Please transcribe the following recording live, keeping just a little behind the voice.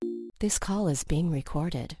This call is being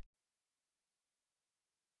recorded.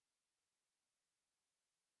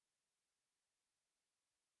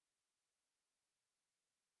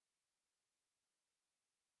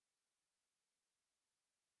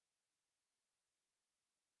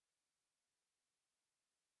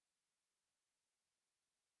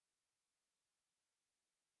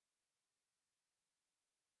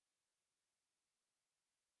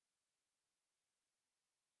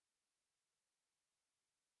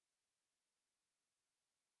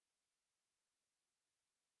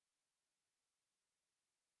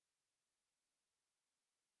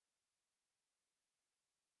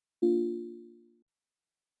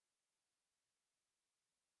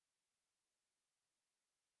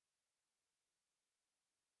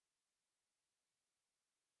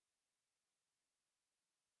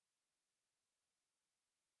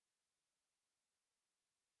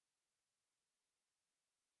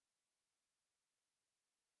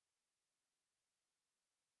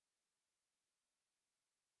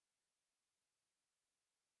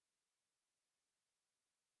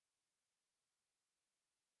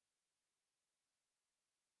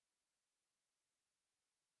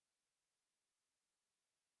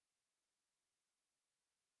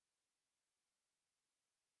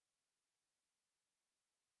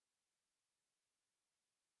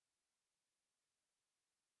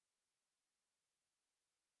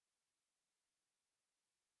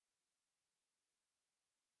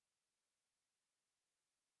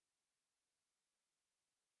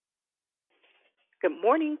 Good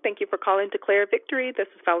morning. Thank you for calling Declare Victory. This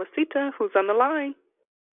is Felicita. Who's on the line?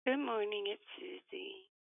 Good morning, it's Susie.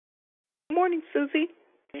 Good morning, Susie.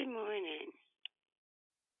 Good morning.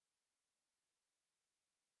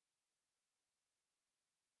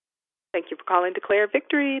 Thank you for calling Declare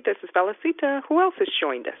Victory. This is Felicita. Who else has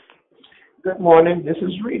joined us? Good morning. This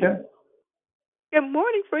is Rita. Good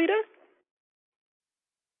morning, Frida.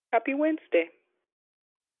 Happy Wednesday.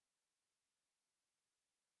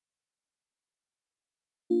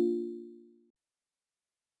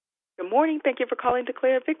 Good morning. Thank you for calling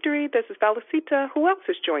Declare Victory. This is Felicita. Who else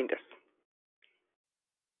has joined us?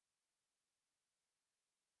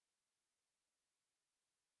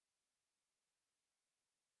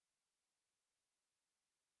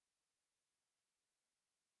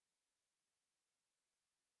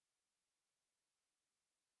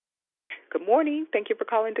 Good morning. Thank you for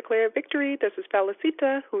calling Declare Victory. This is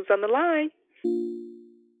Felicita. Who's on the line?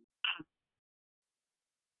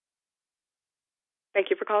 Thank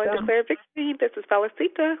you for calling Declare Victory. This is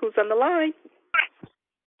Felicita. Who's on the line?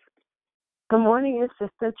 Good morning, it's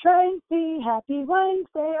Sister Tracy. Happy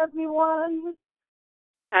Wednesday, everyone.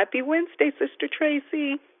 Happy Wednesday, Sister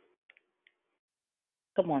Tracy.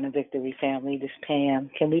 Good morning, Victory family. This is Pam.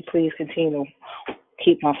 Can we please continue to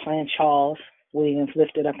keep my friend Charles Williams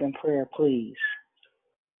lifted up in prayer, please?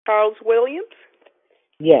 Charles Williams?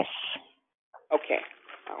 Yes. Okay.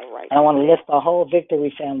 All right. I want to lift the whole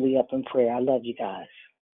Victory family up in prayer. I love you guys.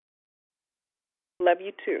 Love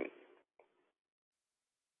you too.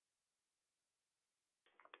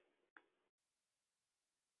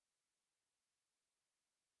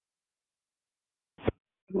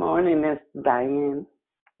 Good morning, Miss Diane.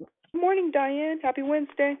 Good morning, Diane. Happy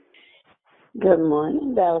Wednesday. Good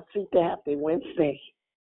morning, Dallasita. Happy Wednesday.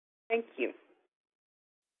 Thank you.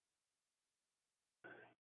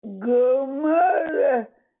 Good morning,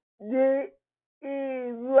 the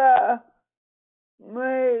Eva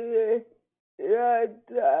Maria.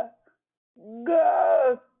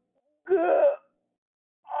 Go, go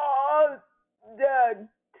all the time.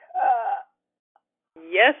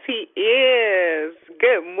 Yes, he is.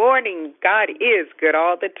 Good morning. God is good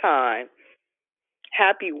all the time.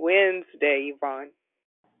 Happy Wednesday, Yvonne.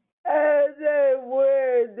 Happy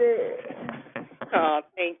Wednesday. Oh,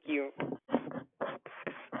 thank you.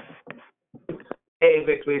 Hey,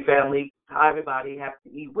 Victory family. Hi, everybody.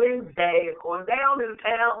 Happy Wednesday. It's going down in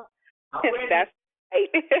town. That's right.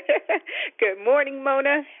 Good morning,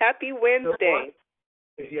 Mona. Happy Wednesday.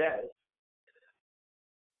 Yes.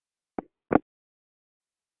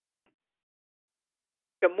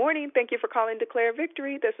 Good morning. Thank you for calling Declare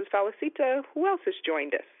Victory. This is Felicita. Who else has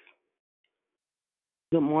joined us?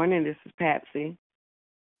 Good morning. This is Patsy.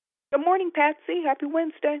 Good morning, Patsy. Happy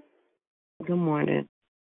Wednesday. Good morning.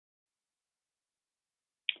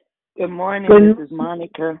 Good morning. This is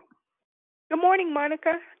Monica. Good morning,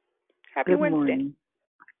 Monica. Happy Wednesday. Morning.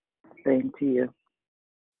 Same to you.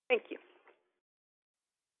 Thank you.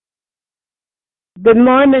 Good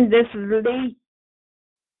morning, this is Lee.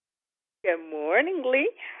 Good morning, Lee.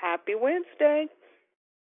 Happy Wednesday.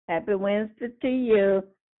 Happy Wednesday to you.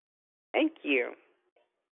 Thank you.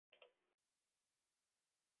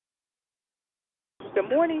 Good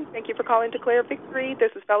morning. Thank you for calling Declare Victory.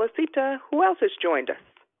 This is Felicita. Who else has joined us?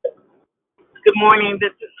 Good morning.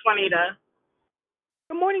 This is Juanita.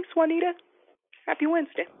 Good morning, Swanita. Happy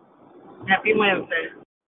Wednesday. Happy Wednesday.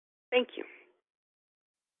 Thank you.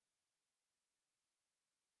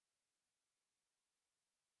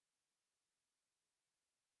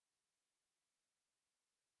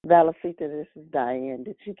 Valicita, this is Diane.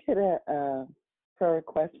 Did you get a prayer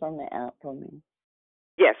request from the app for me?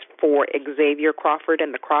 Yes, for Xavier Crawford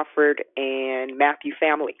and the Crawford and Matthew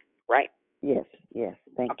family, right? Yes.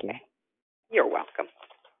 Thank you. You're welcome.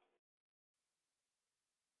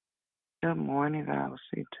 Good morning,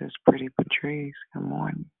 Valicita. It's Pretty Patrice. Good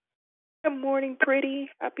morning. Good morning, Pretty.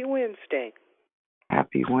 Happy Wednesday.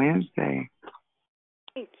 Happy Wednesday.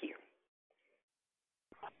 Thank you.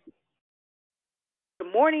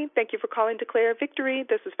 Good morning. Thank you for calling Declare Victory.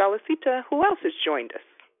 This is Felicita. Who else has joined us?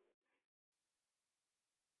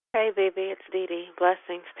 Hey, baby, it's Dee Dee.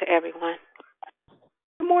 Blessings to everyone.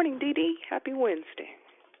 Good morning, Dee Dee. Happy Wednesday.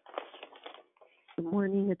 Good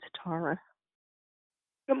morning, it's Tara.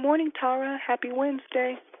 Good morning, Tara. Happy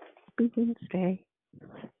Wednesday. Happy Wednesday.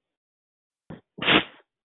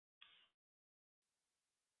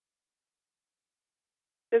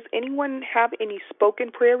 Does anyone have any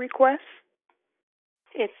spoken prayer requests?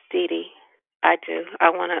 It's Dee Dee. I do. I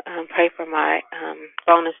want to pray for my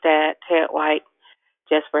bonus dad, Ted White,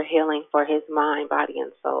 just for healing for his mind, body,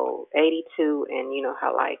 and soul. 82, and you know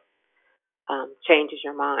how life changes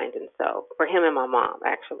your mind. And so for him and my mom,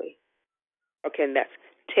 actually. Okay, and that's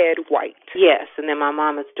Ted White. Yes, and then my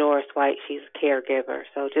mom is Doris White. She's a caregiver.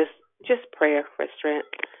 So just prayer for strength.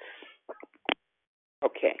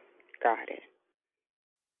 Okay, got it.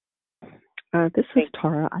 This is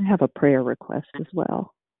Tara. I have a prayer request as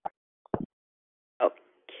well.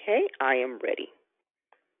 Okay, I am ready.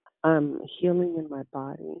 Healing in my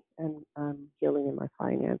body and healing in my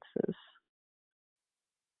finances.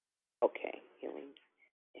 Okay, healing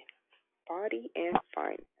in body and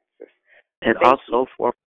finances. And also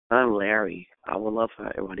for my son Larry, I would love for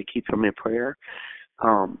everyone to keep him in prayer.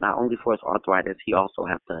 Not only for his arthritis, he also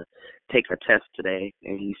has to take a test today,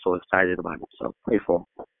 and he's so excited about it. So pray for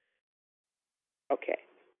him. Okay.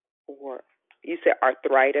 For you said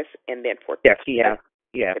arthritis, and then for yes, he has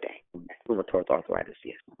today. Rheumatoid arthritis.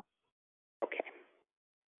 Yes. Okay.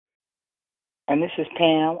 And this is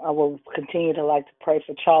Pam. I will continue to like to pray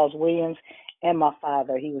for Charles Williams and my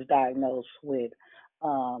father. He was diagnosed with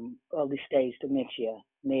early stage dementia,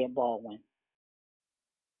 Ned Baldwin.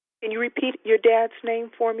 Can you repeat your dad's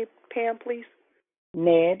name for me, Pam, please?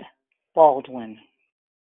 Ned Baldwin.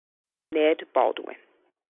 Ned Baldwin.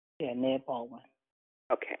 Yeah, Ned Baldwin.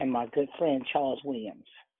 Okay. And my good friend Charles Williams.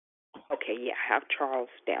 Okay, yeah, I have Charles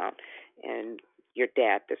down. And your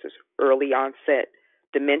dad, this is early onset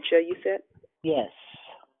dementia, you said? Yes.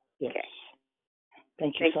 Okay.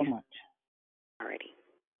 Thank you so much. Alrighty.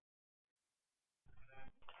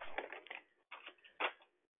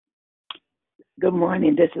 Good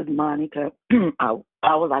morning. This is Monica.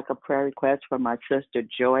 I would like a prayer request for my sister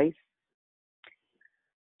Joyce.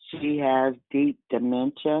 She has deep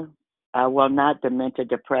dementia. Not dementia,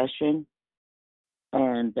 depression.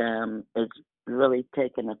 And it's really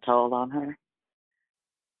taking a toll on her.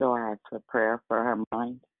 So I ask for prayer for her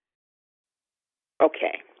mind.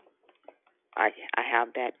 Okay. I have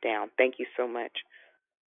that down. Thank you so much.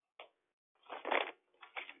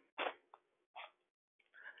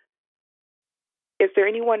 Is there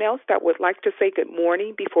anyone else that would like to say good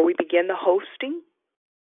morning before we begin the hosting?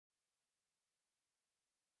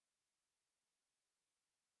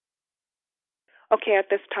 Okay, at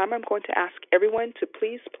this time, I'm going to ask everyone to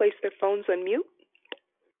please place their phones on mute.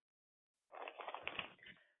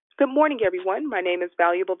 Good morning, everyone. My name is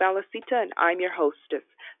Valuable Valicita, and I'm your hostess.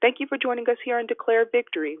 Thank you for joining us here on Declare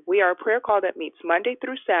Victory. We are a prayer call that meets Monday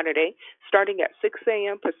through Saturday, starting at 6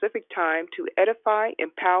 a.m. Pacific time to edify,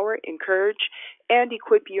 empower, encourage, and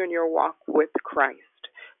equip you in your walk with Christ.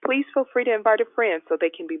 Please feel free to invite a friend so they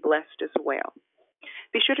can be blessed as well.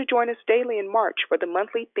 Be sure to join us daily in March for the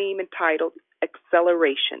monthly theme entitled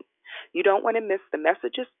Acceleration. You don't want to miss the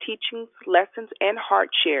messages, teachings, lessons, and heart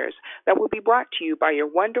shares that will be brought to you by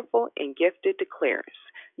your wonderful and gifted declarers.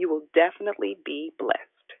 You will definitely be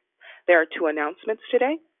blessed. There are 2 announcements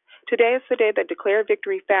today. Today is the day that Declare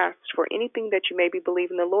Victory fasts for anything that you may be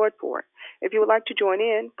believing the Lord for. If you would like to join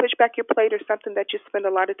in, push back your plate or something that you spend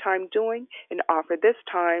a lot of time doing and offer this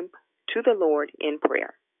time to the Lord in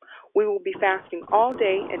prayer. We will be fasting all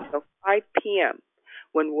day until 5 p.m.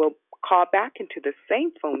 when we'll call back into the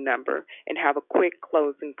same phone number and have a quick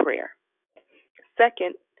closing prayer.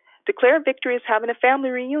 Second, Declare Victory is having a family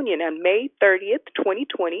reunion on May 30th,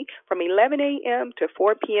 2020 from 11 a.m. to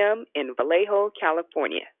 4 p.m. in Vallejo,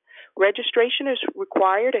 California. Registration is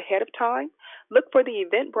required ahead of time. Look for the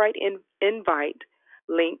Eventbrite invite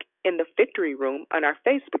link in the Victory Room on our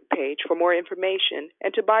Facebook page for more information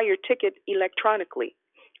and to buy your ticket electronically.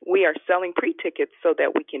 We are selling pre-tickets so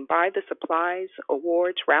that we can buy the supplies,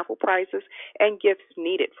 awards, raffle prizes, and gifts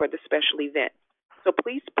needed for the special event. So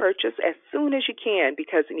please purchase as soon as you can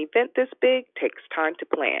because an event this big takes time to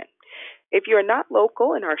plan. If you are not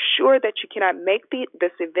local and are sure that you cannot make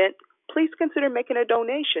this event, please consider making a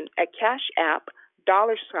donation at Cash App,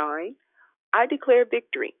 $ I Declare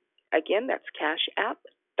Victory. Again, that's Cash App,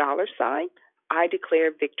 $ I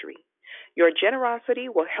Declare Victory. Your generosity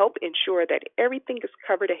will help ensure that everything is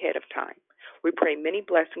covered ahead of time. We pray many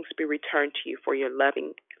blessings be returned to you for your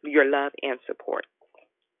love and support.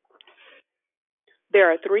 There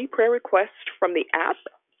are 3 prayer requests from the app.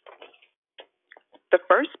 The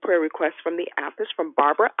first prayer request from the app is from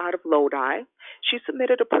Barbara out of Lodi. She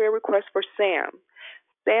submitted a prayer request for Sam.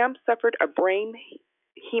 Sam suffered a brain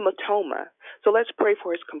hematoma, so let's pray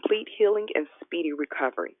for his complete healing and speedy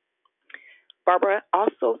recovery. Barbara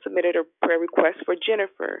also submitted a prayer request for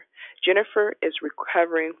Jennifer. Jennifer is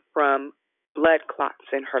recovering from blood clots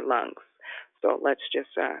in her lungs, so let's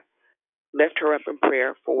just lift her up in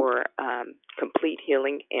prayer for complete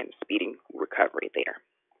healing and speedy recovery there.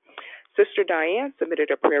 Sister Diane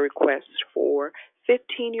submitted a prayer request for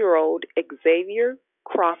 15-year-old Xavier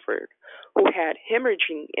Crawford, who had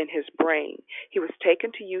hemorrhaging in his brain. He was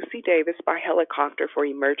taken to UC Davis by helicopter for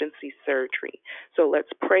emergency surgery. So let's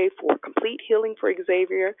pray for complete healing for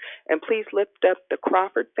Xavier, and please lift up the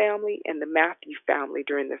Crawford family and the Matthew family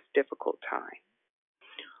during this difficult time.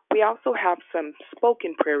 We also have some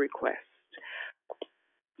spoken prayer requests.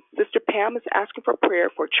 Sister Pam is asking for prayer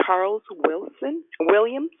for Charles Williams,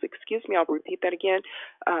 I'll repeat that again,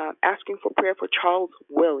 asking for prayer for Charles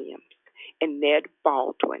Williams and Ned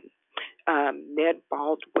Baldwin. Ned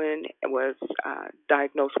Baldwin was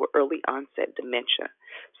diagnosed with early onset dementia.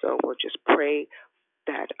 So we'll just pray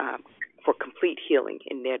that for complete healing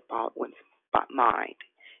in Ned Baldwin's mind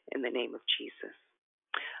in the name of Jesus.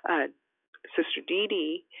 Sister Dee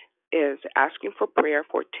Dee is asking for prayer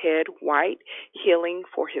for Ted White, healing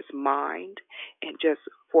for his mind and just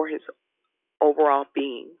for his overall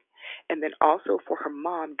being. And then also for her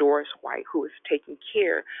mom, Doris White, who is taking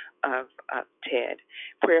care of Ted.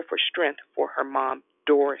 Prayer for strength for her mom,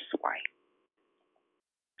 Doris White.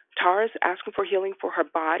 Tara's asking for healing for her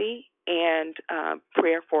body and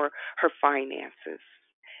prayer for her finances.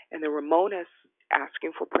 And then Ramona's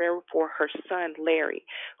asking for prayer for her son, Larry,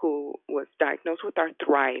 who was diagnosed with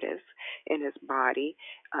arthritis in his body,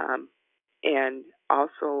 and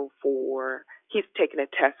also he's taking a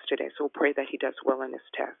test today, so we'll pray that he does well in his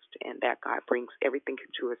test and that God brings everything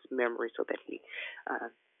into his memory so that he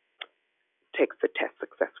takes the test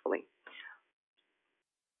successfully.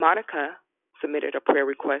 Monica submitted a prayer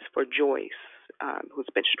request for Joyce, who's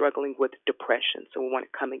been struggling with depression, so we want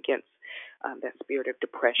to come against that spirit of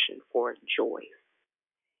depression for Joyce.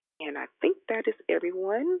 And I think that is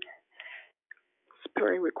everyone's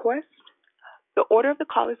prayer request. The order of the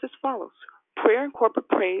call is as follows. Prayer and corporate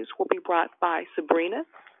praise will be brought by Sabrina.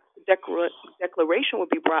 Declaration will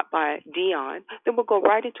be brought by Dion. Then we'll go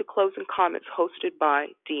right into closing comments hosted by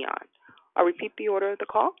Dion. I'll repeat the order of the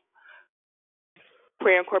call.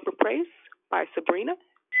 Prayer and corporate praise by Sabrina.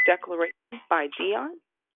 Declaration by Dion.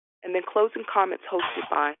 And then closing comments hosted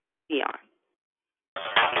by Dion.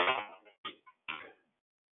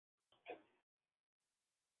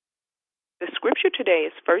 The scripture today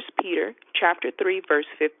is 1 Peter chapter 3, verse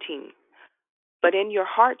 15. But in your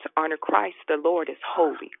hearts honor Christ the Lord as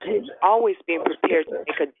holy, always being prepared to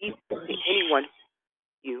make a defense to anyone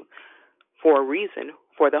you for a reason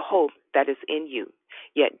for the hope that is in you.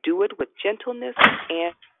 Yet do it with gentleness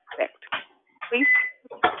and respect. Please.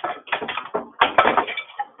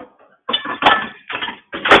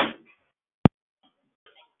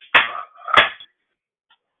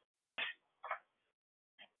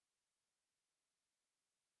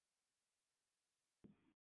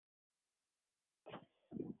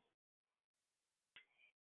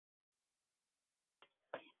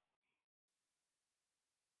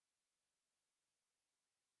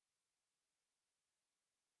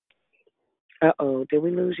 Uh-oh, did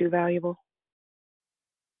we lose you, Valuable?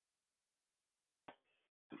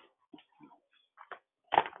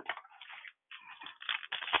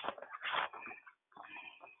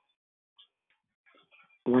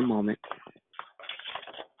 One moment.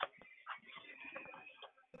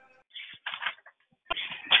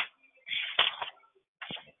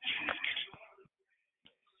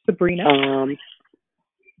 Sabrina?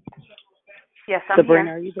 Yes, I'm Sabrina,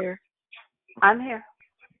 here. are you there? I'm here.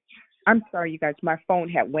 I'm sorry, you guys. My phone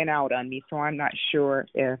had went out on me, so I'm not sure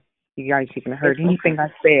if you guys even heard anything I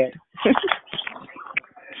said.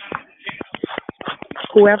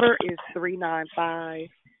 Whoever is 395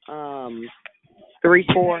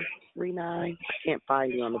 3439, I can't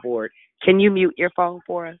find you on the board. Can you mute your phone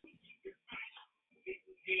for us?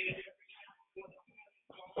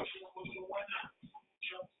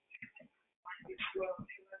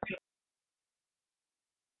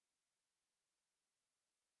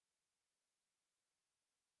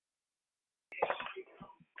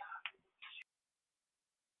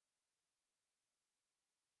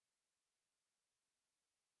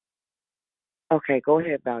 Okay, go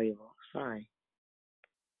ahead, Valuable. Sorry.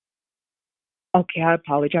 Okay, I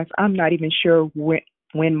apologize. I'm not even sure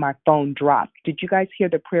when my phone dropped. Did you guys hear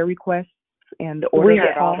the prayer requests and the order We of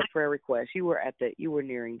the heard all call? the prayer requests. You were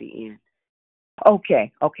nearing the end. Okay.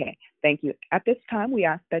 Thank you. At this time, we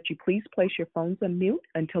ask that you please place your phones on mute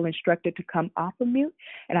until instructed to come off of mute.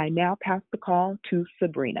 And I now pass the call to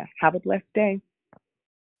Sabrina. Have a blessed day.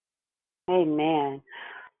 Amen.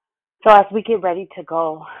 So as we get ready to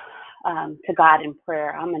go to God in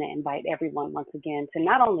prayer, I'm going to invite everyone once again to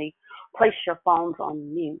not only place your phones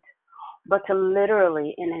on mute, but to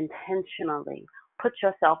literally and intentionally put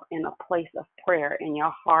yourself in a place of prayer in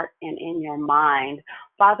your heart and in your mind.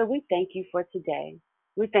 Father, we thank you for today.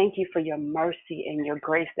 We thank you for your mercy and your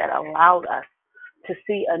grace that allowed us to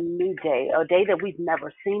see a new day, a day that we've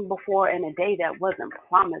never seen before and a day that wasn't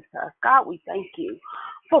promised us. God, we thank you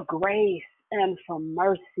for grace and for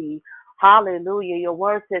mercy. Hallelujah. Your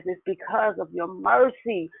word says it's because of your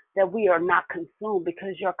mercy that we are not consumed,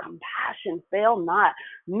 because your compassion fail not.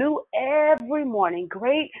 New every morning.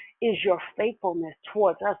 Great is your faithfulness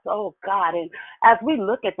towards us, oh God. And as we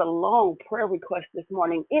look at the long prayer request this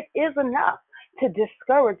morning, it is enough to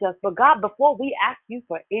discourage us. But God, before we ask you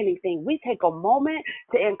for anything, we take a moment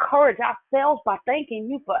to encourage ourselves by thanking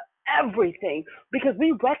you for everything, because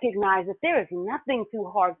we recognize that there is nothing too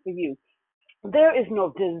hard for you. There is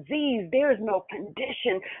no disease, there is no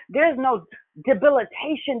condition, there's no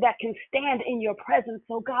debilitation that can stand in your presence.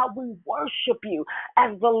 So God, we worship you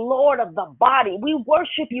as the Lord of the body. We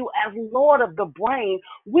worship you as Lord of the brain.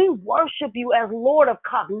 We worship you as Lord of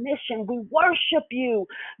cognition. We worship you.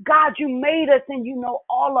 God, you made us and you know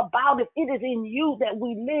all about it. It is in you that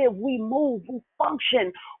we live, we move, we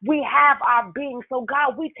function, we have our being. So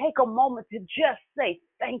God, we take a moment to just say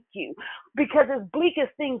thank you. Because as bleak as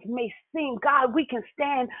things may seem, God, we can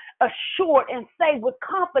stand assured and say with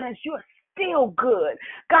confidence, you're still good.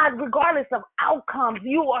 God, regardless of outcomes,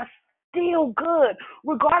 you are still good.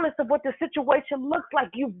 Regardless of what the situation looks like,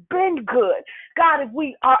 you've been good. God, if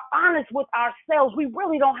we are honest with ourselves, we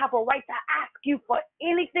really don't have a right to ask you for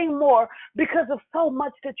anything more because of so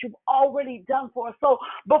much that you've already done for us. So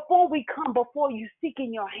before we come before you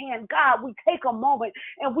seeking your hand, God, we take a moment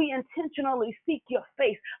and we intentionally seek your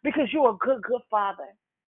face because you're a good, good Father.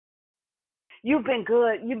 You've been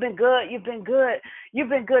good. You've been good. You've been good. You've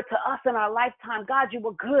been good to us in our lifetime. God, you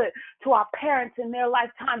were good to our parents in their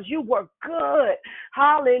lifetimes. You were good.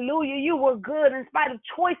 Hallelujah. You were good in spite of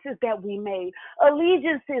choices that we made,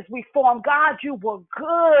 allegiances we formed. God, you were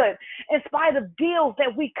good in spite of deals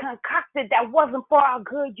that we concocted that wasn't for our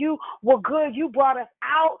good. You were good. You brought us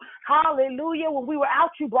out. Hallelujah. When we were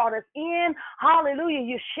out, you brought us in. Hallelujah.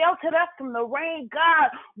 You sheltered us from the rain.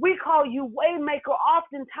 God, we call you Waymaker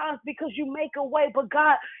oftentimes because you make a way, but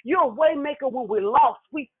God, you're a way maker when we're lost.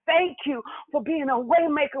 We thank you for being a way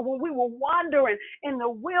maker when we were wandering in the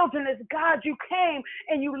wilderness. God, you came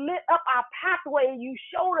and you lit up our pathway and you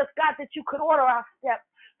showed us, God, that you could order our steps.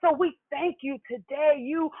 So we thank you today.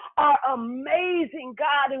 You are amazing,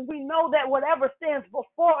 God, and we know that whatever stands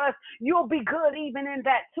before us, you'll be good even in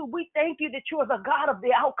that too. We thank you that you are the God of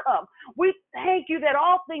the outcome. We thank you that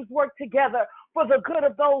all things work together for the good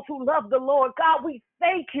of those who love the Lord. God, we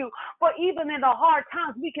thank you for even in the hard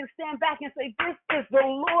times, we can stand back and say, this is the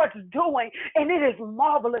Lord's doing, and it is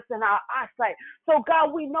marvelous in our eyesight. So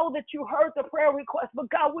God, we know that you heard the prayer request, but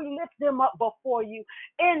God, we lift them up before you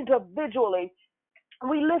individually.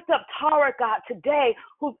 We lift up Tara, God, today,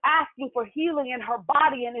 who's asking for healing in her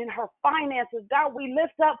body and in her finances. God, we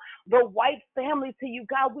lift up the White family to you.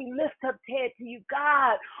 God, we lift up Ted to you.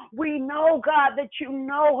 God, we know, God, that you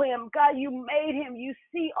know him. God, you made him. You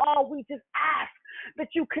see all. We just ask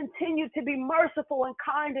that you continue to be merciful and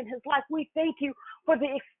kind in his life. We thank you for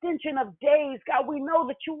the extension of days. God, we know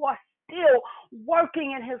that you are still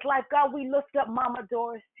working in his life. God, we lift up Mama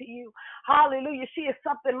Doris to you. Hallelujah. She is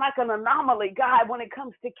something like an anomaly, God, when it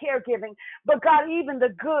comes to caregiving. But God, even the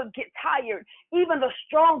good get tired. Even the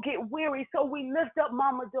strong get weary. So we lift up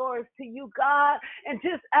Mama Doris to you, God. And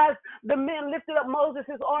just as the men lifted up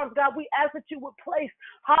Moses' arms, God, we ask that you would place,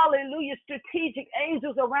 hallelujah, strategic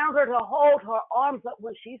angels around her to hold her arms up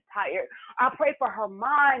when she's tired. I pray for her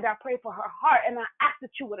mind. I pray for her heart. And I ask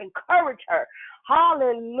that you would encourage her.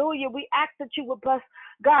 Hallelujah. We ask that you would bless,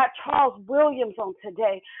 God, Charles Williams on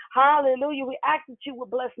today. Hallelujah. We ask that you would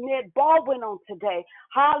bless Ned Baldwin on today.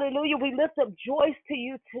 Hallelujah. We lift up Joyce to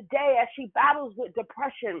you today as she battles with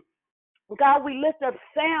depression. God, we lift up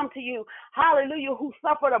Sam to you, hallelujah, who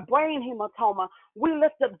suffered a brain hematoma. We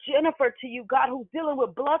lift up Jennifer to you, God, who's dealing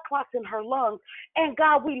with blood clots in her lungs. And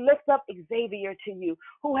God, we lift up Xavier to you,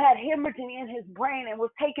 who had hemorrhaging in his brain and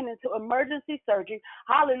was taken into emergency surgery.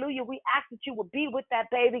 Hallelujah. We ask that you would be with that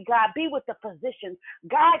baby, God, be with the physicians,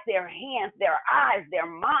 guide their hands, their eyes, their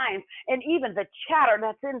minds, and even the chatter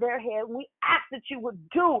that's in their head. We ask that you would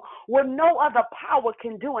do what no other power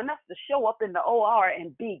can do, and that's to show up in the OR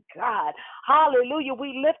and be God. Hallelujah.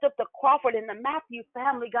 We lift up the Crawford and the Matthew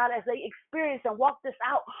family, God, as they experience and walk this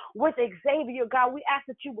out with Xavier. God, we ask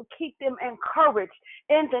that you would keep them encouraged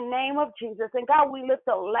in the name of Jesus. And God, we lift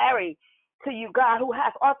up Larry to you, God, who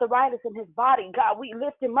has arthritis in his body. God, we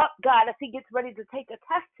lift him up, God, as he gets ready to take a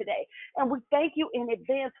test today. And we thank you in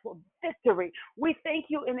advance for victory. We thank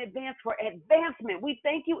you in advance for advancement. We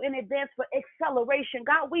thank you in advance for acceleration.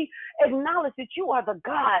 God, we acknowledge that you are the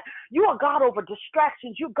God. You are God over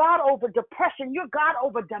distractions. You're God over depression. You're God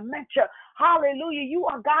over dementia. Hallelujah. You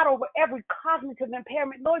are God over every cognitive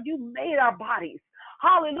impairment. Lord, you made our bodies.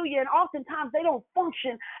 Hallelujah. And oftentimes they don't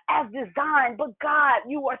function as designed, but God,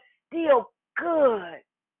 you are still good.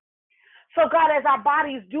 So, God, as our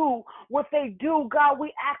bodies do what they do, God,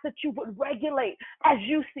 we ask that you would regulate as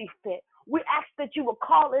you see fit. We ask that you would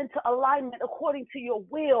call into alignment according to your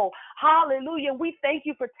will. Hallelujah. We thank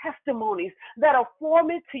you for testimonies that are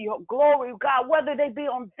forming to your glory, God, whether they be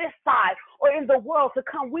on this side or in the world to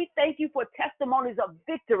come. We thank you for testimonies of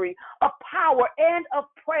victory, of power, and of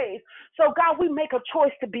praise. So, God, we make a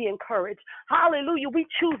choice to be encouraged. Hallelujah. We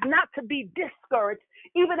choose not to be discouraged.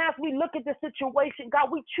 Even as we look at the situation,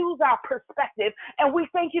 God, we choose our perspective, and we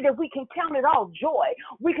thank you that we can count it all joy.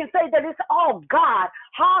 We can say that it's all God.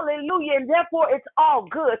 Hallelujah. And therefore, it's all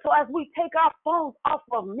good. So as we take our phones off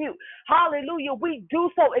of mute, hallelujah, we do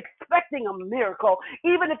so expecting a miracle.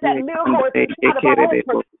 Even if that miracle is not of our own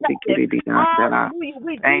perspective. Hallelujah.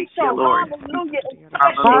 We do so. Hallelujah.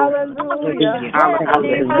 Hallelujah.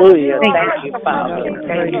 Hallelujah. Thank you, Father.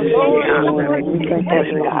 Thank you, Lord. Yes, God.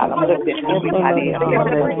 I'm lifting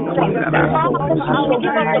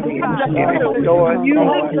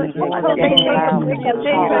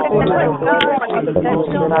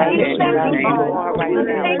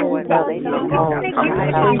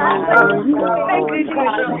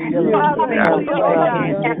everybody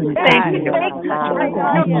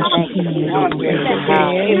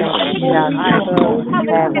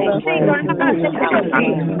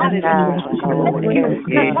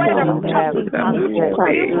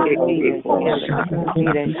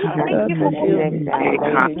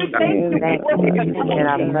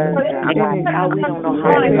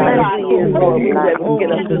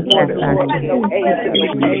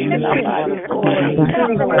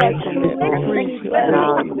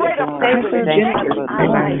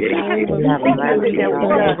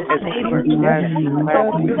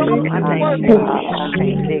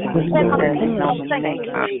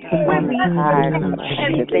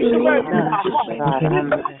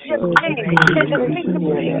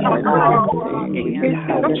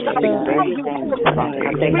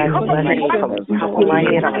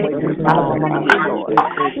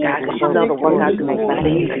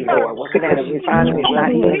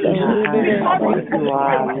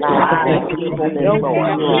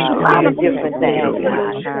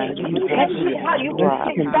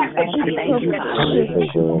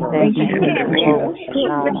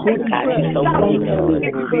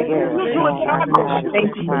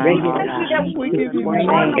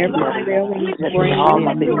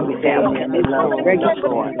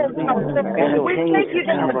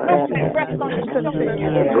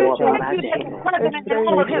Lord, for my day.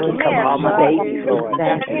 Cover all my babies, Lord.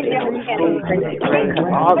 Thank you.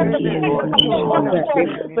 Cover all the kids, Lord. All the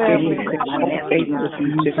babies, my nephews,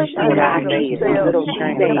 what I say is little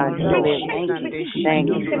babies. Thank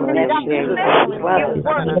you for that share brother.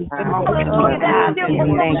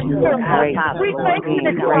 Thank you for great,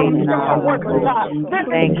 being great in all.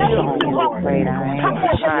 Thank you for being great. I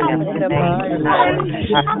am trying to thank you.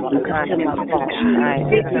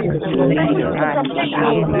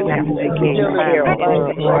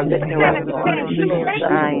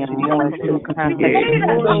 I am more too confident. Thank you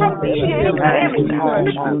for what you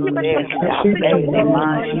shortage in their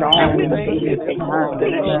mind. Thank you for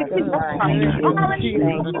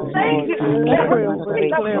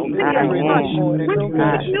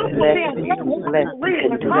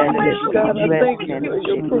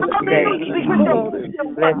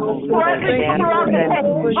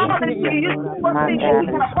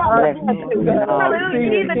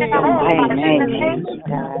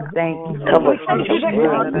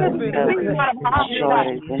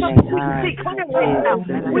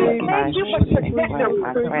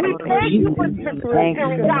being the great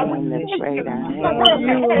I am.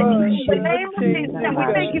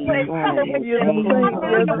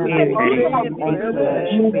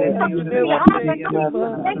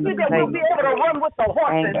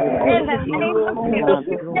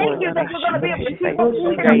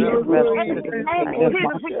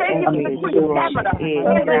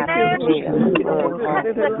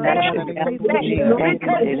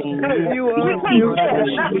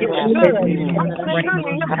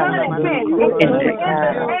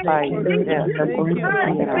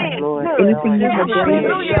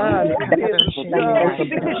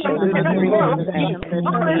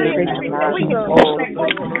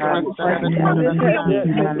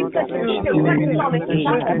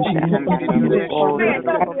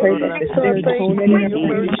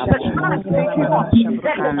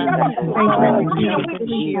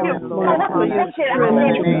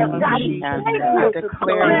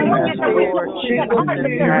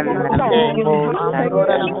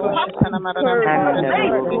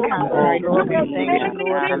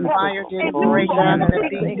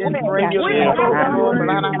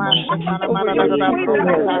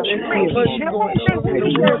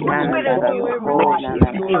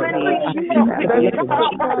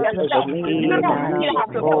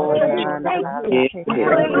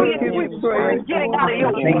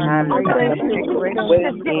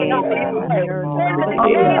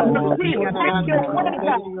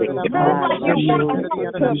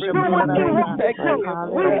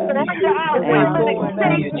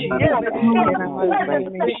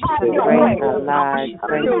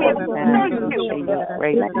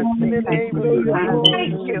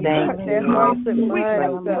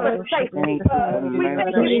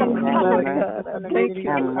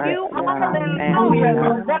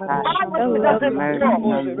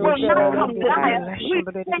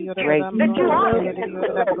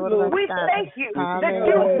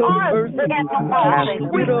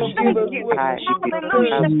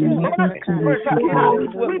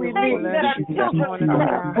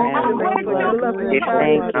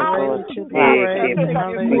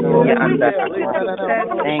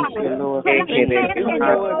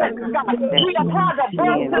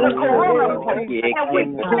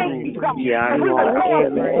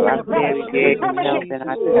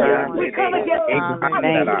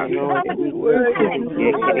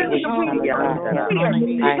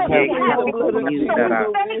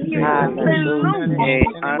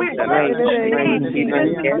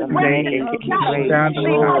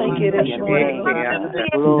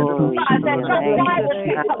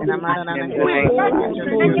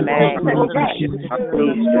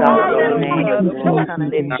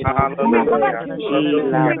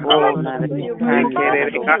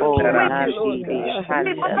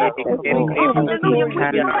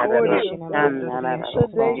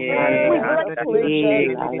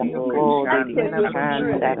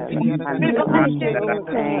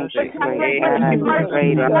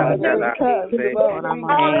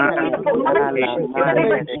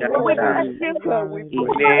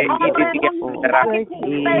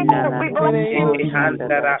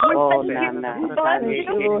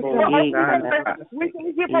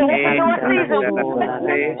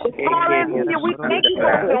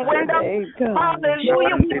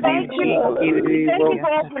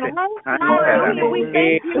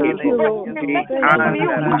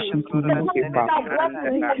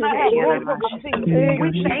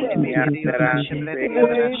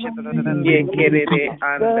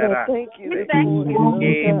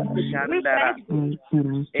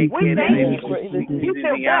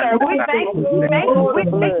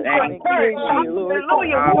 Lord.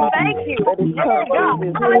 Hallelujah. We thank you. That is Yes, God.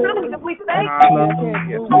 comforting. Hallelujah. We thank you.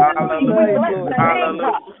 Hallelujah. Hallelujah.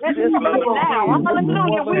 It's right now.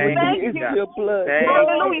 Hallelujah. We thank you. Your blood.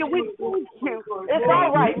 Hallelujah. We thank you. It's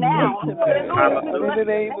all right now. Hallelujah. In the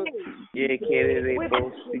name of We Jesus.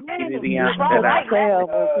 Hallelujah.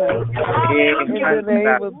 In the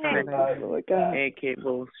name of Jesus, Lord God.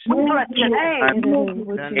 We bless your name. In the name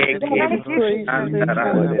of Jesus, we praise you this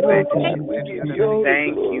morning, oh God. We give you all the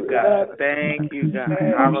glory, God. Thank you, God.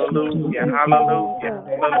 Hallelujah. Hallelujah.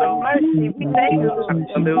 God of mercy, we thank you.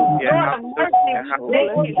 Hallelujah. God of mercy, we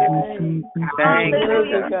thank you. Thank you,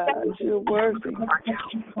 Hallelujah. God. You're worthy.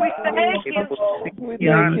 We thank you. We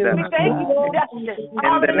thank you. We thank you for justice. In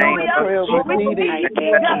the name of Hallelujah. Prayer We was thank you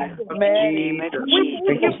for justice. name of We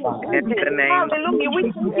thank you for in the justice. name Hallelujah. We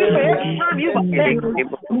thank you for every time you were faithful.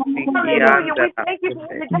 Hallelujah. We thank you for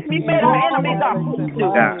every time you made our enemies our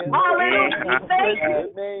footstool. Hallelujah. We thank you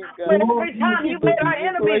for every time you made our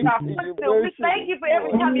enemies our footstool. We thank you for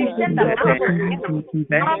every time you shut the mouth of the enemy.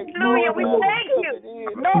 Hallelujah. We thank you.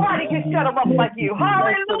 Nobody can shut them up like you.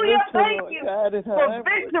 Hallelujah. Thank you for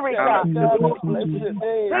victory, God. Victory,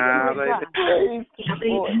 God. Thank you,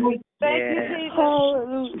 Jesus.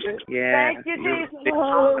 Hallelujah. Thank you, Jesus.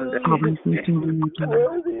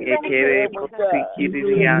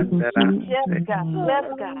 Yes, God. Yes,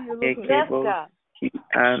 God. Yes, God.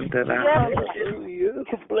 Hallelujah.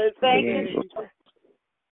 Thank you, Jesus.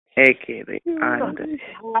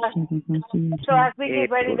 So as we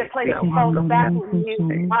get ready to place the phones back on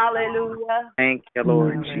you, hallelujah. Thank you,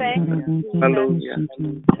 Lord. Thank you, Jesus. Hallelujah.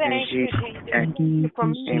 Thank you, Jesus. Thank you for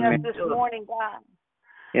meeting us this morning, God.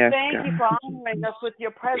 Yes, Thank you for honoring us with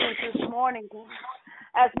your presence this morning, God.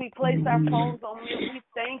 As we place our phones on you, we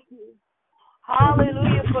thank you.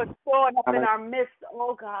 Hallelujah for showing up in our midst,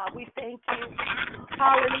 oh God. We thank you.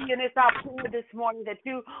 Hallelujah. And it's our prayer this morning that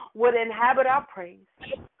you would inhabit our praise.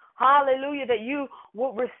 Hallelujah, that you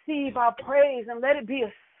will receive our praise and let it be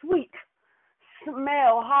a sweet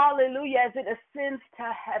smell. Hallelujah, as it ascends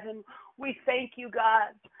to heaven. We thank you,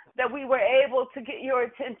 God, that we were able to get your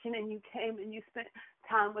attention and you came and you spent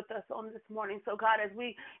time with us on this morning. So, God, as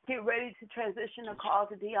we get ready to transition the call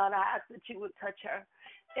to Dion, I ask that you would touch her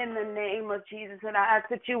in the name of Jesus, and I ask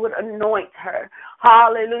that you would anoint her,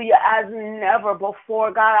 hallelujah, as never before.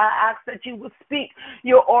 God, I ask that you would speak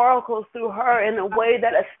your oracles through her in a way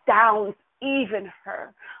that astounds even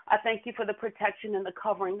her. I thank you for the protection and the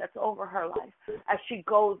covering that's over her life as she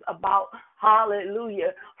goes about,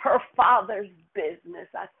 hallelujah, her Father's business.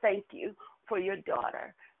 I thank you for your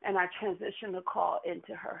daughter, and I transition the call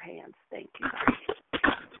into her hands. Thank you.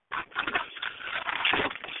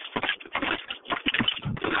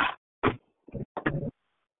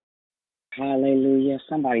 Hallelujah.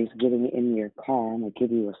 Somebody's getting in your car. I'm going to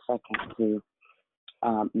give you a second to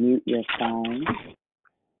mute your phone.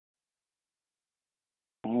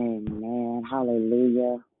 Amen.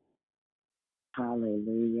 Hallelujah.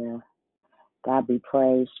 Hallelujah. God be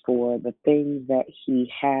praised for the things that he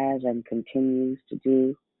has and continues to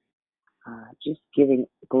do. Just giving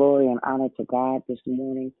glory and honor to God this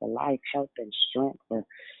morning for life, health, and strength, for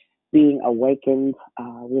being awakened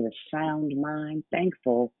with a sound mind.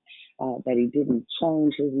 Thankful that he didn't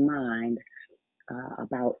change his mind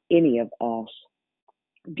about any of us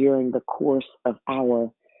during the course of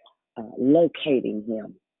our locating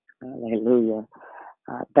him. Hallelujah.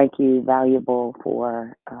 Thank you, Valuable,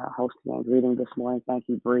 for hosting and reading this morning. Thank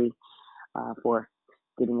you, Bree, for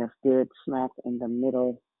getting us good smack in the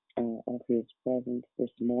middle of his presence this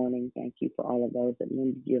morning. Thank you for all of those that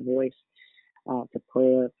lended your voice to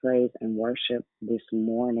prayer, praise, and worship this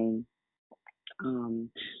morning.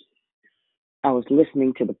 I was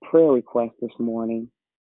listening to the prayer request this morning,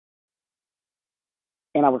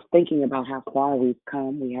 and I was thinking about how far we've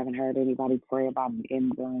come. We haven't heard anybody pray about an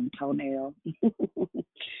ingrown toenail.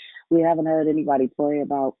 We haven't heard anybody pray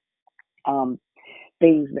about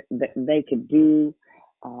things that they could do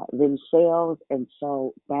themselves. And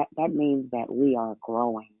so that means that we are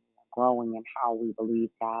growing in how we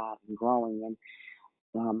believe God, and growing in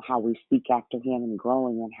how we seek after him, and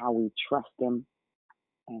growing in how we trust him.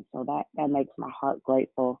 And so that makes my heart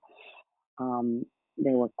grateful.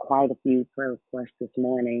 There were quite a few prayer requests this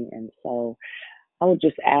morning, and so I would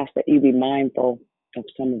just ask that you be mindful of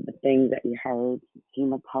some of the things that you heard,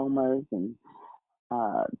 hematomas and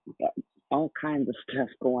all kinds of stuff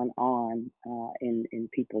going on in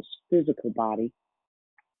people's physical body.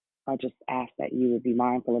 I just ask that you would be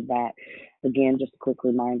mindful of that. Again, just a quick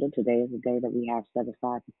reminder, today is the day that we have set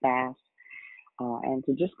aside to fast and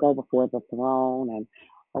to just go before the throne and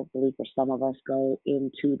hopefully for some of us go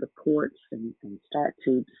into the courts and start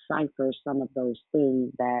to decipher some of those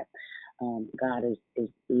things that God is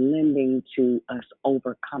lending to us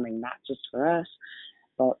overcoming, not just for us,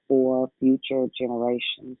 but for future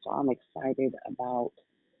generations. So I'm excited about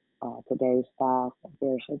today's fast. I'm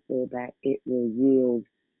very hopeful that it will yield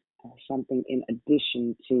something in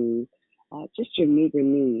addition to just your meager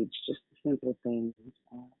needs, just the simple things,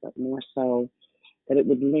 but more so that it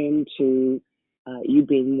would lend to you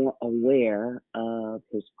being more aware of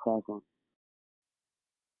His presence.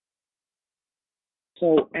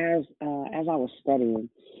 So as I was studying,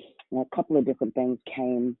 a couple of different things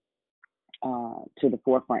came to the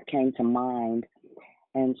forefront, came to mind,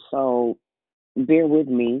 and so bear with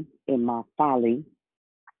me in my folly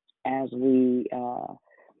as we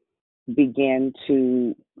begin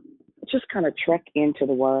to just kind of trek into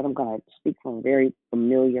the Word. I'm going to speak from a very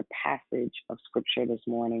familiar passage of Scripture this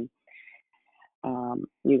morning.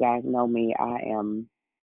 You guys know me. I am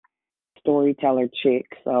storyteller chick,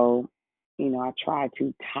 so I try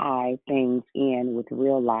to tie things in with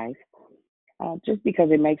real life, just because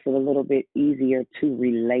it makes it a little bit easier to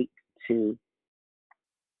relate to,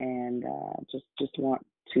 and just want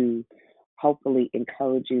to hopefully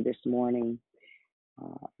encourage you this morning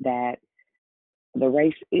that the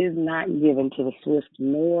race is not given to the swift,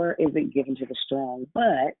 nor is it given to the strong,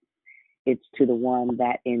 but it's to the one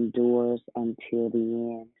that endures until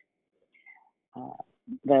the end.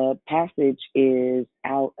 The passage is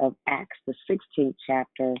out of Acts, the 16th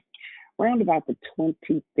chapter, around about the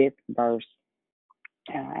 25th verse.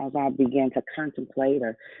 As I began to contemplate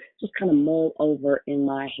or just kind of mull over in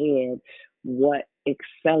my head what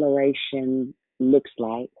acceleration looks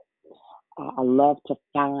like, I love to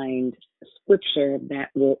find scripture that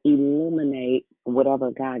will illuminate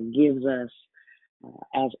whatever God gives us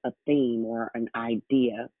as a theme or an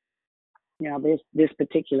idea. Now, this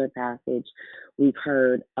particular passage we've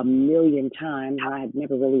heard a million times, and I had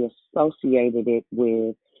never really associated it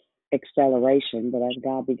with acceleration, but as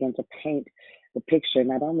God began to paint the picture,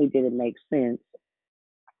 not only did it make sense,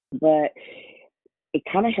 but it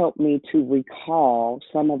kind of helped me to recall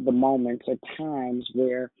some of the moments or times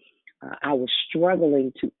where I was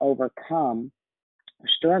struggling to overcome,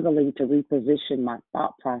 struggling to reposition my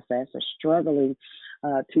thought process, or struggling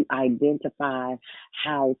to identify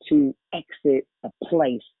how to exit a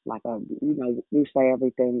place. Like we say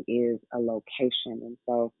everything is a location, and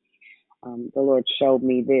so the Lord showed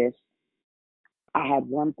me this. I had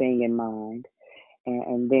one thing in mind,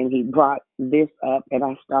 and then He brought this up, and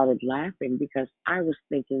I started laughing because I was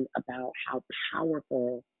thinking about how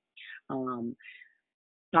powerful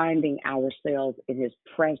finding ourselves in His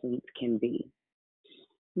presence can be.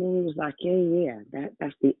 And he was like, yeah,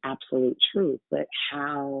 that's the absolute truth. But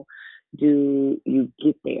how do you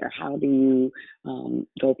get there? How do you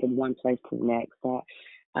go from one place to the next?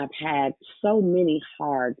 I've had so many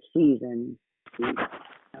hard seasons.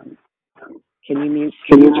 Can you mute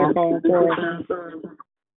your phone for us?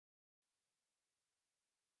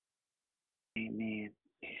 Amen.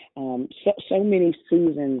 So many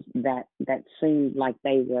seasons that seemed like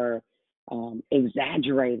they were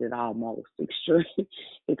exaggerated, almost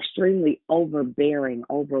extremely overbearing,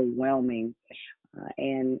 overwhelming,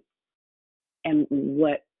 and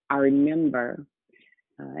what I remember,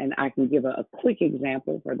 and I can give a quick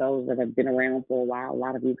example for those that have been around for a while. A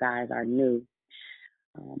lot of you guys are new.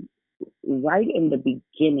 Right in the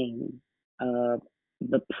beginning of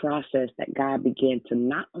the process that God began to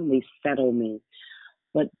not only settle me,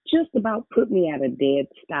 but just about put me at a dead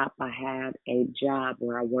stop. I had a job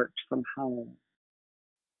where I worked from home,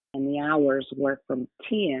 and the hours were from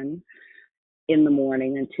 10 in the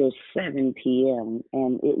morning until 7 p.m.,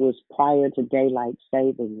 and it was prior to daylight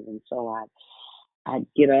savings, and so I'd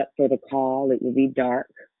get up for the call. It would be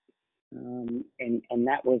dark, and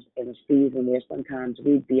that was in a season where sometimes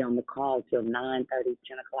we'd be on the call till 9:30,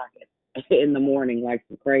 10 o'clock in the morning, like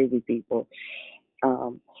some crazy people.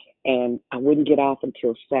 And I wouldn't get off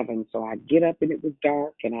until 7. So I'd get up and it was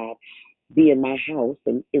dark, and I'd be in my house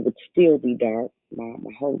and it would still be dark.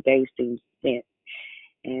 My whole day seemed spent.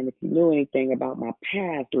 And if you knew anything about my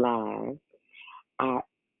past lives, I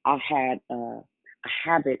had a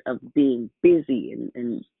habit of being busy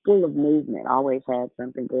and full of movement. I always had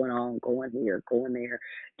something going on, going here, going there,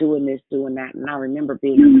 doing this, doing that. And I remember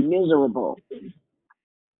being miserable.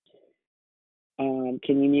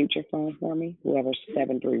 Can you mute your phone for me? Whoever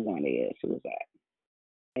 731 is, who is that?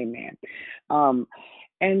 Amen.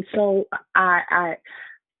 And so I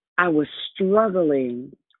was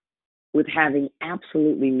struggling with having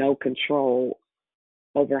absolutely no control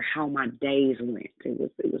over how my days went.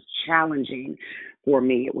 It was challenging for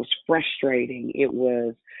me. It was frustrating. It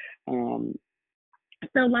was I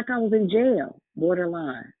felt like I was in jail,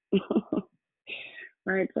 borderline.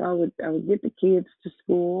 Right. So I would get the kids to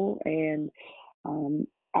school, and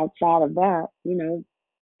outside of that,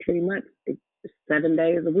 pretty much 7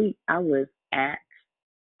 days a week I was at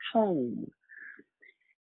home.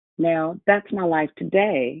 Now, that's my life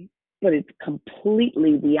today, but it's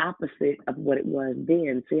completely the opposite of what it was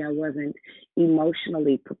then. See, I wasn't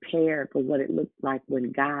emotionally prepared for what it looked like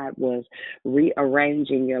when God was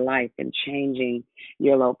rearranging your life and changing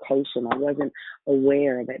your location. I wasn't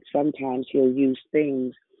aware that sometimes He'll use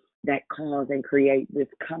things that cause and create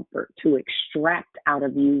discomfort to extract out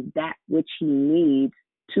of you that which He needs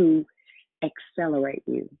to accelerate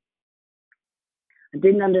you. I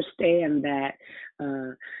didn't understand that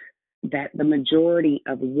the majority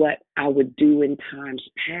of what I would do in times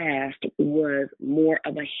past was more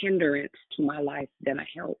of a hindrance to my life than a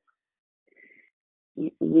help.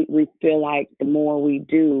 We feel like the more we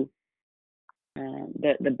do,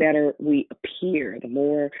 the better we appear. The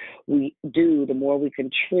more we do, the more we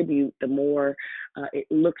contribute, the more it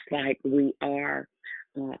looks like we are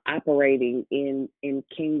operating in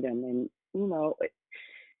kingdom. And,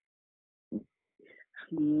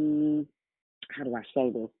 how do I say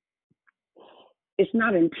this? It's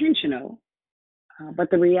not intentional, but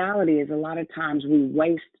the reality is a lot of times we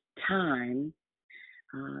waste time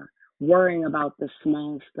worrying about the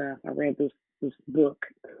small stuff. I read this book,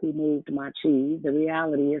 Who Moved My Cheese. The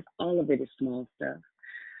reality is all of it is small stuff.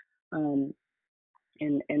 And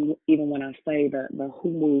even when I say the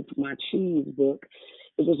Who Moved My Cheese book,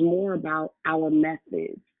 it was more about our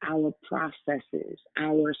methods, our processes,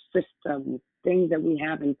 our systems, things that we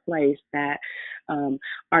have in place that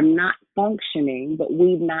are not functioning, but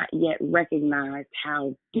we've not yet recognized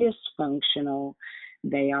how dysfunctional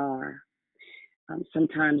they are.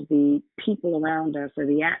 Sometimes the people around us or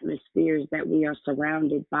the atmospheres that we are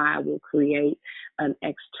surrounded by will create an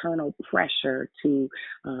external pressure to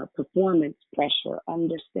performance pressure,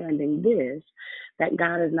 understanding this, that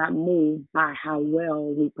God is not moved by how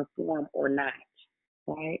well we perform or not,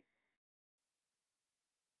 right?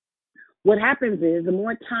 What happens is the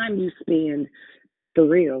more time you spend, for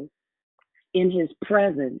real, in His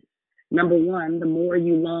presence, number one, the more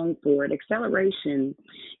you long for it. Acceleration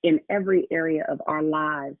in every area of our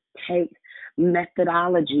lives takes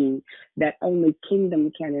methodology that only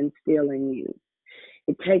kingdom can instill in you.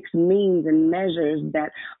 It takes means and measures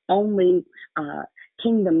that only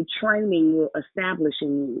kingdom training will establish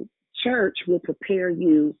in you. Church will prepare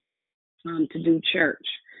you to do church.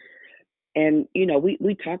 And,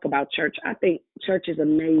 we talk about church. I think church is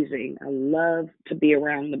amazing. I love to be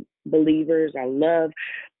around the believers. I love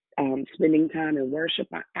spending time in worship.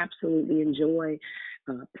 I absolutely enjoy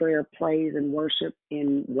prayer, praise, and worship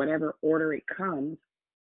in whatever order it comes.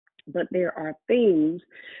 But there are things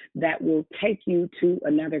that will take you to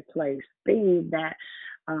another place, things that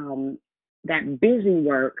that busy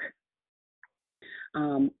work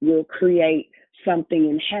will create something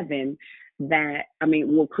in heaven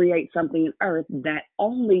will create something in earth that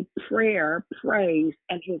only prayer, praise,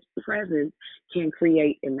 and His presence can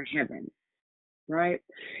create in the heavens, right?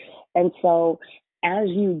 And so as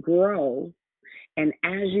you grow and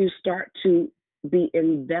as you start to be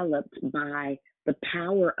enveloped by the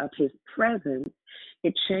power of His presence,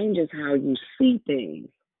 it changes how you see things.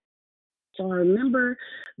 So I remember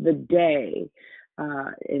the day,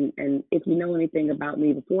 and if you know anything about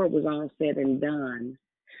me, before it was all said and done,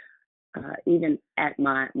 even at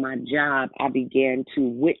my job, I began to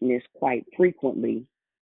witness quite frequently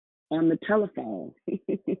on the telephone.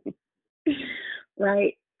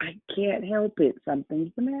 Right? I can't help it.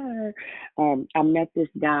 Something's the matter. I met this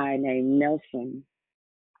guy named Nelson.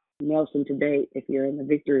 Nelson today, if you're in the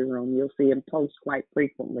Victory Room, you'll see him post quite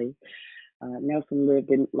frequently. Nelson lived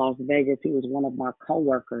in Las Vegas. He was one of my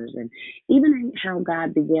coworkers. And even in how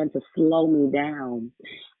God began to slow me down,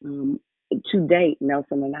 to date,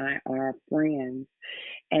 Nelson and I are friends.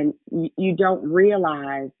 And you don't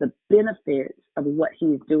realize the benefits of what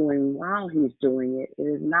He's doing while He's doing it. It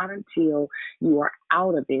is not until you are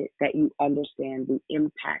out of it that you understand the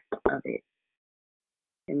impact of it.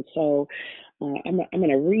 And so I'm going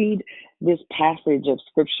to read this passage of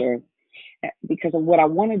Scripture because of what I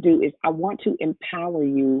want to do is I want to empower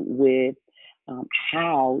you with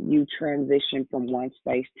how you transition from one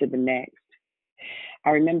space to the next.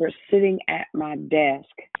 I remember sitting at my desk,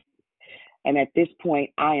 and at this point,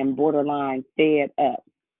 I am borderline fed up,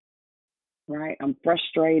 right? I'm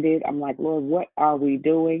frustrated. I'm like, Lord, what are we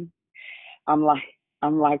doing? I'm like,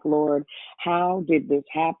 I'm like, Lord, how did this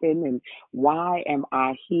happen, and why am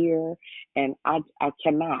I here? And I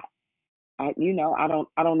cannot. I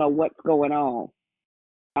don't know what's going on.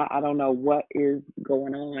 I don't know what is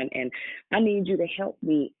going on, and I need you to help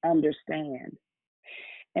me understand.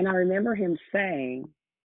 And I remember him saying,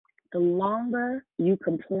 the longer you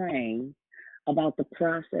complain about the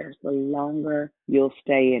process, the longer you'll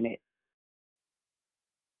stay in it.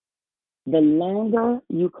 The longer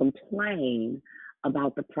you complain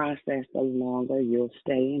about the process, the longer you'll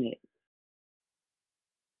stay in it.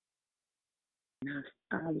 And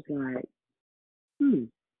I was like,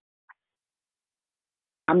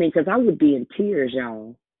 I mean, because I would be in tears,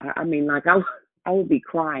 y'all. I mean, like I would be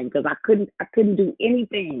crying because I couldn't do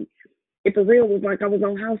anything. It for real was like I was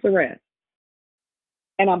on house arrest,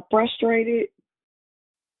 and I'm frustrated.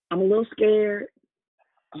 I'm a little scared.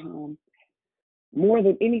 More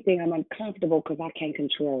than anything, I'm uncomfortable because I can't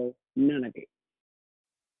control none of it.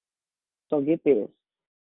 So get this.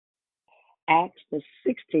 Acts, the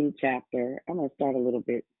 16th chapter, I'm going to start a little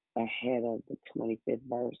bit ahead of the 25th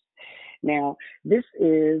verse. Now, this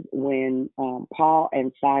is when Paul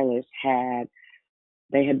and Silas had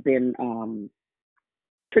been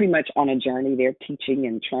pretty much on a journey. They're teaching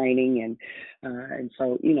and training, and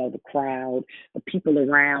so the crowd, the people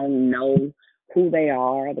around know who they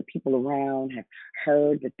are. The people around have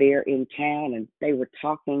heard that they're in town, and they were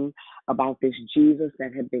talking about this Jesus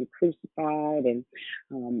that had been crucified. And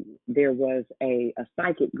there was a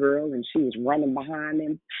psychic girl, and she was running behind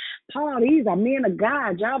them. Paul, these are men of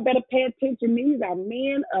God. Y'all better pay attention. These are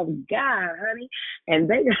men of God, honey, and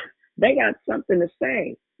they got something to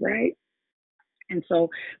say, right? And so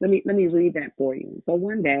let me read that for you. So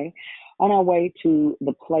one day, on our way to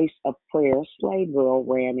the place of prayer, a slave girl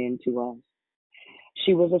ran into us.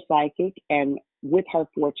 She was a psychic, and with her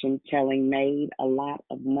fortune telling, made a lot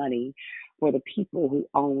of money for the people who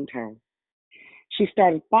owned her. She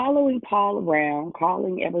started following Paul around,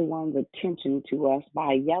 calling everyone's attention to us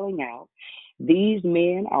by yelling out, "These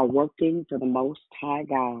men are working for the Most High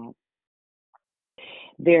God.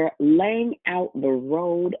 They're laying out the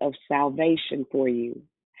road of salvation for you."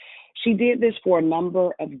 She did this for a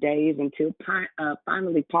number of days until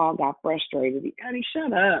finally Paul got frustrated. He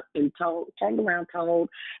shut up and turned around, told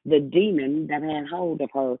the demon that had hold of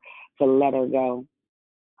her to let her go.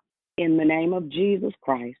 In the name of Jesus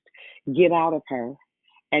Christ, get out of her.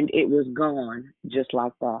 And it was gone just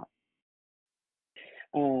like that.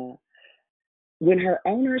 When her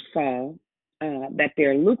owners saw that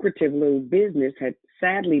their lucrative little business had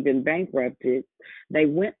sadly been bankrupted, they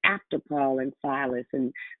went after Paul and Silas,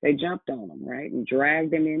 and they jumped on them, right, and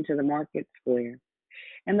dragged them into the market square.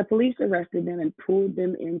 And the police arrested them and pulled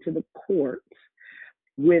them into the courts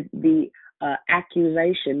with the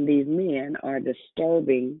accusation these men are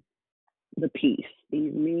disturbing the peace.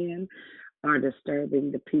 These men are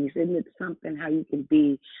disturbing the peace. Isn't it something how you can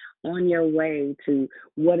be on your way to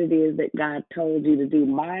what it is that God told you to do,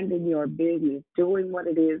 minding your business, doing what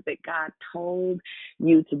it is that God told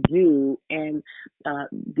you to do, and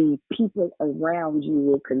the people around you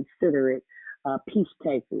will consider it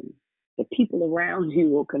peace-taking. The people around you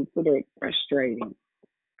will consider it frustrating,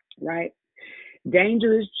 right?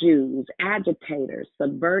 Dangerous Jews, agitators,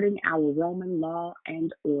 subverting our Roman law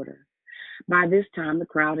and order. By this time, the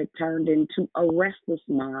crowd had turned into a restless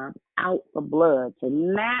mob out for blood. So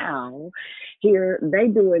now, here, they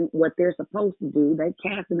doing what they're supposed to do. They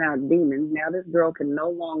casting out demons. Now this girl can no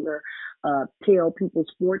longer tell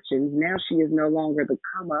people's fortunes. Now she is no longer the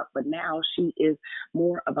come up, but now she is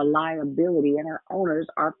more of a liability, and her owners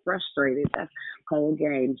are frustrated. That's the whole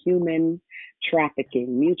game. Human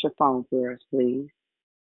trafficking. Mute your phone for us, please.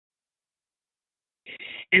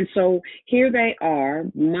 And so here they are,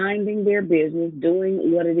 minding their business,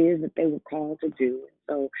 doing what it is that they were called to do.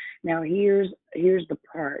 So now here's the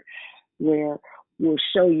part where we'll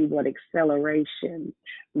show you what acceleration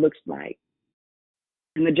looks like.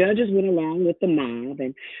 And the judges went along with the mob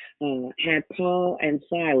and had Paul and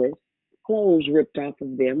Silas clothes ripped off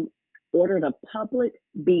of them, ordered a public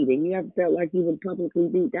beating. You ever felt like you were publicly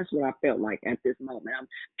beat? That's what I felt like at this moment.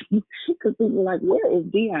 Because people were like, where is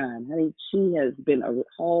Dion? Honey, she has been a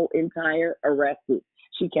whole entire arrested.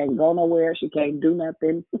 She can't go nowhere. She can't do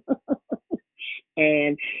nothing.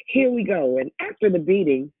 And here we go. And after the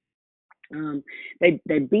beating,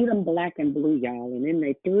 they beat them black and blue, y'all. And then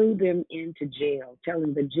they threw them into jail,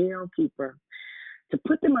 telling the jail keeper to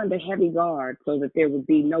put them under heavy guard so that there would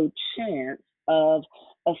be no chance of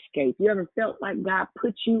escape. You ever felt like God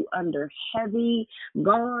put you under heavy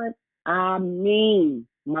guard? I mean,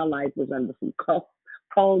 my life was under some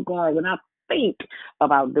cold guard when I think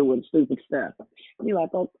about doing stupid stuff. You're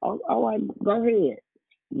like, oh, all right, go ahead.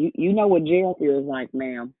 You know what jail feels like,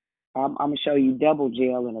 ma'am. I'm gonna show you double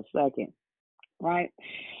jail in a second, right?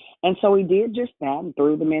 And so he did just that and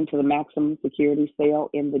threw them into the maximum security cell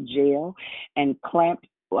in the jail and clamped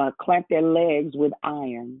their legs with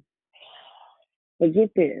iron. But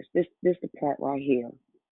get this is the part right here.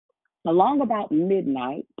 Along about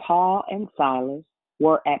midnight, Paul and Silas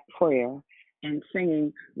were at prayer and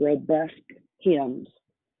singing robust hymns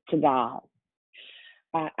to God.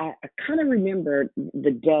 I kind of remember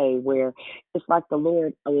the day where it's like the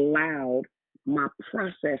Lord allowed my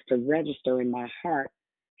process to register in my heart.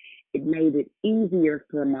 It made it easier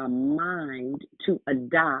for my mind to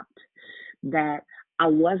adopt that I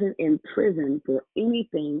wasn't in prison for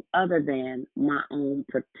anything other than my own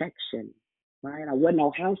protection, right? I wasn't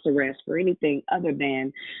on house arrest for anything other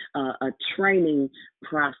than a training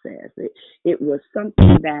process. It was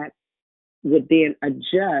something that would then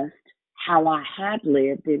adjust how I had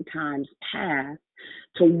lived in times past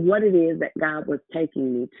to what it is that God was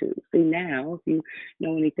taking me to. See, now, if you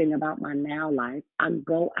know anything about my now life, I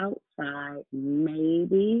go outside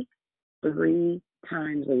maybe 3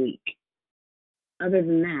 times a week. Other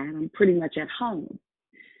than that, I'm pretty much at home.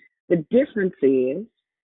 The difference is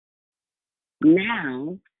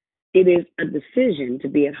now it is a decision to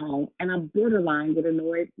be at home, and I borderline get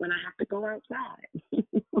annoyed when I have to go outside.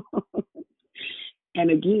 And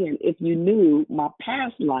again, if you knew my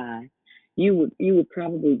past life, you would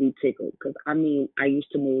probably be tickled because I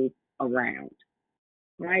used to move around,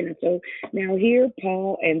 right? And so now here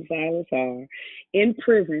Paul and Silas are in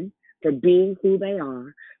prison for being who they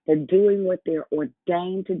are, for doing what they're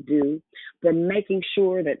ordained to do, for making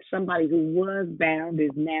sure that somebody who was bound is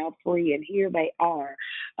now free. And here they are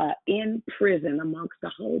in prison amongst a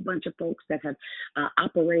whole bunch of folks that have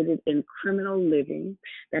operated in criminal living,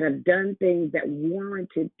 that have done things that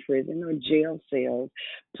warranted prison or jail cells.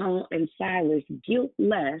 Paul and Silas,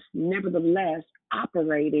 guiltless, nevertheless,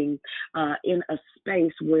 operating in a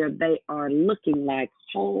space where they are looking like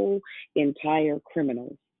whole, entire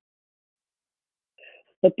criminals.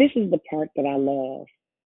 But this is the part that I love.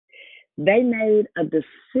 They made a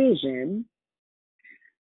decision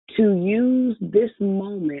to use this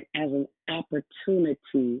moment as an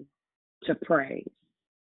opportunity to praise,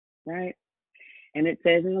 right? And it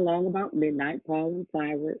says in along about midnight, Paul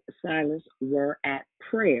and Silas were at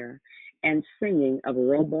prayer and singing of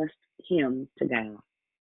robust hymns to God.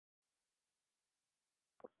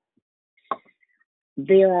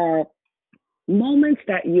 There are moments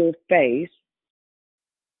that you'll face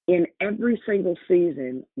in every single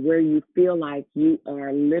season where you feel like you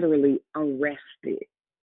are literally arrested,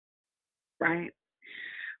 right?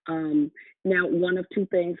 Now, one of two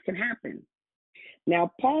things can happen.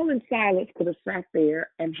 Now, Paul and Silas could have sat there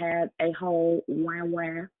and had a whole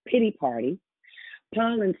wah-wah pity party.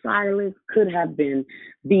 Paul and Silas could have been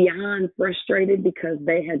beyond frustrated because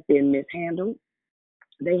they had been mishandled.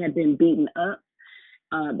 They had been beaten up.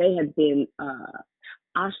 They had been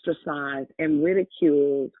ostracized and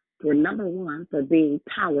ridiculed for, number one, for being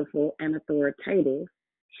powerful and authoritative.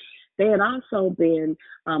 They had also been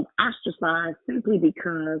ostracized simply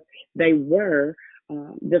because they were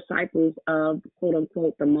disciples of, quote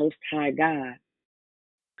unquote, the Most High God.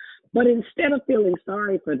 But instead of feeling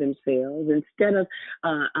sorry for themselves, instead of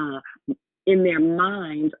in their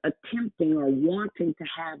minds attempting or wanting to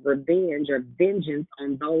have revenge or vengeance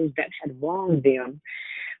on those that had wronged them,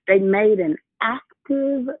 they made an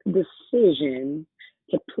active decision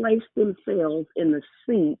to place themselves in the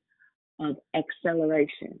seat of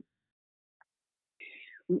acceleration.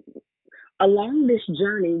 Along this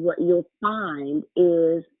journey, what you'll find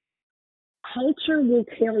is culture will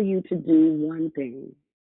tell you to do one thing,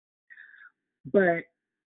 but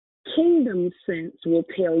kingdom sense will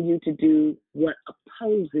tell you to do what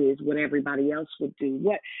opposes what everybody else would do.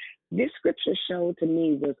 What this scripture showed to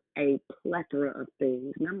me was a plethora of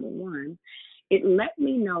things. Number one, it let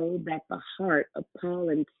me know that the heart of Paul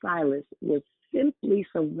and Silas was simply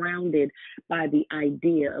surrounded by the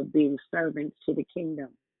idea of being servants to the kingdom.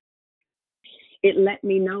 It let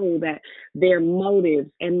me know that their motives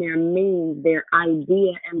and their means, their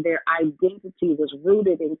idea and their identity was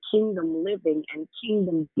rooted in kingdom living and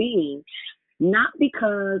kingdom being, not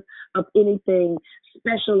because of anything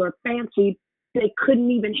special or fancy. They couldn't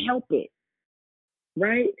even help it,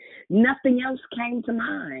 right? Nothing else came to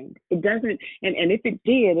mind. It doesn't, and if it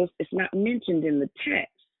did, it's not mentioned in the text.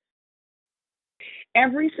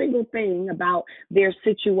 Every single thing about their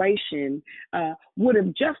situation would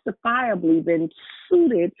have justifiably been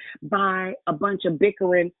suited by a bunch of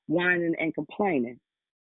bickering, whining, and complaining.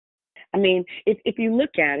 I mean, if you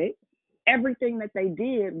look at it, everything that they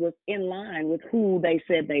did was in line with who they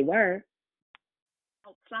said they were.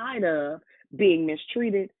 outside of being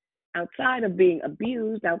mistreated, outside of being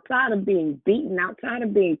abused, outside of being beaten, outside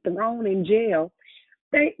of being thrown in jail.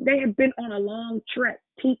 They had been on a long trek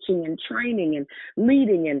teaching and training and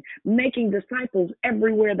leading and making disciples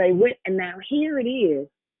everywhere they went. And now here it is.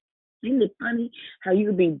 Isn't it funny how you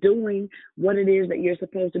could be doing what it is that you're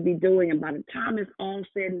supposed to be doing, and by the time it's all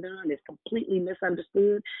said and done, it's completely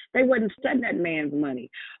misunderstood? They wasn't studying that man's money.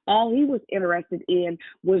 All he was interested in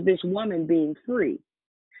was this woman being free.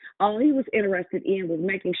 All he was interested in was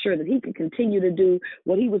making sure that he could continue to do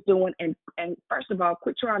what he was doing. And first of all,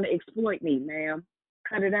 quit trying to exploit me, ma'am.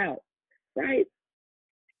 Cut it out, right?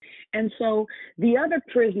 And so the other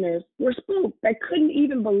prisoners were spooked. They couldn't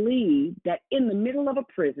even believe that in the middle of a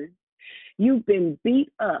prison, you've been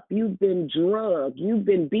beat up, you've been drugged, you've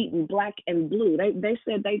been beaten black and blue. They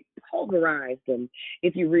said they pulverized them,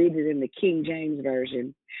 if you read it in the King James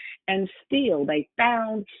Version. And still they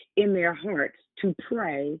found in their hearts to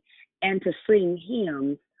pray and to sing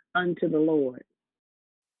hymns unto the Lord.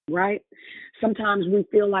 Right? Sometimes we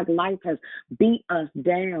feel like life has beat us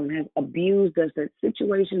down, has abused us, that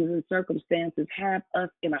situations and circumstances have us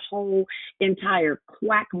in a whole entire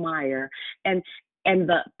quagmire. And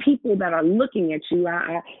the people that are looking at you,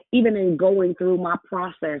 I even in going through my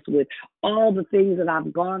process with all the things that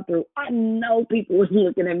I've gone through, I know people are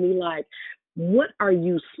looking at me like, what are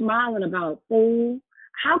you smiling about, fool?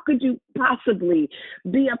 How could you possibly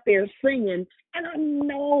be up there singing? And I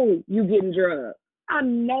know you getting drugged. I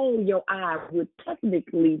know your eye would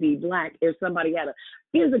technically be black if somebody had to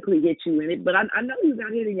physically hit you in it, but I know you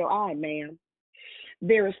got hit in your eye, man.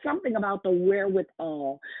 There is something about the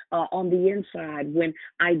wherewithal on the inside when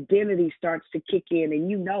identity starts to kick in, and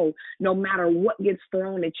you know, no matter what gets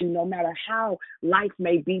thrown at you, no matter how life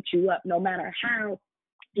may beat you up, no matter how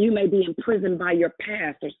you may be imprisoned by your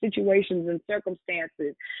past or situations and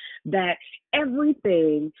circumstances, that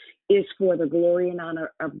everything is for the glory and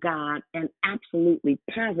honor of God, and absolutely,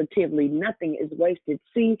 positively, nothing is wasted.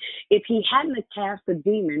 See, if he hadn't cast the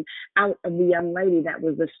demon out of the young lady that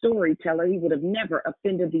was the storyteller, he would have never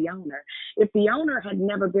offended the owner. If the owner had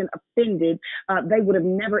never been offended, they would have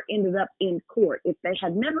never ended up in court. If they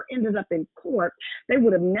had never ended up in court, they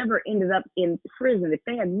would have never ended up in prison. If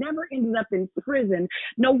they had never ended up in prison,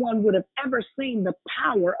 no one would have ever seen the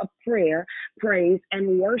power of prayer, praise,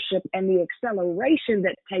 and worship, and the acceleration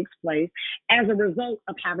that takes place as a result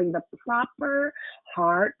of having the proper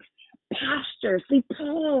heart posture. See,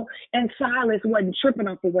 Paul and Silas wasn't tripping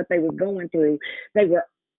off of what they were going through. They were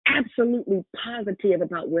absolutely positive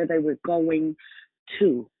about where they were going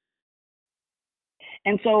to.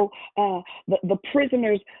 And so the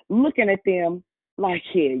prisoners looking at them like,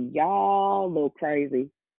 yeah, y'all look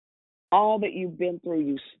crazy. All that you've been through,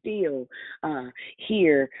 you still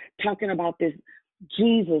here talking about this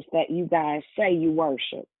Jesus that you guys say you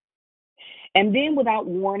worship. And then without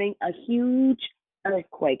warning, a huge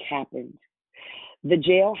earthquake happened. The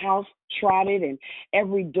jailhouse trotted and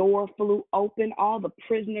every door flew open. All the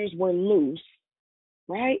prisoners were loose,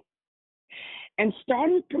 right? And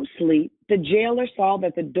starting from sleep, the jailer saw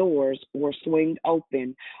that the doors were swinged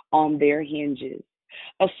open on their hinges.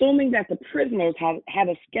 Assuming that the prisoners had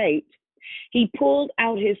escaped, he pulled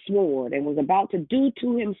out his sword and was about to do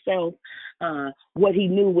to himself what he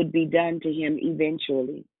knew would be done to him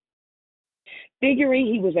eventually. Figuring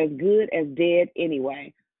he was as good as dead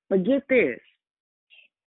anyway. But get this,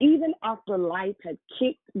 even after life had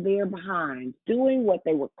kicked their behinds, doing what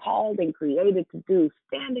they were called and created to do,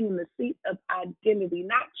 standing in the seat of identity,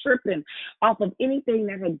 not tripping off of anything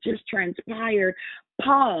that had just transpired,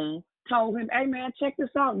 Paul told him, hey man, check this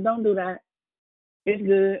out. Don't do that. It's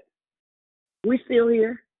good. We still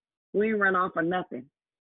here. We ain't run off or nothing.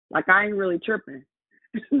 Like, I ain't really tripping.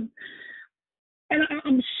 And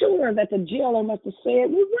I'm sure that the jailer must have said,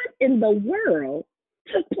 well, what in the world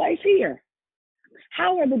took place here?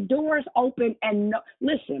 How are the doors open? And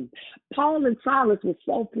listen, Paul and Silas were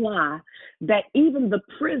so fly that even the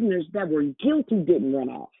prisoners that were guilty didn't run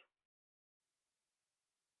off.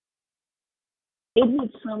 Isn't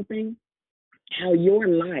it something how your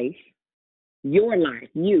life, your life,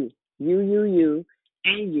 your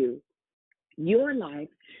life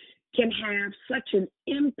can have such an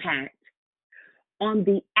impact on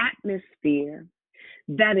the atmosphere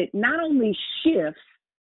that it not only shifts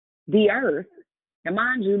the earth, and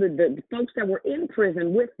mind you, the folks that were in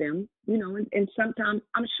prison with them, you know, and sometimes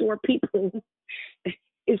I'm sure people,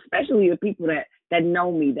 especially the people that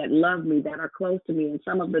know me, that love me, that are close to me, and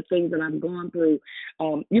some of the things that I've gone through,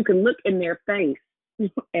 you can look in their face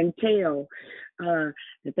and tell that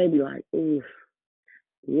they be like, ooh,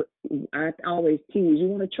 I always tease, you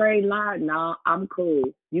want to trade lot? No, I'm cool.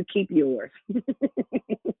 You keep yours.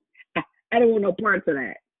 I don't want no parts of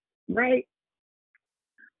that, right?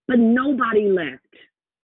 But nobody left.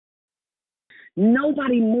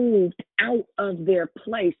 Nobody moved out of their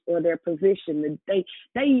place or their position. They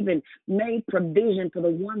even made provision for the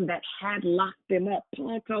one that had locked them up.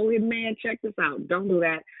 Paul told him, man, check this out. Don't do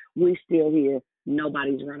that. We still here.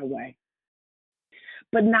 Nobody's run away.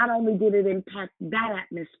 But not only did it impact that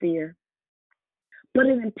atmosphere, but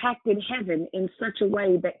it impacted heaven in such a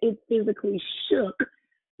way that it physically shook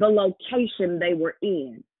the location they were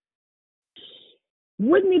in.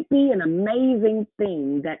 Wouldn't it be an amazing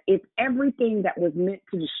thing that if everything that was meant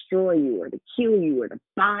to destroy you or to kill you or to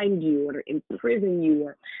bind you or to imprison you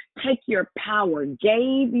or take your power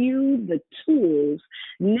gave you the tools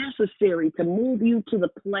necessary to move you to the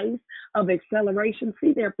place of acceleration?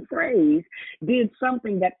 See, their praise did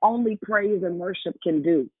something that only praise and worship can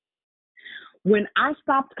do. When I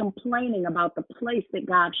stopped complaining about the place that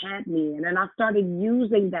God had me in, and I started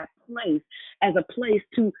using that place as a place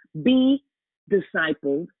to be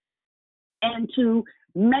disciples and to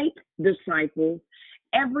make disciples,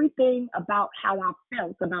 everything about how I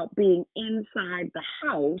felt about being inside the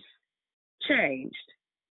house changed.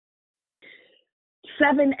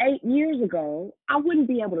 7, 8 years ago, I wouldn't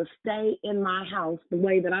be able to stay in my house the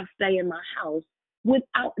way that I stay in my house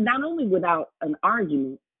without, not only without an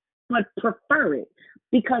argument, but prefer it,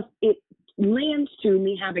 because it lends to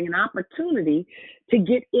me having an opportunity to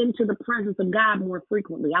get into the presence of God more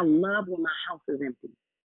frequently. I love when my house is empty.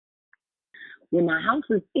 When my house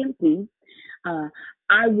is empty,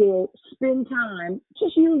 I will spend time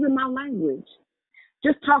just using my language,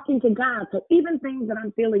 just talking to God. So even things that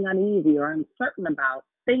I'm feeling uneasy or uncertain about,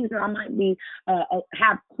 things that I might be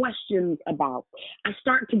have questions about, I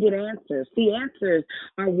start to get answers. See, answers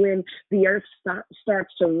are when the earth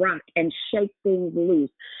starts to rock and shake things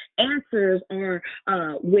loose. Answers are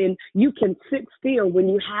when you can sit still, when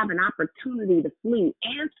you have an opportunity to flee.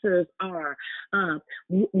 Answers are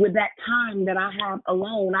with that time that I have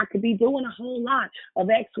alone. I could be doing a whole lot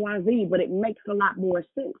of X, Y, Z, but it makes a lot more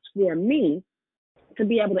sense for me to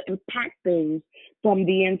be able to impact things from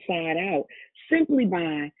the inside out, simply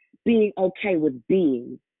by being okay with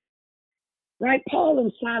being. Right? Paul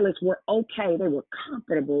and Silas were okay. They were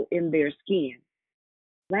comfortable in their skin.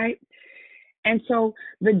 Right? And so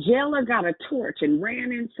the jailer got a torch and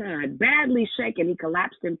ran inside, badly shaken. He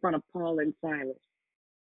collapsed in front of Paul and Silas.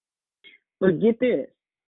 But get this.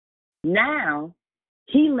 Now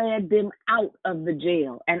he led them out of the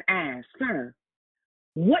jail and asked, sir,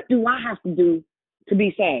 what do I have to do to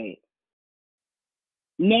be saved?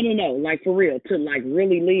 No, like for real, to like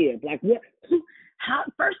really live. Like what? How?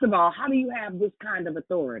 First of all, how do you have this kind of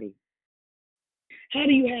authority? How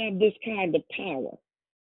do you have this kind of power?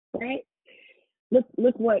 Right? Look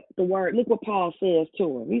what Paul says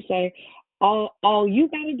to him. He say, all you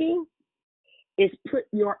got to do is put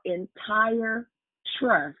your entire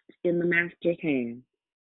trust in the master's hand,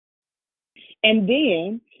 and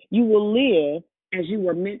then you will live as you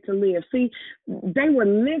were meant to live. See, they were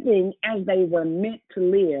living as they were meant to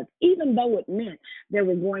live, even though it meant there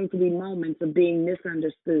were going to be moments of being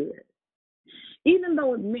misunderstood. Even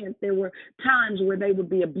though it meant there were times where they would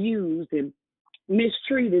be abused and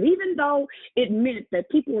mistreated, even though it meant that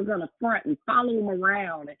people were going to front and follow them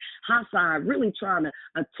around and hostile, really trying to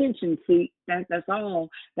attention seek. That's all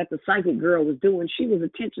that the psychic girl was doing. She was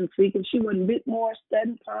attention seeking. She wasn't a bit more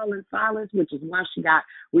studying Paul and Silas, which is why she got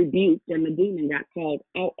rebuked and the demon got called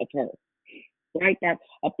out of her. Right? That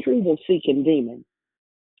approval seeking demon.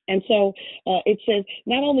 And so it says,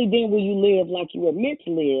 not only then will you live like you were meant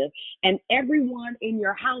to live, and everyone in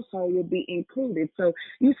your household will be included. So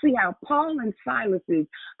you see how Paul and Silas's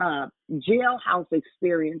jailhouse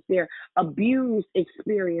experience, their abused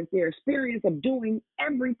experience, their experience of doing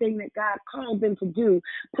everything that God called them to do,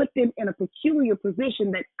 put them in a peculiar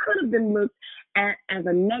position that could have been looked at as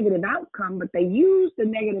a negative outcome, but they used the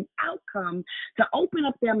negative outcome to open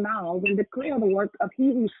up their mouths and declare the work of he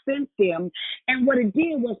who sent them. And what it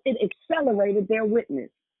did was it accelerated their witness.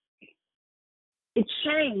 It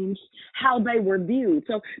changed how they were viewed.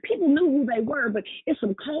 So people knew who they were, but it's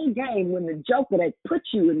some cold game when the joker that put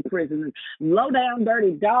you in prison, and low down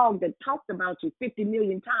dirty dog that talked about you 50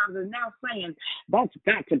 million times is now saying, that's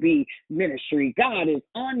got to be ministry. God is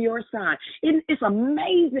on your side. It's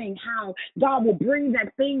amazing how God will bring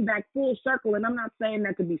that thing back full circle. And I'm not saying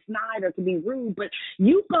that to be snide or to be rude, but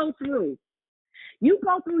you go through You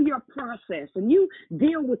go through your process and you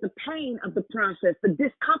deal with the pain of the process, the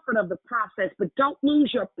discomfort of the process, but don't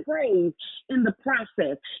lose your praise in the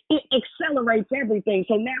process. It accelerates everything.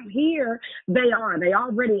 So now here they are. They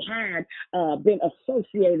already had been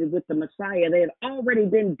associated with the Messiah. They had already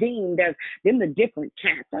been deemed as them the different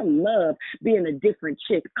cats. I love being a different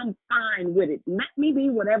chick. I'm fine with it. Let me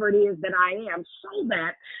be whatever it is that I am, so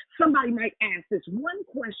that somebody might ask this one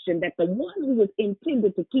question, that the one who was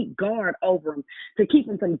intended to keep guard over them, to keep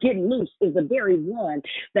them from getting loose, is the very one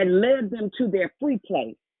that led them to their free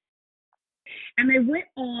place. And they went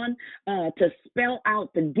on to spell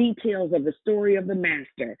out the details of the story of the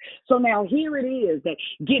master. So now here it is, that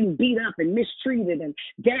getting beat up and mistreated and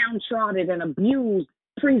downtrodden and abused,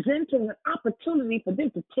 presenting an opportunity for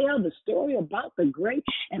them to tell the story about the great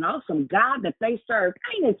and awesome God that they serve.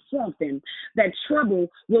 Ain't it something that trouble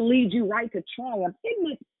will lead you right to triumph?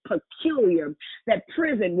 Isn't it peculiar that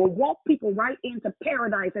prison will walk people right into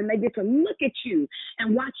paradise, and they get to look at you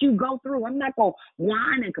and watch you go through? I'm not going to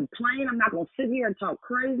whine and complain. I'm not going to sit here and talk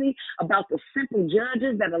crazy about the simple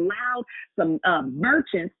judges that allowed some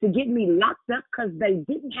merchants to get me locked up because they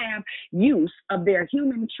didn't have use of their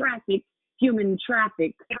human traffic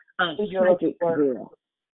psychic girl.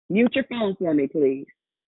 Mute your phone for me, please.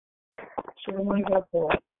 Sure, when you have to,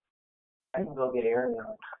 I can go get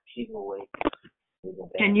Ariana. She's awake.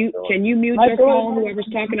 Can you mute your phone, whoever's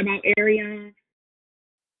talking about Ariana?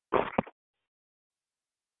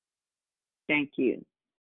 Thank you.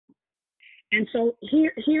 And so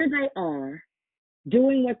here they are,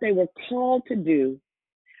 doing what they were called to do,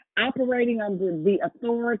 operating under the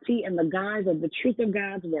authority and the guise of the truth of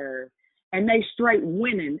God's word, and they straight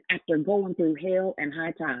winning after going through hell and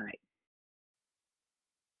high tide.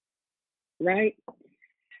 Right?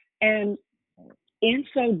 And in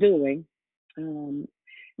so doing,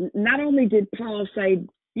 not only did Paul say,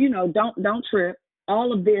 don't trip,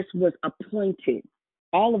 all of this was appointed.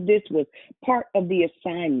 All of this was part of the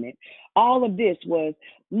assignment. All of this was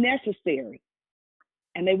necessary.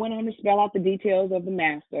 And they went on to spell out the details of the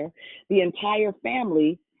master. The entire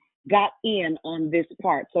family got in on this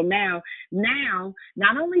part. So now,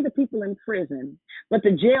 not only the people in prison, but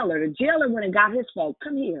the jailer went and got his folk.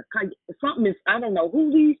 Come here. Something is, I don't know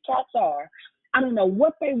who these cats are. I don't know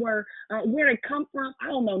what they were, where they come from. I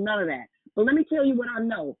don't know none of that. But let me tell you what I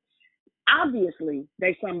know. Obviously,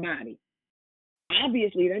 they somebody.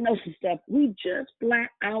 Obviously, they know some stuff we just flat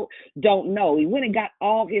out don't know. He went and got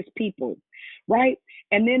all his people, right?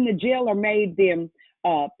 And then the jailer made them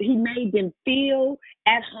feel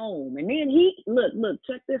at home. And then look,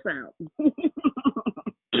 check this out.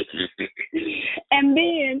 And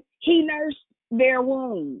then he nursed their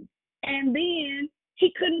wounds. And then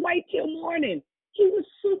he couldn't wait till morning. He was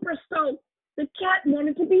super stoked. The cat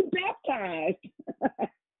wanted to be baptized,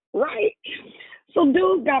 right? So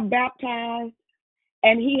dude got baptized,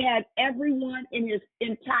 and he had everyone in his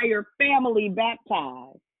entire family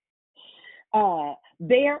baptized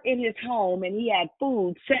there in his home, and he had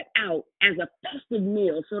food set out as a festive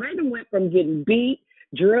meal. So they went from getting beat,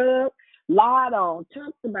 drugged, lied on,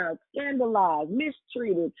 talked about, scandalized,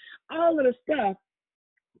 mistreated, all of the stuff,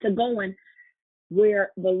 to going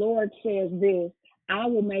where the Lord says this: I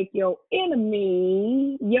will make your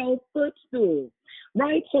enemy your footstool.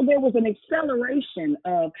 Right? So there was an acceleration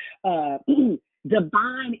of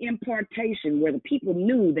divine impartation, where the people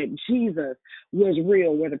knew that Jesus was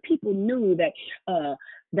real, where the people knew that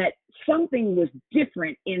that something was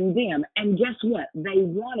different in them. And guess what? They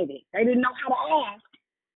wanted it. They didn't know how to ask,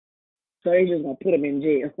 so they just gonna put them in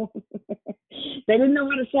jail. They didn't know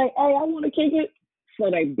how to say, "Hey, I want to kick it," so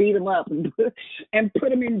they beat them up and put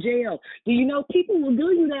them in jail. Do you know people will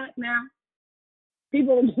do you that now?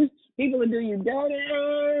 People will do you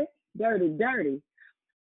dirty.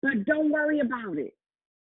 But don't worry about it,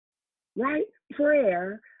 right?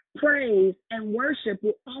 Prayer, praise, and worship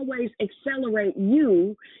will always accelerate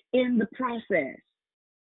you in the process,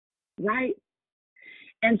 right?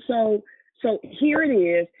 And so here it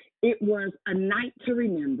is. It was a night to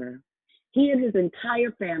remember. He and his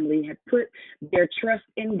entire family had put their trust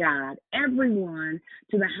in God. Everyone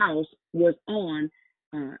in the house was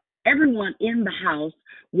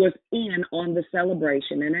in on the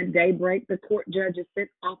celebration. And at daybreak, the court judges sent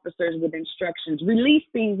officers with instructions: release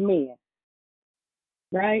these men,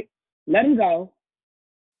 right? Let them go.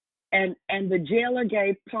 And the jailer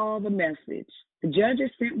gave Paul the message. The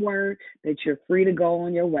judges sent word that you're free to go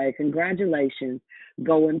on your way. Congratulations.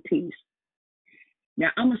 Go in peace.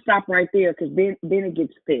 Now, I'm going to stop right there, because then it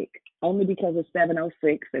gets thick, only because it's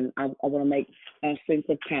 7:06 and I want to make a sense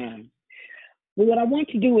of time. But what I want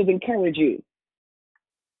to do is encourage you,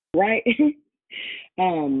 right?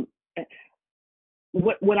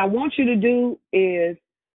 what I want you to do is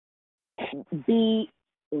be.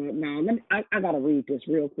 Now, I gotta read this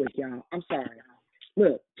real quick, y'all. I'm sorry.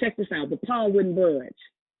 Look, check this out. But Paul wouldn't budge.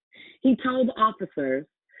 He told the officers,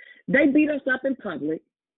 they beat us up in public,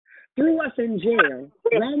 threw us in jail,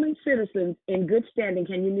 Roman citizens in good standing.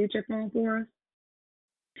 Can you mute your phone for us?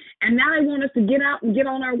 And now they want us to get out and get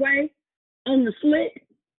on our way on the slick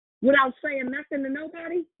without saying nothing to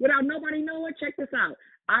nobody, without nobody knowing. Check this out.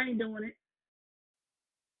 I ain't doing it.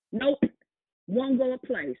 Nope. Won't go a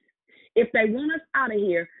place. If they want us out of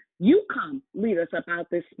here, you come lead us up out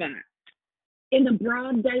this spot. In the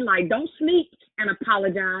broad daylight. Don't sneak and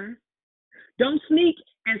apologize. Don't sneak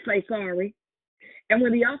and say sorry. And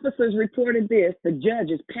when the officers reported this, the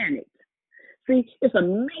judges panicked. See, it's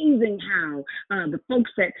amazing how the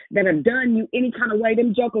folks that have done you any kind of way,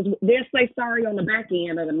 them jokers, they'll say sorry on the back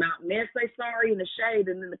end of the mountain. They'll say sorry in the shade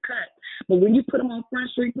and in the cut. But when you put them on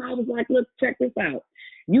Front Street, Paul was like, look, check this out.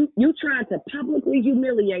 You tried to publicly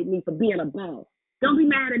humiliate me for being a boss. Don't be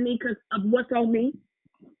mad at me because of what's on me.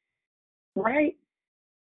 Right?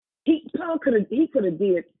 Paul could have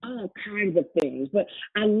did all kinds of things, but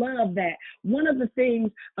I love that one of the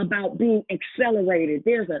things about being accelerated,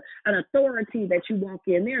 there's an authority that you walk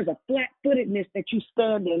in, there's a flat-footedness that you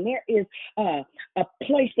stand in, there is a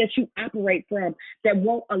place that you operate from that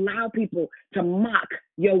won't allow people to mock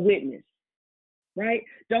your witness. Right?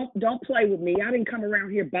 Don't play with me. I didn't come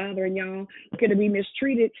around here bothering y'all, going to be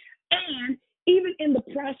mistreated. And even in the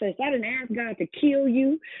process, I didn't ask God to kill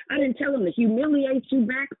you. I didn't tell him to humiliate you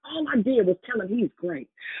back. All I did was tell him he's great.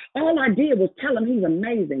 All I did was tell him he's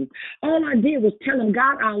amazing. All I did was tell him,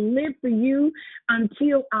 God, I'll live for you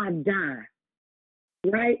until I die.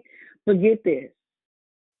 Right? But get this.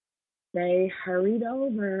 They hurried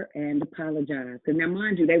over and apologized. And now,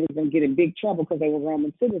 mind you, they were going to get in big trouble because they were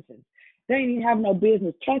Roman citizens. They didn't even have no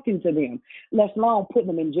business talking to them, let alone putting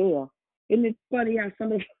them in jail. Isn't it funny how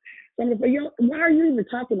some of why are you even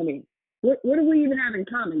talking to me? What do we even have in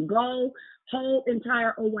common? Go whole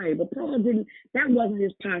entire away. But Paul didn't, that wasn't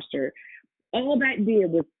his posture. All that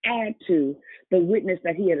did was add to the witness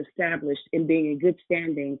that he had established in being in good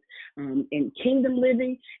standings in kingdom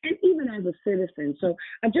living and even as a citizen. So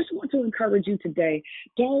I just want to encourage you today,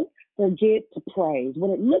 don't forget to praise.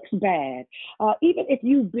 When it looks bad, even if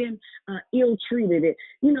you've been ill-treated, it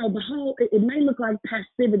may look like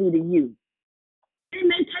passivity to you. It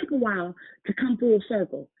may take a while to come full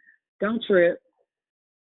circle. Don't trip.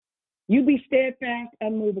 You be steadfast,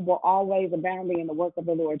 unmovable, always abounding in the work of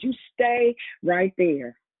the Lord. You stay right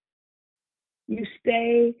there. You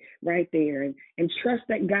stay right there and trust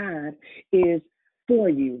that God is for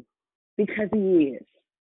you because he is.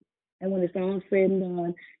 And when it's all said and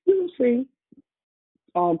done, you will see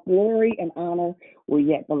all glory and honor will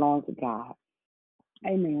yet belong to God.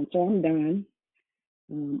 Amen. So I'm done.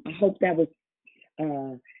 I hope that was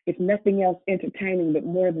if nothing else, entertaining, but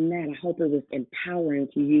more than that, I hope it was empowering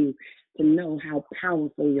to you to know how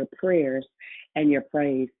powerful your prayers and your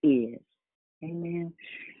praise is. Amen.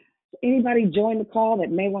 Anybody join the call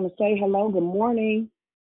that may want to say hello? Good morning.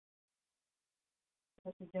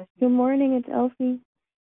 Good morning, it's Elsie.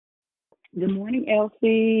 Good morning,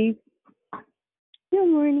 Elsie. Good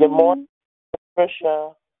morning. Good morning,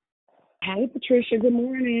 Patricia. Hey, Patricia. Good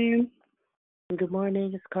morning. Good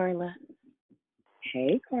morning, it's Carla.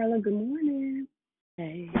 Hey, Carla. Good morning.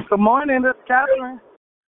 Hey. Good morning, this is Catherine.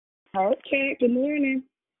 Okay, good morning.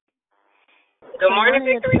 Good morning,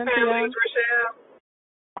 Victory family. It's Rochelle.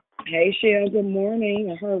 Hey, Shell. Good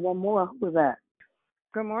morning. I heard one more. Who was that?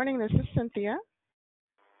 Good morning, this is Cynthia.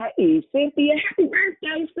 Hey, Cynthia. Happy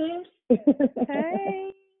birthday, sis.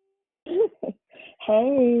 Hey.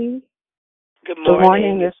 Hey. Good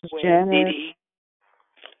morning, this is Janet. Dee.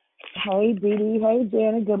 Hey, Dee Dee. Hey,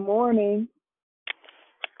 Janet. Good morning.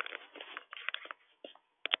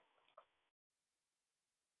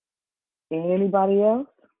 Anybody else?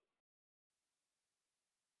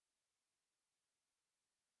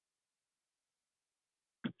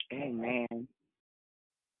 Amen.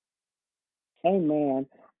 Amen.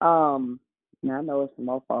 Now I know it's some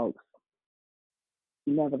more folks.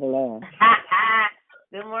 Nevertheless.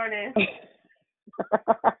 Good morning.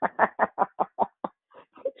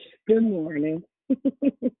 Good morning.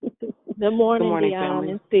 Good morning,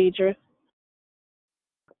 family. It's Deidre.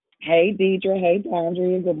 Hey, Deidre. Hey,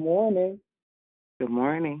 Dondria. Good morning. Good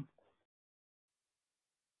morning.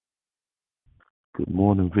 Good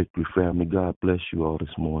morning, Victory family. God bless you all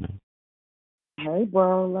this morning. Hey,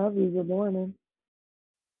 bro. Love you. Good morning.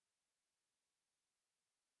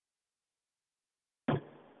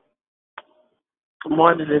 Good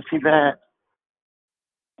morning, this is Yvette.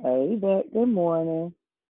 Hey, Yvette. Good morning.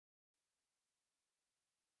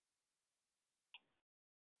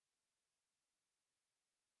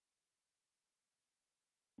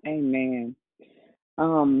 Amen.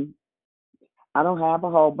 I don't have a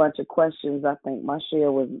whole bunch of questions. I think my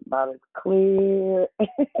share was about as clear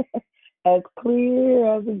as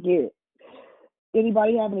clear as it gets.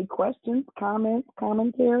 Anybody have any questions, comments,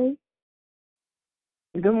 commentary?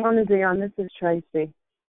 Good morning, Dion. This is Tracy.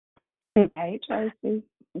 Hey, Tracy.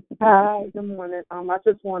 Hi, good morning. I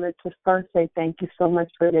just wanted to first say thank you so much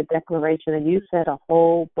for your declaration. And you said a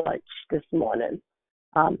whole bunch this morning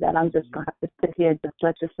that I'm just going to have to sit here and just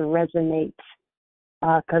let this resonate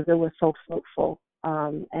because it was so fruitful.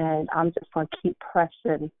 And I'm just going to keep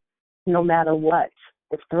pressing no matter what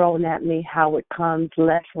is thrown at me, how it comes,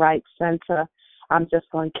 left, right, center. I'm just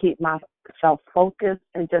going to keep myself focused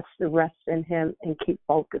and just rest in him and keep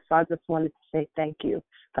focused. So I just wanted to say thank you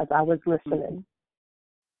because I was listening.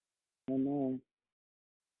 Amen.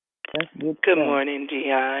 That's good. Good morning,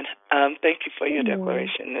 Dion. Thank you for your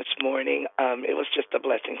declaration this morning. It was just a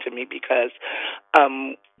blessing to me because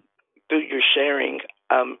through your sharing,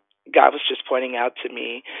 God was just pointing out to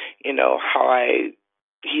me, how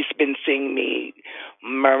He's been seeing me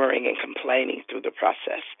murmuring and complaining through the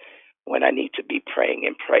process when I need to be praying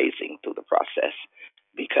and praising through the process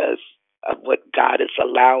because of what God is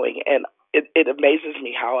allowing. And it amazes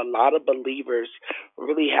me how a lot of believers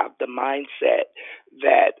really have the mindset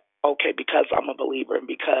that, okay, because I'm a believer and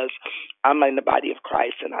because I'm in the body of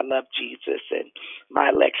Christ and I love Jesus and my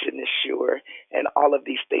election is sure and all of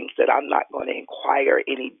these things that I'm not going to inquire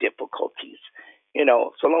any difficulties,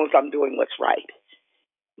 so long as I'm doing what's right.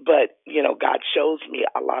 But, God shows me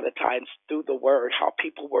a lot of times through the word how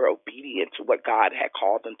people were obedient to what God had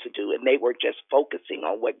called them to do. And they were just focusing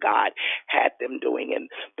on what God had them doing and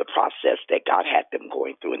the process that God had them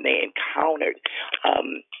going through. And they encountered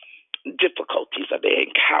difficulties or they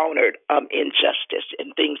encountered injustice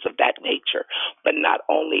and things of that nature. But not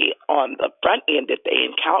only on the front end did they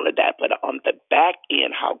encounter that, but on the back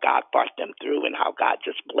end, how God brought them through and how God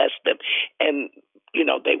just blessed them. And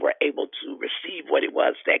they were able to receive what it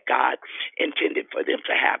was that God intended for them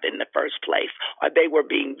to have in the first place, or they were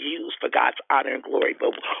being used for God's honor and glory.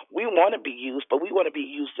 But we want to be used, but we want to be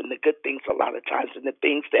used in the good things a lot of times, in the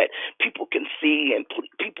things that people can see and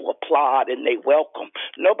people applaud and they welcome.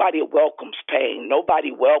 Nobody welcomes pain.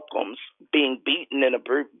 Nobody welcomes being beaten and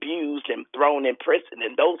abused and thrown in prison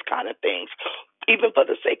and those kind of things. Even for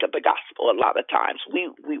the sake of the gospel, a lot of times we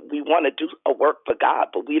want to do a work for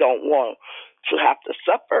God, but we don't want to have to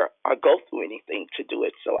suffer or go through anything to do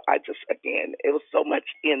it. So I just, again, it was so much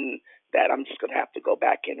in that I'm just going to have to go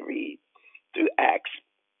back and read through Acts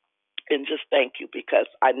and just thank you because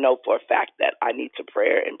I know for a fact that I need to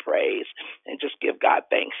pray and praise and just give God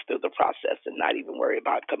thanks through the process and not even worry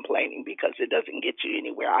about complaining because it doesn't get you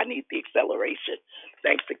anywhere. I need the acceleration.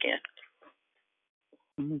 Thanks again.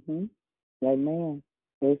 Amen.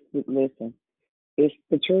 Listen, it's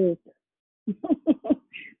the truth.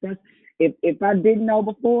 If I didn't know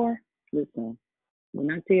before, listen,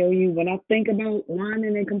 when I think about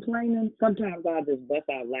whining and complaining, sometimes I just bust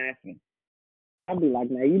out laughing. I'll be like,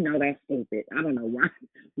 no, that's stupid. I don't know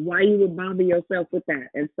why you would bother yourself with that.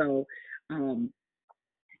 And so, Tan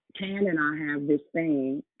and I have this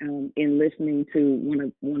thing in listening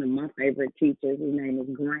to one of my favorite teachers. His name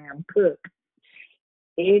is Graham Cook.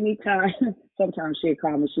 Anytime, sometimes she'll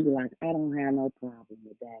call me, she'll be like, I don't have no problem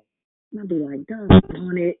with that. And I'll be like,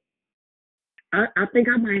 doggone it. I think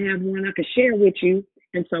I might have one I could share with you.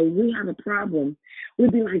 And so we have a problem.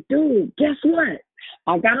 We'd be like, dude, guess what?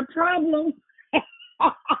 I got a problem.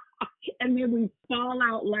 And then we fall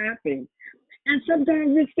out laughing. And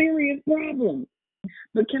sometimes it's serious problems.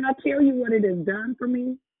 But can I tell you what it has done for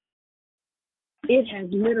me? It has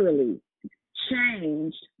literally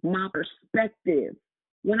changed my perspective.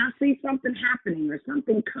 When I see something happening or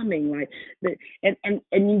something coming, like that, and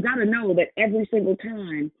you got to know that every single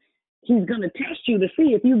time he's going to test you to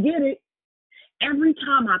see if you get it. Every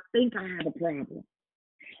time I think I have a problem,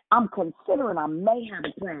 I'm considering I may have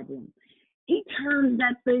a problem. He turns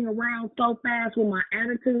that thing around so fast when my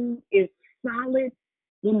attitude is solid,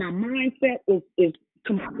 when my mindset is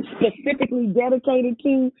specifically dedicated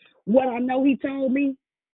to what I know he told me.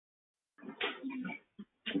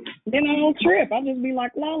 Then I don't trip. I just be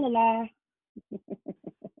like, la, la, la.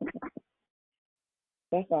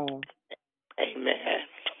 That's all. Amen.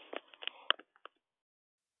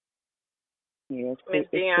 Yeah, Miss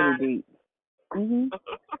pretty Dion. deep.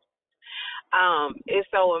 It's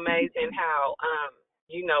so amazing how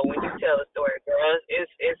when you tell a story, girl,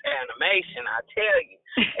 it's animation. I tell you,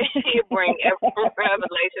 you bring every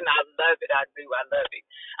revelation. I love it. I do. I love it.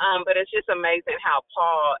 But it's just amazing how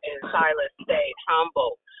Paul and Silas stayed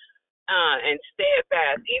humble and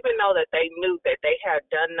steadfast, even though that they knew that they had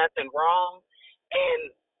done nothing wrong.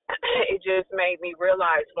 And it just made me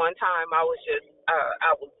realize one time I was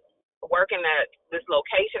working at this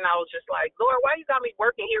location. I was just like, Lord, why you got me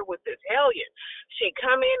working here with this hellion? She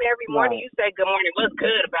come in every morning, Right. you say good morning, what's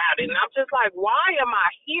good about it? And I'm just like, why am I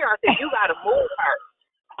here? I said, you got to move her.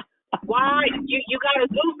 Why? You got to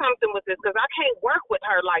do something with this because I can't work with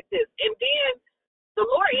her like this. And then the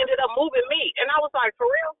Lord ended up moving me. And I was like, for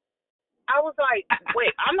real? I was like,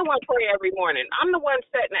 wait, I'm the one praying every morning. I'm the one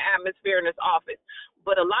setting the atmosphere in this office.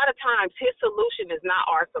 But a lot of times his solution is not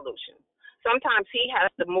our solution. Sometimes he has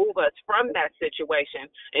to move us from that situation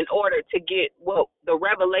in order to get the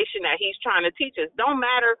revelation that he's trying to teach us. Don't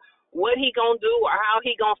matter what he gonna do or how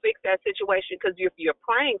he gonna fix that situation, because if you're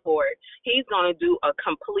praying for it, he's gonna do a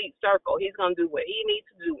complete circle. He's gonna do what he needs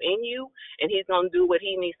to do in you, and he's gonna do what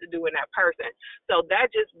he needs to do in that person. So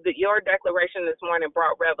your declaration this morning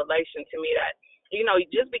brought revelation to me that,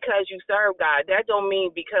 just because you serve God, that don't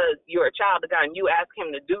mean because you're a child of God and you ask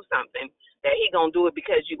him to do something that he gonna do it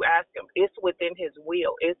because you ask him. It's within his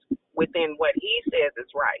will. It's within what he says is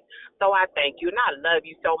right. So I thank you, and I love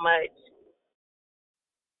you so much.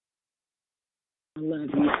 I love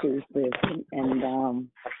you too, sis. And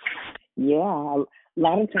yeah, a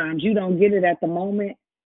lot of times you don't get it at the moment,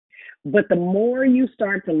 but the more you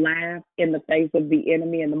start to laugh in the face of the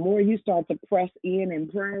enemy and the more you start to press in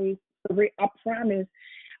and pray, I promise,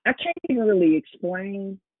 I can't even really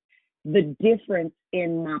explain the difference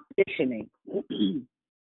in my positioning.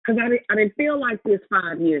 Because I didn't feel like this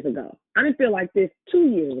 5 years ago. I didn't feel like this 2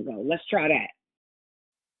 years ago. Let's try that.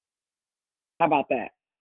 How about that?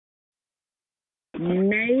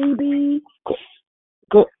 Maybe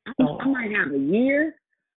I might have a year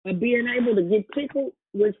of being able to get tickled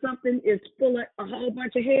when something is full of a whole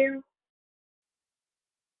bunch of hair.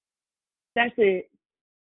 That's it.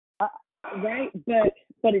 Right?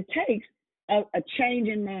 But it takes a change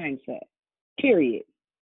in mindset. Period.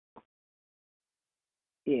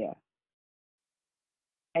 Yeah.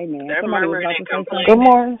 Amen. That Somebody was murmuring about and to say something. complaining. Good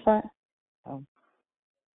morning, sir.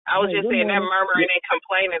 I was just Good saying that morning. murmuring and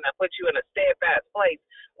complaining to put you in a steadfast place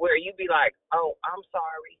where you be like, oh, I'm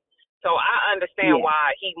sorry. So I understand Yeah.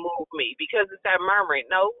 why he moved me, because it's that murmuring.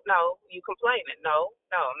 No, you complaining. No,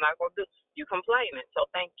 I'm not going to do you complaining. So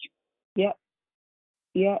thank you. Yep.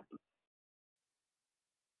 Yep.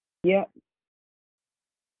 Yep.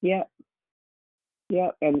 Yep.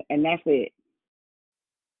 Yep. And that's it.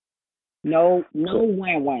 No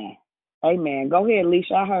wah. Amen. Go ahead,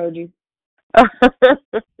 Alicia. I heard you.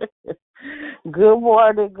 Good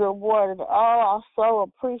morning. Oh, I so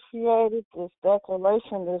appreciated this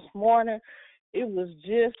declaration this morning. It was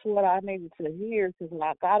just what I needed to hear, because when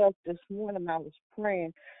I got up this morning, I was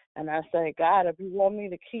praying, and I said, God, if you want me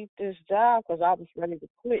to keep this job, because I was ready to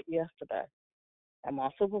quit yesterday. And my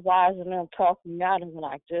supervisor and them talked me out and were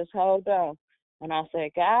like, just hold on. And I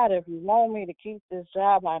said, God, if you want me to keep this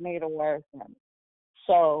job, I need a word from you.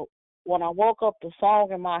 So when I woke up, the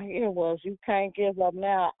song in my head was, you can't give up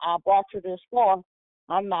now. I brought you this far.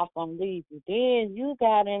 I'm not going to leave you. Then you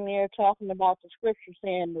got in there talking about the scripture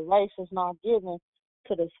saying the race is not given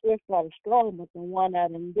to the swift or the strong, but the one that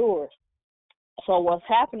endures. So what's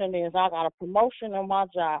happening is I got a promotion in my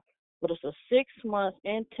job, but it's a 6-month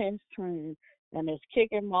intense training, and it's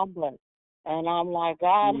kicking my butt. And I'm like,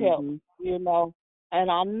 God help, And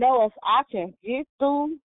I know if I can get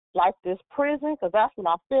through like this prison, because that's what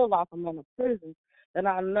I feel like, I'm in a prison, and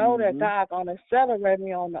I know that God gonna accelerate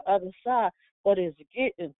me on the other side, but it's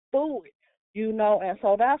getting through it, and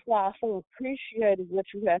so that's why I so appreciated what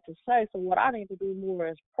you had to say. So what I need to do more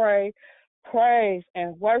is pray, praise,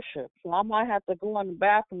 and worship. So I might have to go in the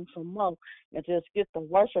bathroom some more and just get the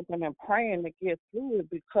worshiping and praying to get through it,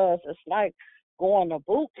 because it's like going to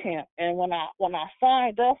boot camp. And when I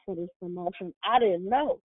signed up for this promotion, I didn't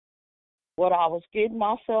know what I was getting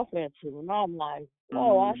myself into. And I'm like,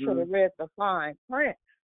 whoa, I should have read the fine print.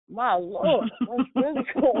 My Lord, what's really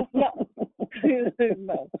going on?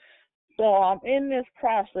 So I'm in this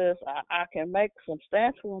process. I can make a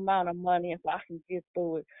substantial amount of money if I can get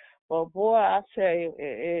through it. But boy, I tell you,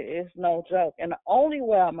 it's no joke. And the only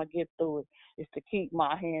way I'm going to get through it is to keep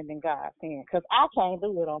my hand in God's hand, because I can't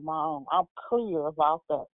do it on my own. I'm clear about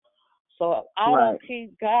that. So if I don't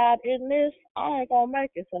keep God in this, I ain't going to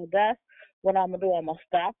make it. So that's what I'm going to do. I'm going to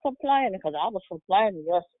stop complaining, because I was complaining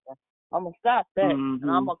yesterday. I'm going to stop that, and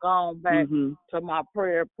I'm going to go on back to my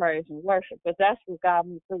prayer, praise, and worship, because that's what got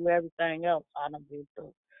me through everything else I done been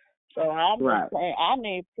through. So I'm just saying, I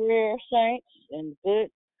need prayer, saints, and good,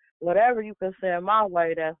 whatever you can send my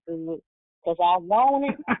way, that's good, because I want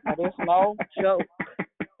it, but it's no joke.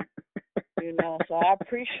 So I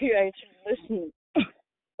appreciate you listening.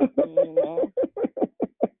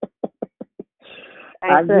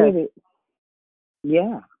 I get it.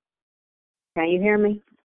 Yeah. Can you hear me?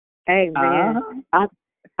 Hey, man.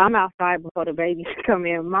 I'm outside before the babies come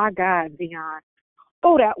in. My God, Dion.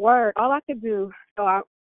 Oh, that word. All I could do.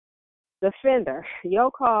 Defender.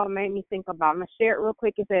 Your call made me think about. I'm going to share it real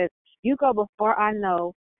quick. It says, you go before I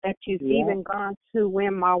know that you've even gone to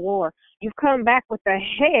win my war. You've come back with the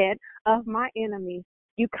head of my enemy.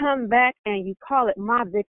 You come back and you call it my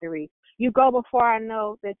victory. You go before I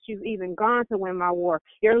know that you've even gone to win my war.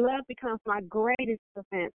 Your love becomes my greatest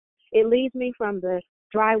defense. It leads me from the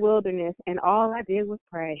dry wilderness, and all I did was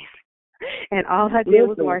pray. And all I did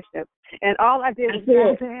was worship. And all I did was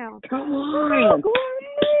bow down. Come on.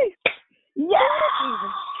 Glory. Yes.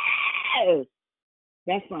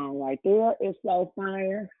 That song right there is so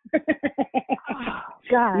fire.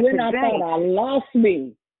 God, when I thought I lost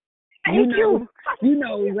me, you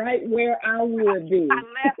know right where I would be. I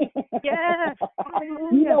left. Yes.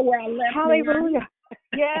 Hallelujah. You know where I left. Hallelujah.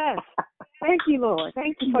 Yes. Thank you, Lord.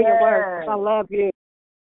 Thank you for your word. I love you.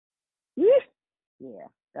 Yeah,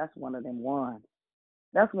 that's one of them ones.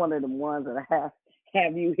 That's one of them ones that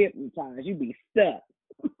have you hypnotized. You be stuck.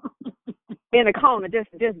 In the corner, just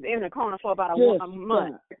in the corner for about a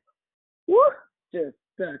month. Woo! Just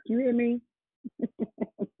stuck. You hear me?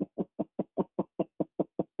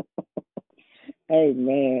 Hey,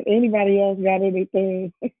 man. Anybody else got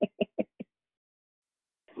anything?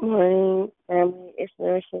 Morning, family. It's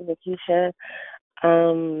Nursing Lakeisha.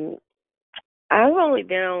 I've only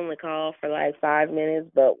been on the call for like 5 minutes,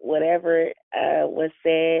 but whatever was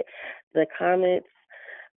said, the comments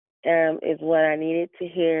is what I needed to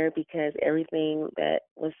hear, because everything that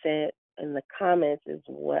was said in the comments is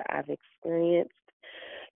what I've experienced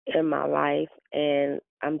in my life, and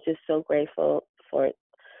I'm just so grateful for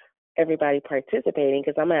everybody participating,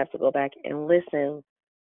 because I'm going to have to go back and listen.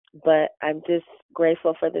 But I'm just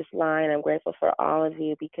grateful for this line. I'm grateful for all of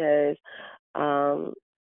you, because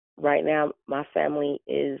right now my family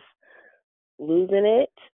is losing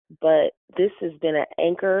it, but this has been an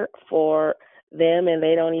anchor for them, and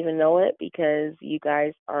they don't even know it, because you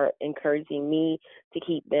guys are encouraging me to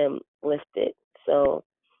keep them lifted. So,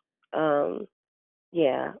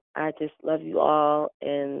 yeah, I just love you all,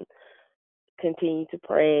 and continue to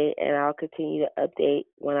pray, and I'll continue to update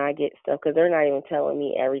when I get stuff, because they're not even telling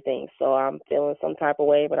me everything. So I'm feeling some type of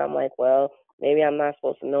way, but I'm like, well, maybe I'm not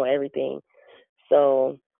supposed to know everything.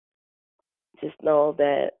 So just know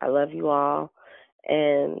that I love you all,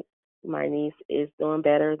 and my niece is doing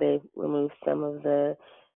better. They've removed some of the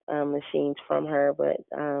machines from her, but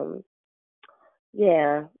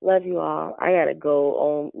yeah, love you all. I gotta go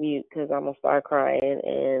on mute because I'm gonna start crying,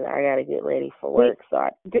 and I gotta get ready for work. So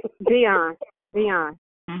Dion,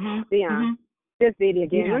 this video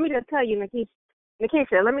again. Yeah. Let me just tell you,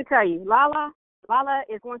 Nakisha, let me tell you, Lala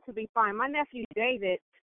is going to be fine. My nephew David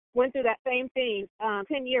went through that same thing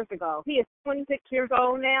 10 years ago. He is 26 years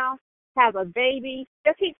old now, has a baby.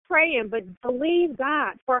 Just keep praying, but believe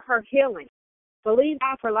God for her healing. Believe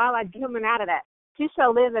God for Lala coming out of that. She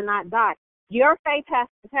shall live and not die. Your faith has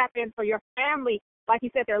to tap in for your family. Like you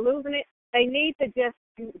said, they're losing it. They need to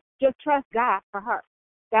just trust God for her.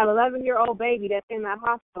 That 11-year-old baby that's in that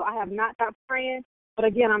hospital, I have not stopped praying. But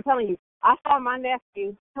again, I'm telling you, I saw my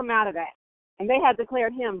nephew come out of that. And they had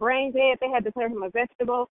declared him brain dead. They had declared him a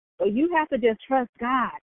vegetable. So you have to just trust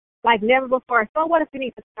God like never before. So what if you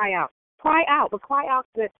need to cry out? Cry out, but cry out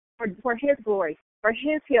for his glory, for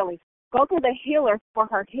his healing. Go to the healer for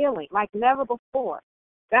her healing like never before.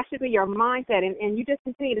 That should be your mindset. And you just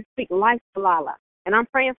continue to speak life to Lala. And I'm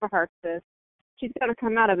praying for her, sis. She's going to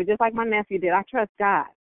come out of it just like my nephew did. I trust God.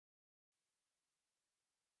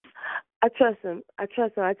 I trust him. I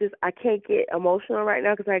can't get emotional right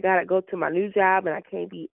now because I got to go to my new job, and I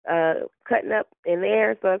can't be cutting up in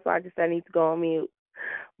there. So that's why I need to go on mute.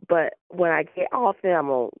 But when I get off there, I'm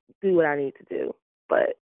going to do what I need to do.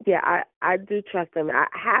 But, yeah, I do trust him. I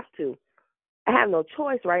have to. I have no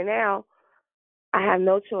choice right now. I have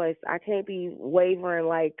no choice. I can't be wavering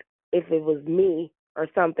like if it was me or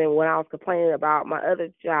something when I was complaining about my other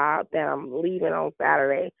job that I'm leaving on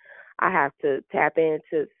Saturday. I have to tap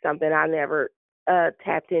into something I never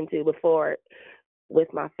tapped into before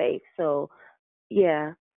with my faith. So,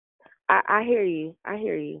 yeah, I hear you. I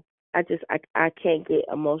hear you. I can't get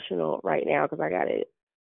emotional right now because I got to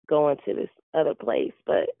go into this other place.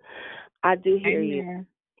 But I do hear you.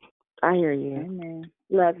 I hear you. Amen.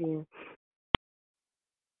 Love you.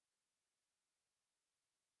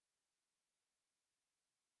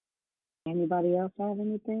 Anybody else have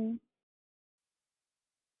anything?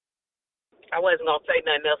 I wasn't going to say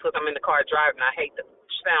nothing else because I'm in the car driving. I hate to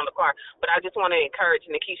found the car. But I just want to encourage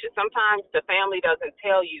Nikisha. Sometimes the family doesn't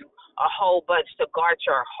tell you a whole bunch to guard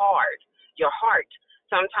your heart.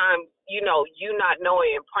 Sometimes, you not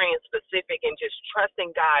knowing and praying specific and just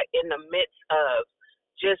trusting God in the midst of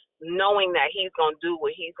just knowing that he's going to do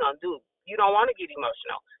what he's going to do. You don't want to get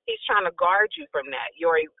emotional. He's trying to guard you from that.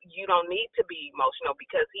 You don't need to be emotional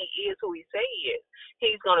because he is who he say he is.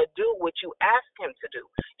 He's going to do what you ask him to do.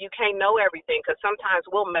 You can't know everything because sometimes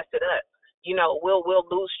we'll mess it up. We'll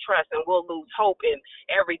lose trust and we'll lose hope in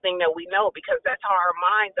everything that we know because that's how our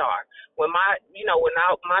minds are. When my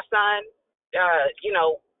son,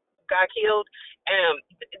 got killed,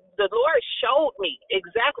 the Lord showed me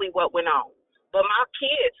exactly what went on. But my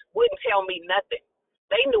kids wouldn't tell me nothing.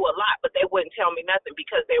 They knew a lot, but they wouldn't tell me nothing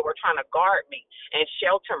because they were trying to guard me and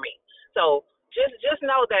shelter me. So just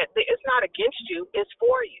know that it's not against you, it's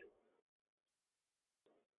for you.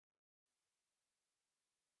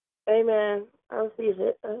 Amen. I receive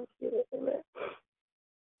it. Amen.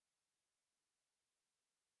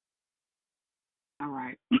 All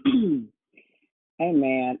right.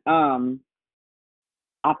 Amen.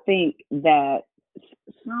 I think that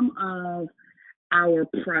some of our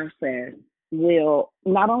process will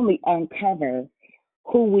not only uncover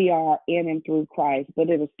who we are in and through Christ, but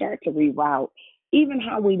it'll start to reroute even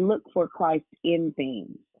how we look for Christ in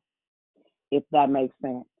things, if that makes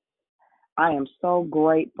sense. I am so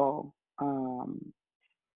grateful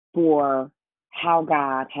for how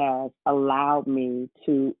God has allowed me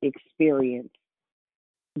to experience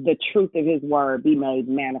the truth of his word be made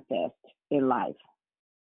manifest in life.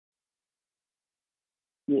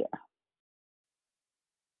 Yeah.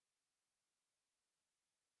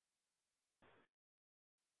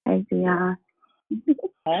 Hey, Dion.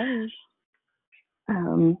 Hey.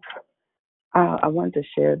 I wanted to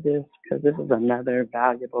share this because this is another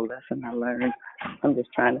valuable lesson I learned. I'm just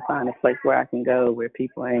trying to find a place where I can go where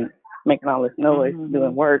people ain't making all this noise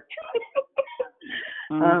doing work.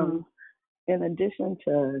 In addition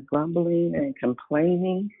to grumbling and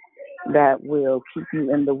complaining that will keep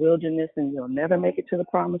you in the wilderness and you'll never make it to the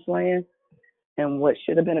promised land, and what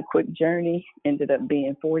should have been a quick journey ended up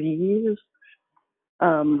being 40 years,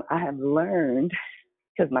 I have learned,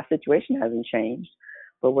 because my situation hasn't changed,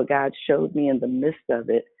 but what God showed me in the midst of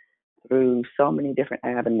it through so many different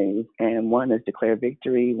avenues, and one is Declare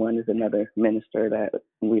Victory, one is another minister that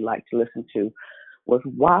we like to listen to, was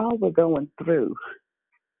while we're going through,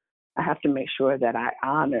 I have to make sure that I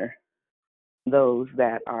honor those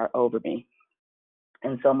that are over me.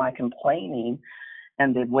 And so my complaining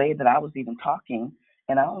and the way that I was even talking,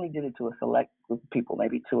 and I only did it to a select group of people,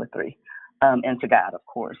 maybe 2 or 3, and to God, of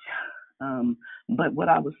course. But what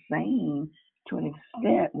I was saying to an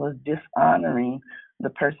extent was dishonoring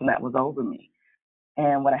the person that was over me.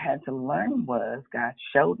 And what I had to learn was God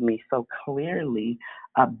showed me so clearly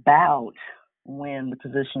about when the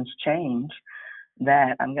positions change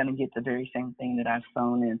that I'm going to get the very same thing that I've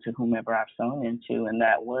sown into whomever I've sown into, and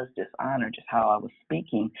that was dishonor, just how I was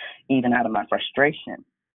speaking, even out of my frustration.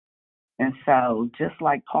 And so just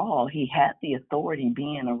like Paul, he had the authority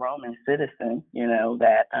being a Roman citizen,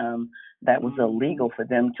 that was illegal for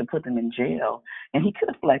them to put them in jail. And he could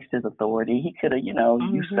have flexed his authority. He could have,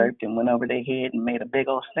 usurped and went over their head and made a big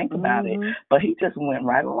old stink about it. But he just went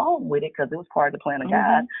right along with it because it was part of the plan of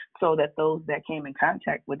God, so that those that came in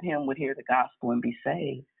contact with him would hear the gospel and be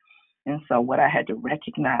saved. And so what I had to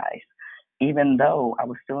recognize, even though I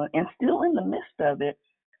was still in the midst of it,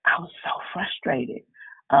 I was so frustrated.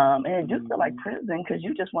 And it just felt like prison because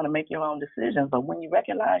you just want to make your own decisions. But when you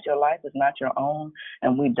recognize your life is not your own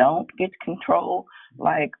and we don't get to control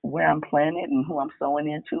like where I'm planted and who I'm sowing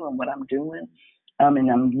into and what I'm doing, and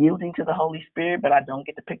I'm yielding to the Holy Spirit, but I don't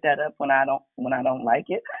get to pick that up when I don't like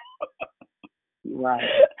it. Right.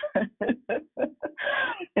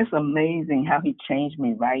 It's amazing how he changed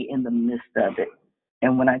me right in the midst of it.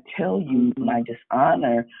 And when I tell you my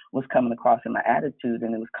dishonor was coming across in my attitude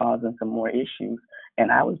and it was causing some more issues, and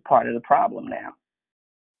I was part of the problem now.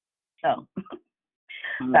 So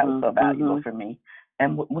that was so valuable for me.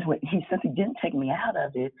 And since he didn't take me out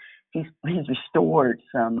of it, he's restored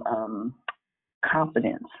some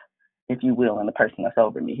confidence, if you will, in the person that's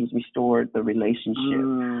over me. He's restored the relationship.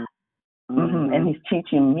 And he's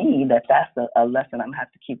teaching me that that's a lesson I'm going to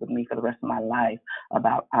have to keep with me for the rest of my life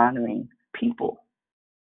about honoring people.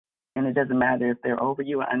 And it doesn't matter if they're over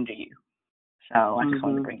you or under you. So I just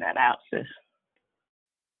wanted to bring that out, sis.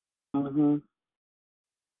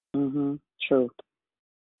 Truth.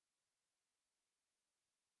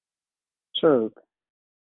 Truth.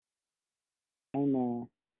 Amen.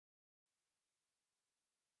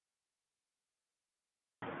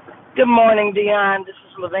 Good morning, Dion. This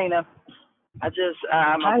is Lavina. I just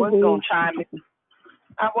Hi, V.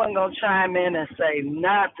 I wasn't gonna chime in and say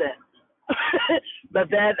nothing. But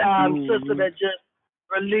that sister that just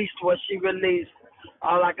released what she released,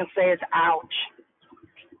 all I can say is ouch.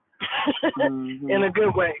 In a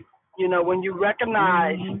good way. You know, when you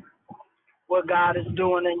recognize what God is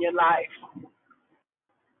doing in your life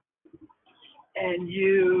and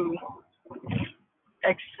you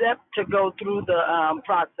accept to go through the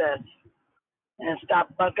process and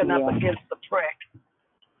stop bucking up against the prick,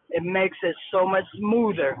 it makes it so much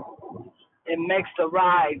smoother. It makes the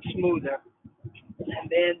ride smoother.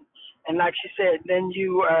 And like she said, then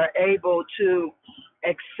you are able to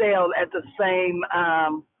excel at the same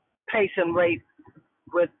pace and rate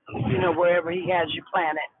with, you know, wherever he has you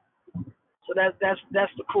planted. So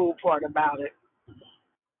that's the cool part about it.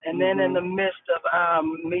 And then in the midst of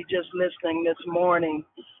me just listening this morning,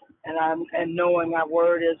 and knowing our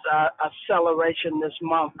word is acceleration this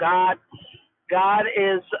month, God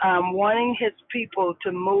is wanting His people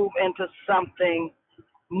to move into something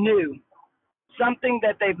new, something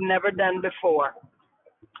that they've never done before,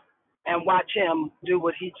 and watch Him do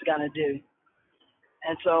what He's gonna do.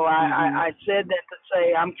 And so I said that to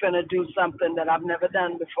say I'm gonna do something that I've never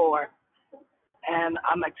done before, and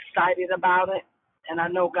I'm excited about it. And I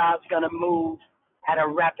know God's gonna move at a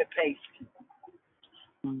rapid pace.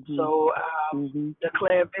 So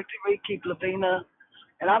declare victory, keep Lavina,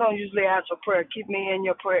 and I don't usually ask for prayer. Keep me in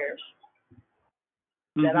your prayers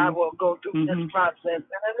that I will go through this process, and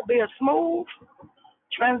it'll be a smooth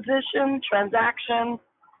transaction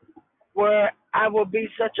where I will be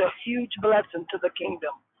such a huge blessing to the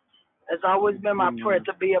kingdom. It's always been my prayer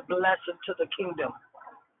to be a blessing to the kingdom,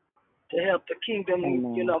 to help the kingdom,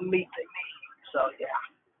 you know, meet the needs. So yeah.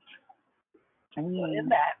 So in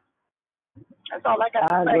that. That's all I got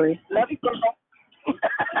to say. Agree. Love you, girl.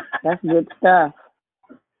 That's good stuff.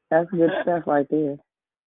 That's good stuff right there.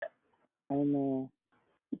 Amen.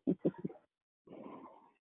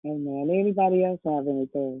 Amen. Anybody else have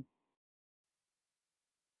anything?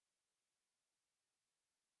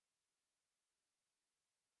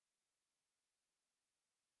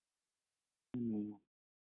 Amen.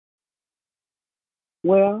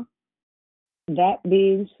 Well, that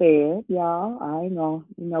being said, y'all, I ain't gonna,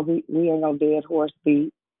 you know, we ain't gonna dead horse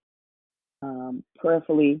beat.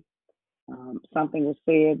 Prayerfully, something was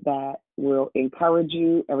said that will encourage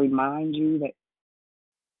you and remind you that,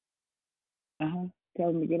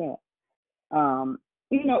 tell them to get up.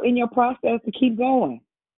 You know, in your process to keep going,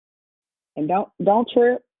 and don't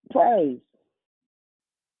trip. Praise.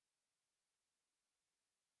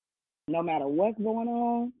 No matter what's going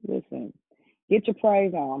on, listen, get your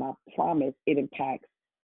praise on. I promise it impacts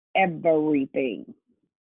everything.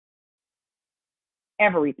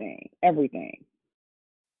 Everything.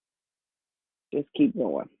 Just keep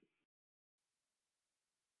going.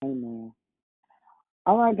 Amen.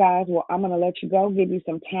 All right, guys. Well, I'm going to let you go, give you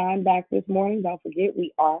some time back this morning. Don't forget,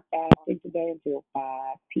 we are fasting today until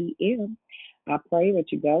 5 p.m. I pray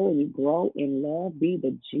that you go and you grow in love, be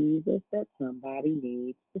the Jesus that somebody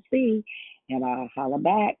needs to see. And I'll holler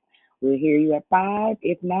back. We'll hear you at 5.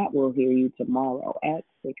 If not, we'll hear you tomorrow at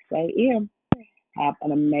 6 a.m. Have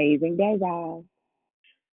an amazing day, guys.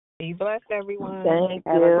 Be blessed, everyone. Thank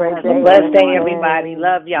Have you. a great Have day. a blessed day, everybody.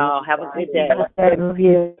 Love y'all. Have a good day. Love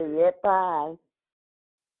you. Bye.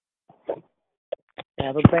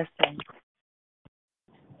 Have a blessed day.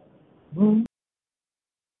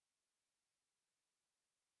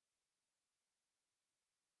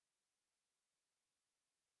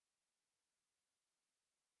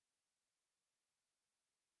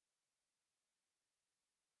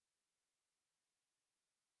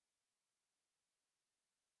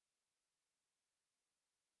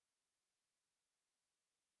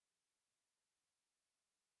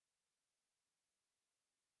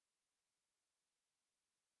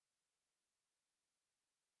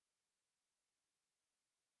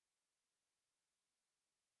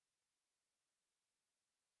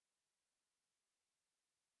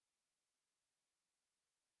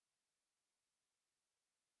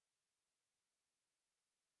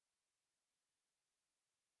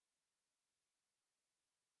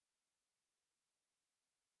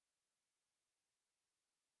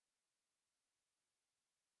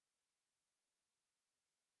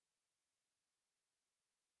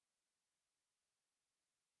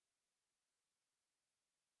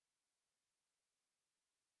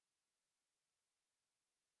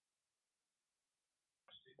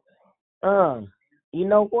 You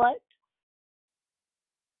know what?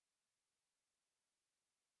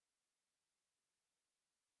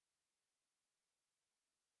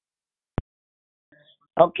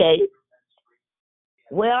 Okay.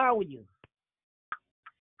 Where are you?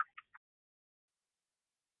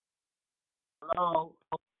 Hello.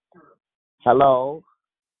 Hello.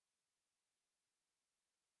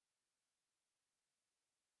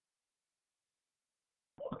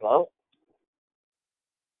 Hello.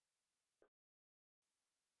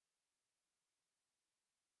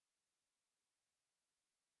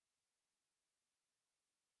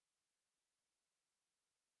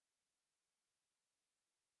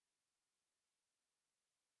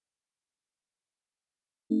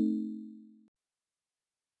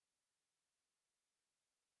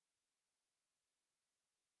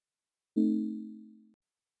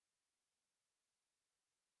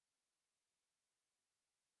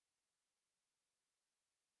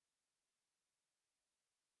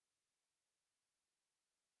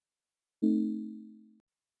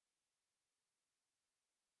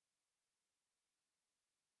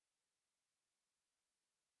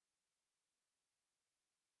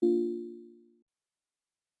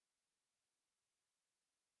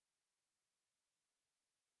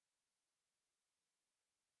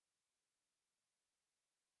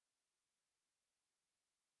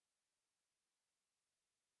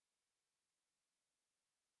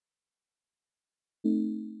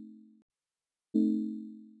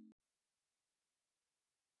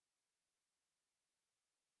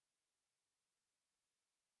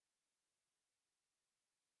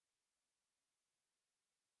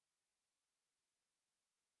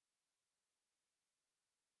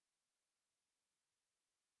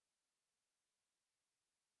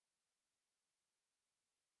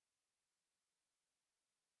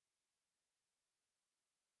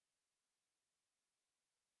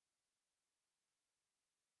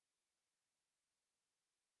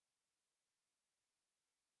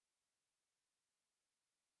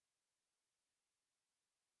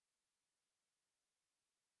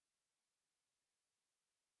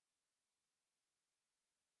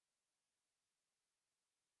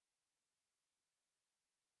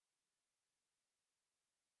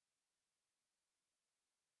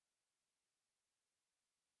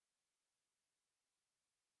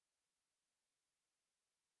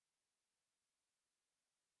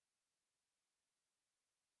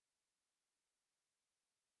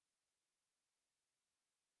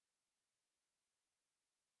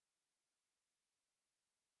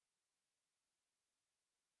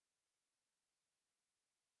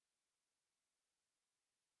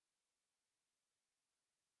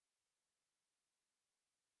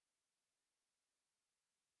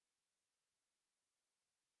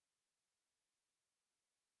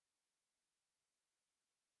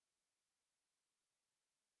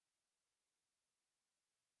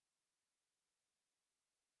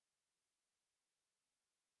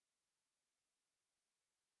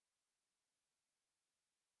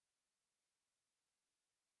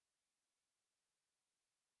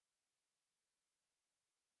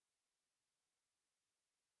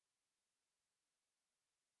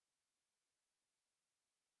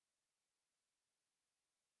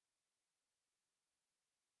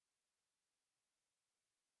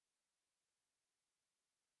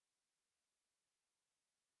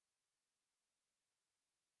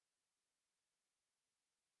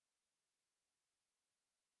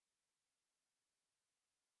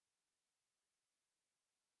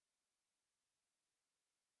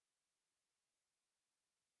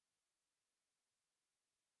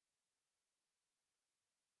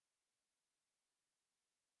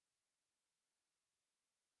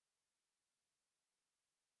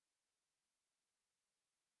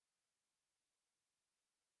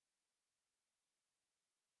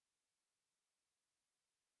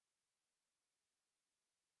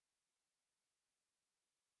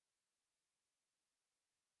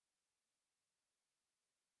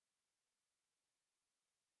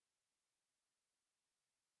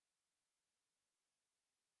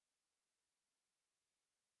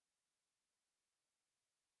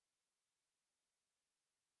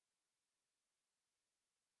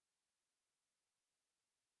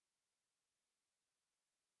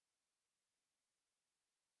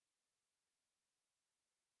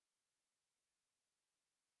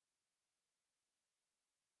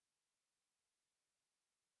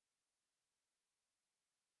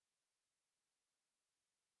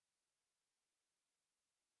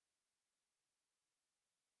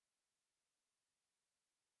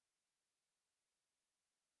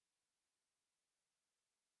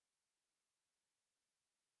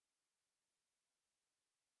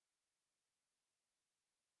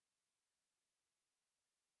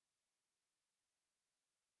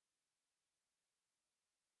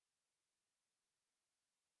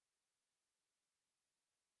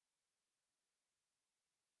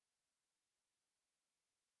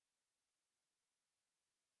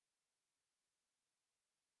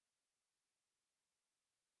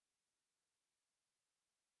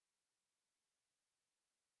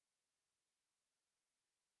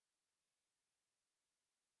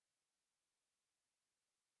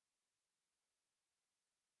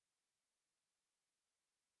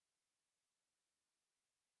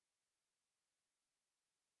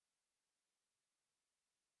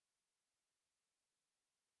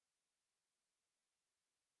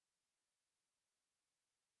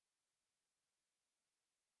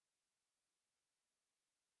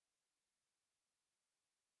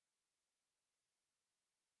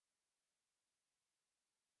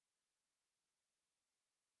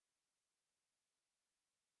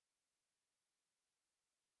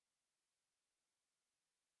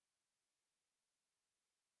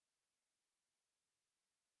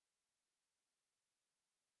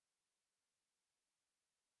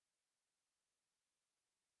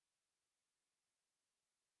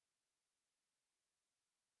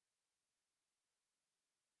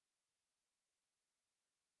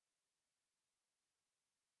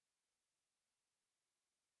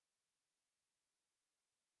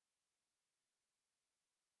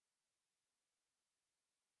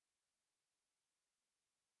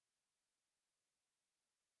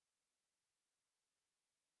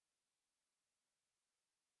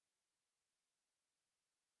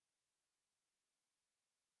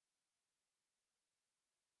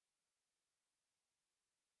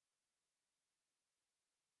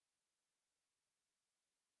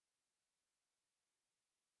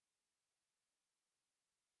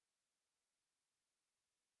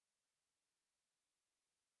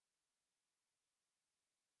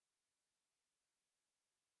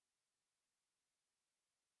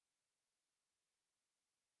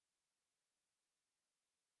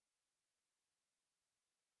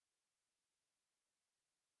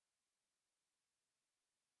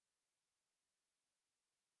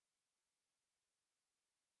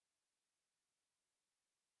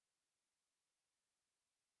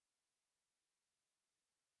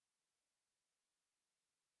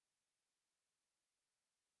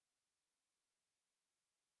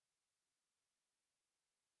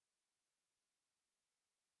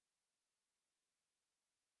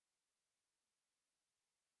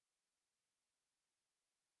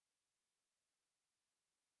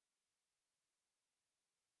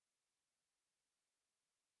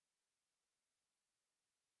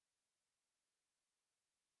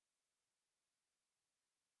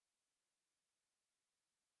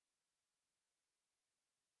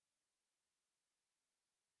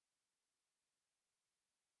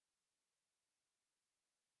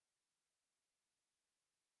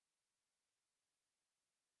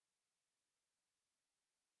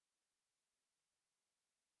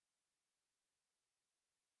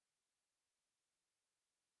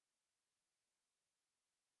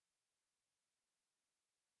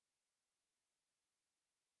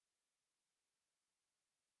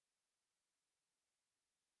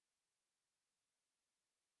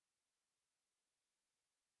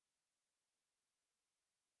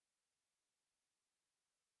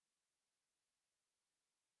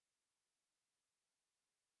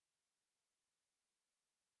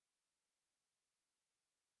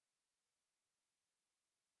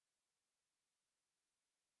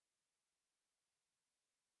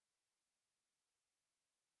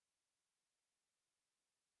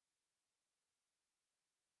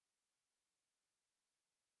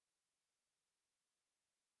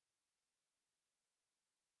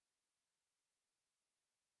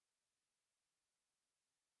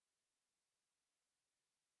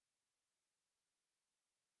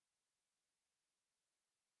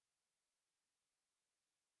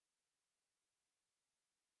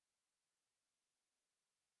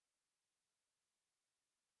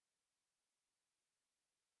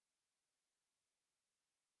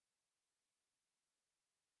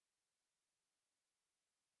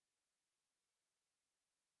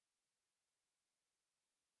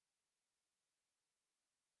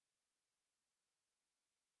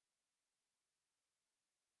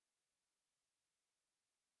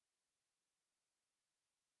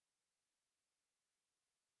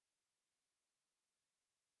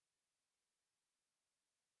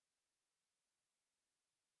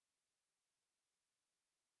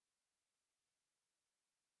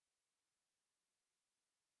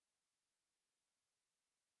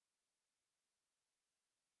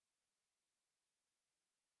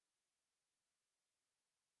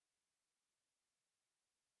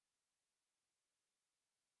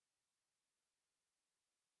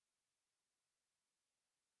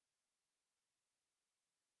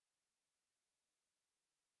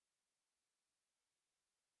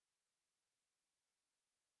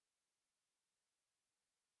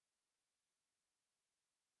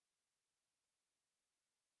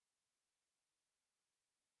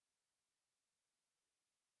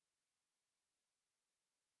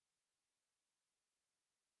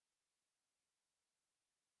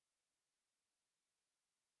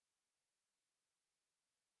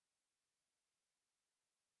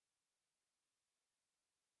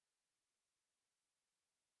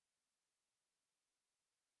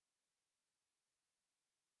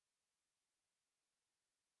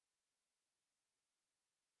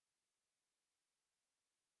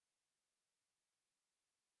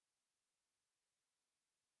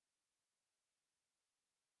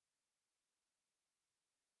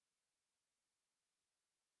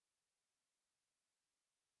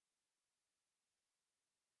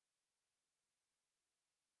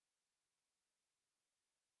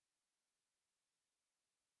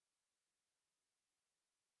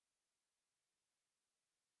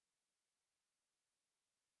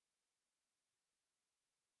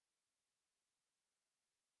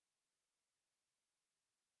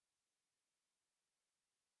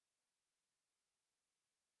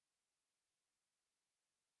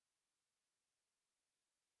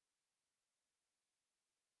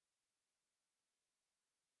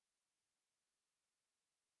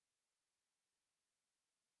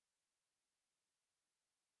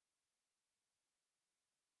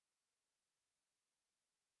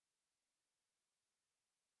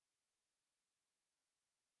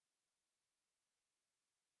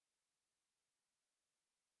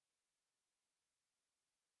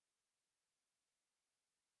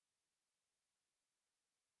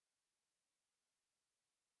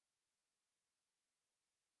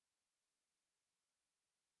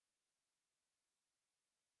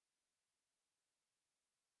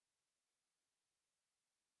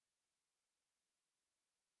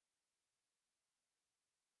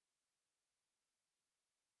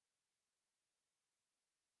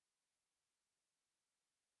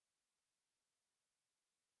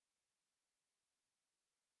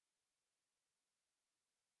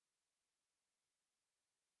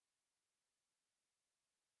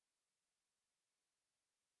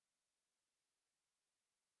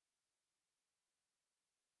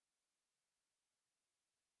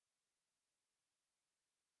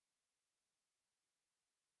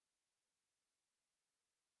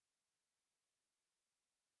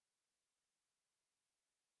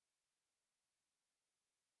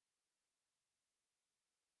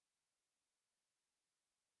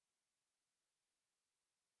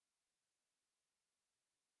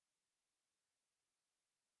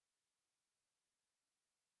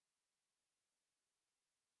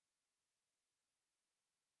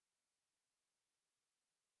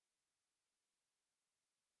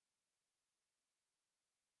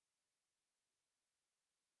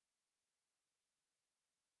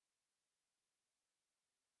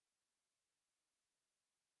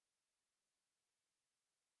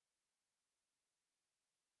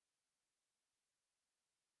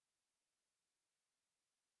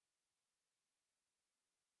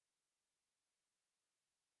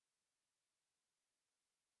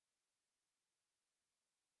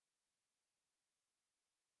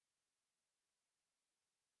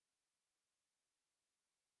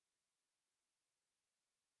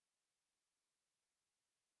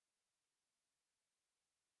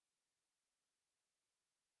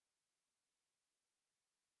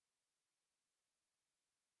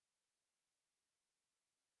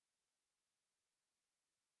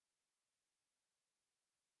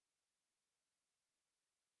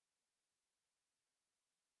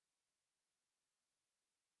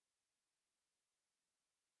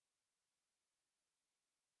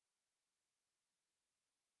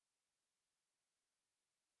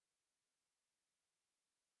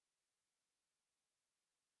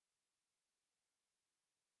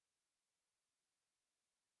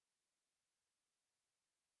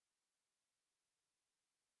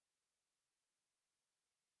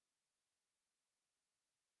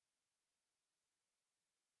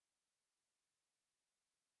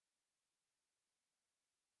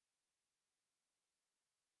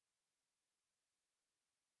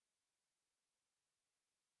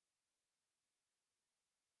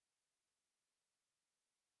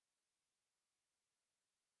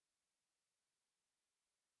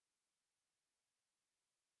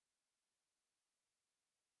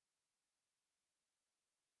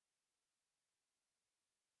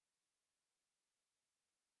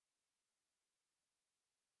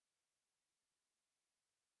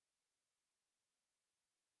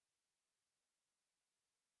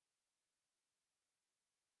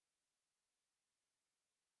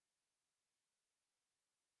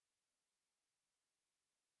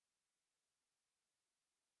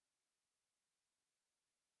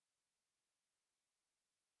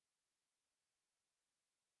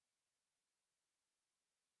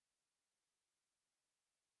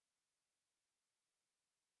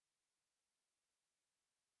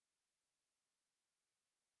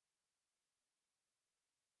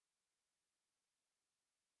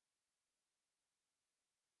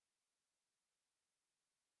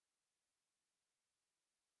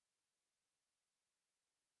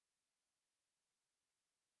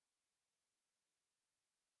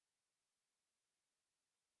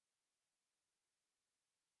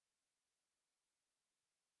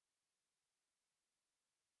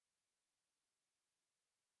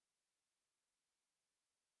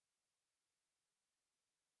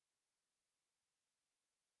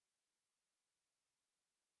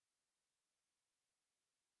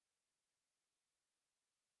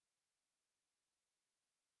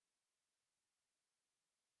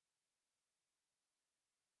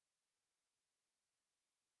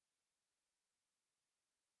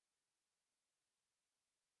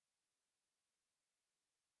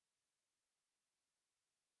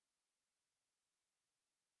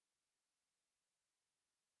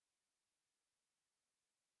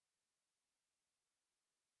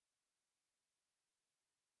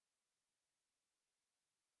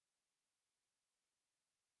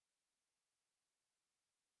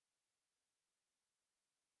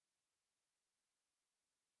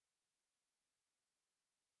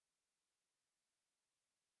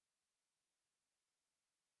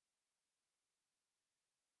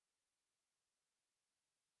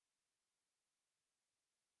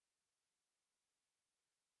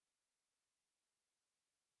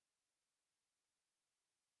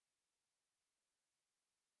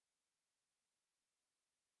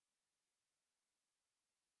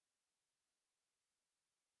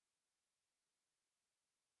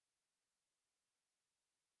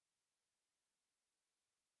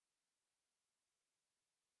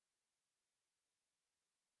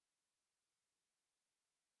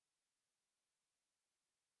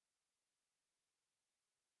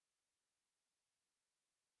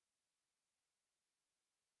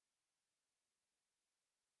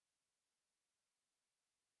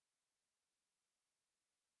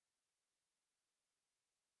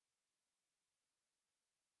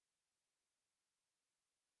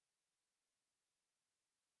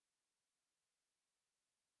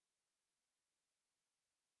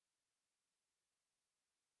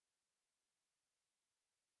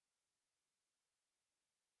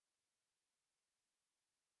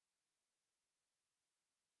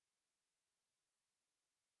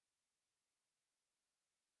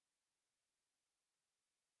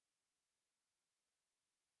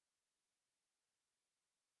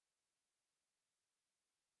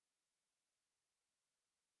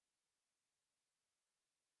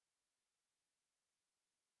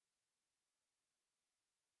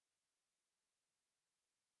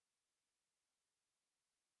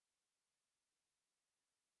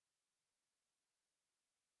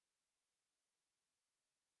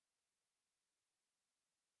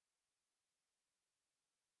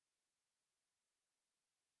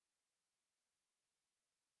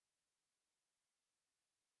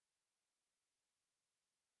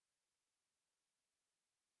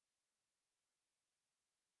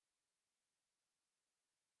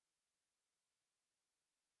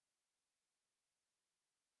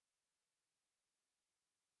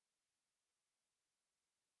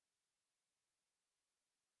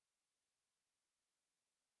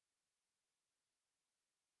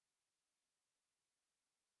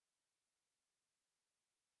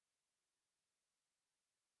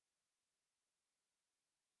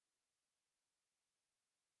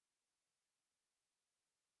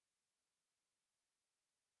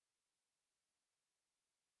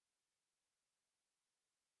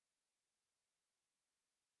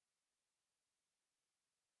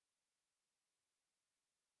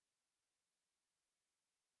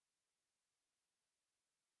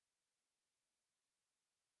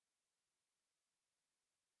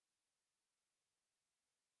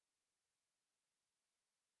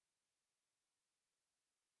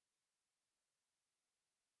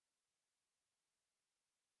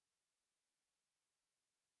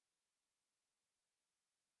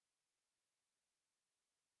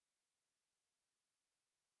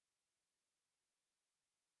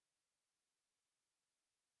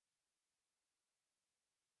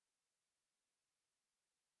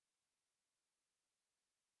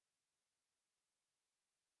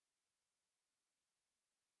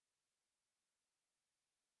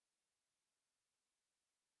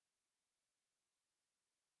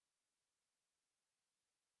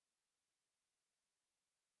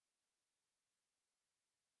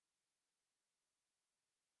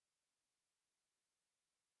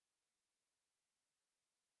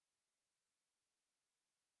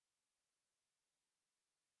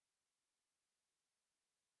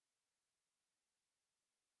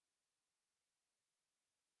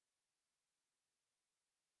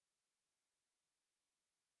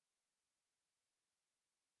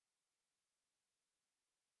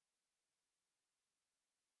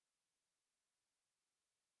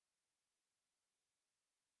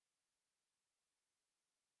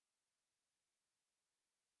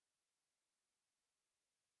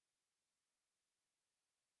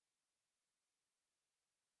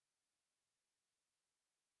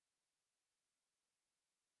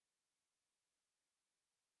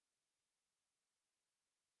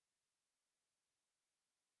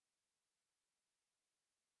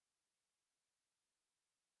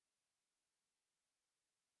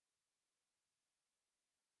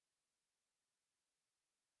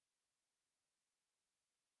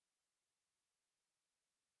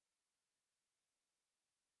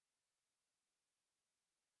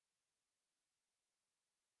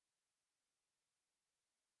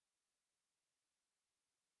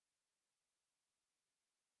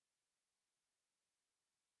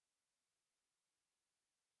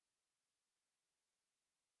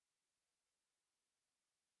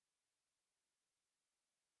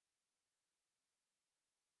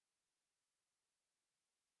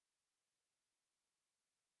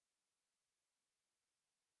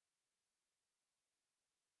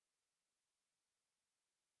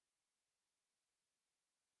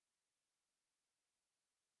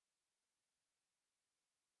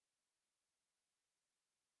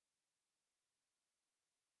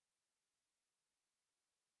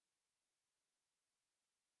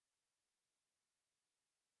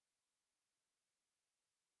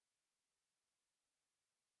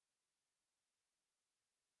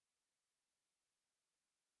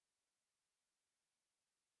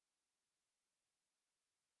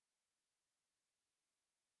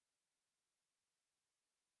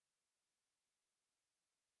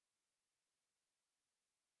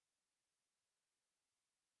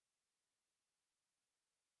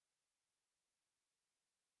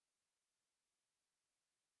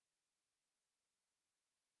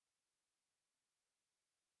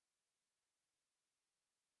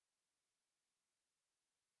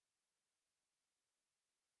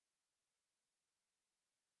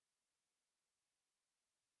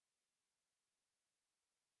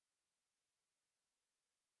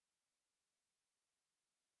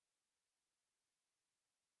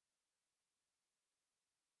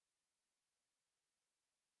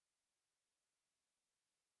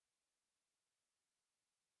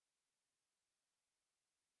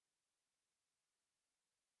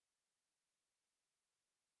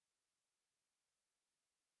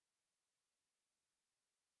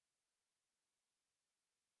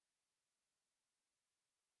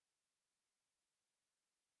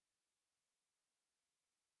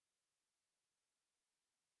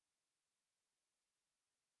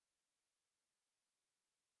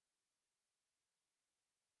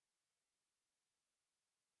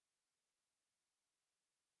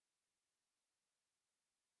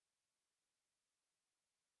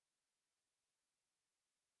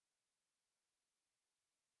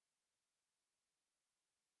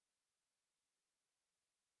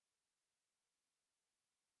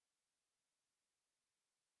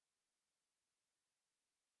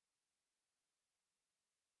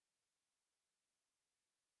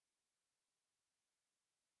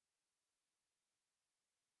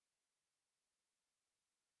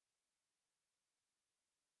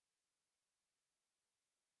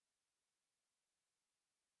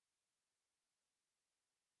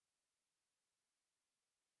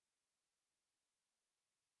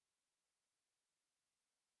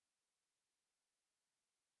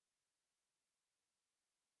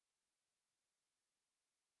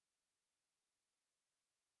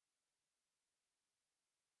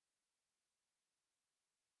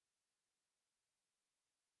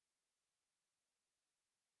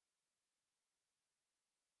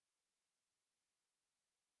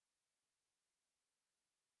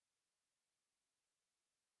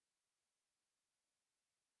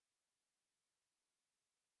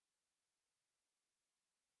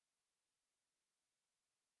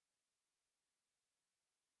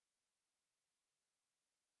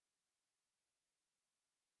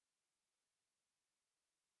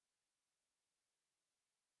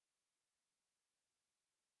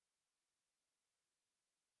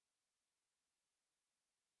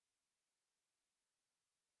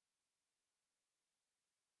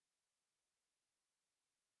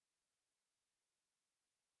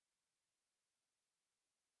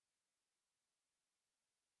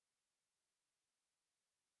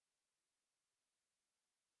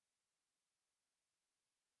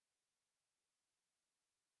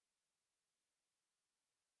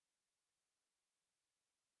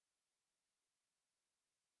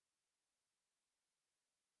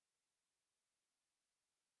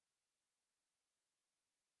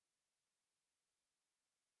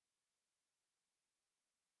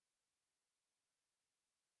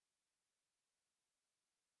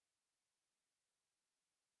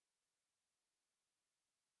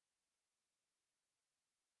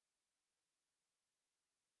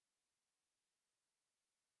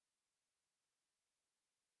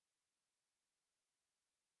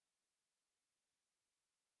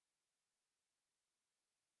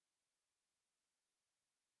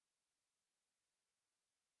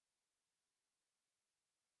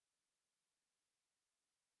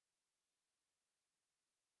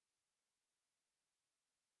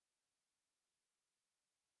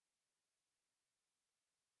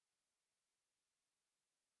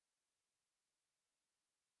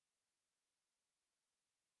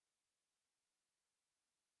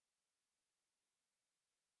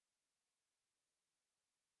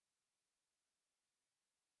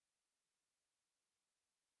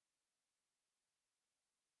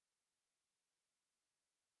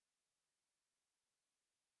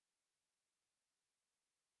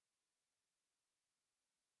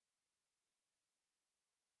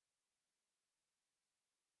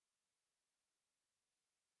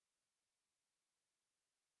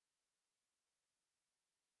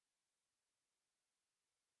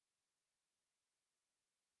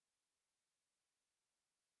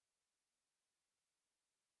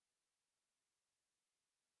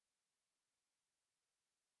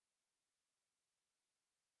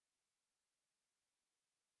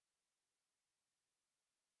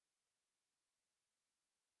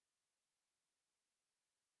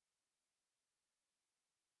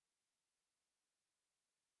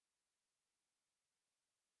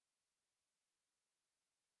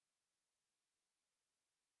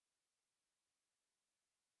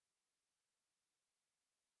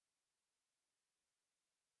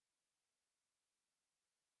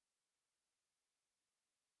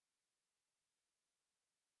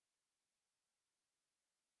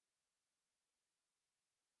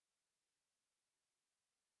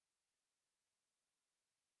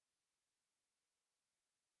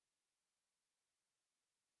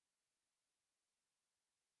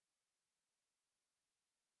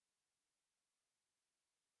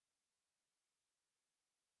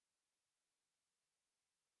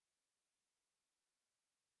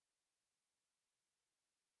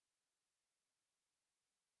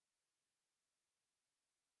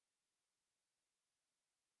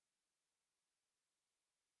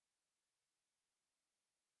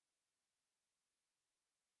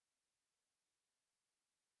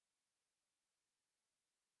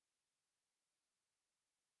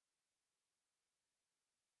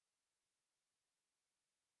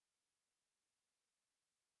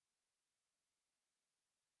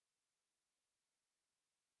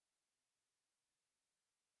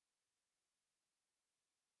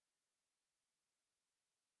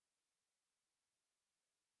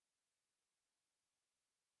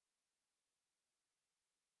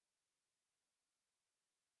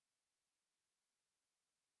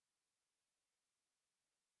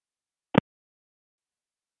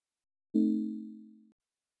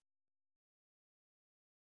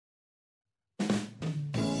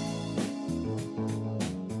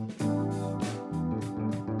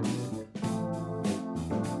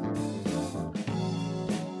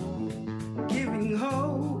 giving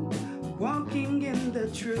hope, walking in the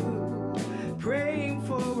truth, praying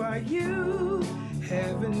for our youth,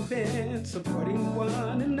 having been supporting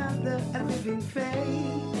one another. A living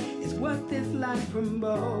faith is what this life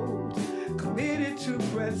promotes, committed to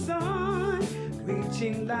press on,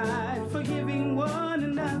 reaching light, forgiving one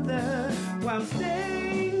another while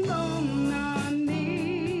staying on our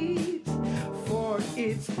knees. For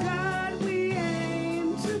it's God we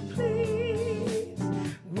aim to please.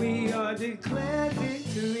 We are declared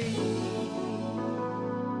victory.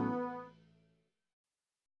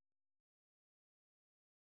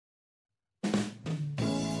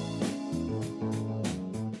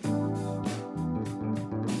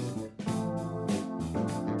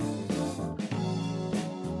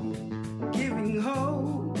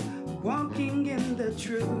 Hope, walking in the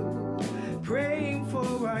truth, praying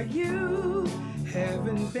for our youth,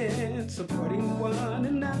 having been supporting one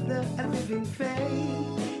another. A living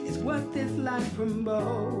faith is what this life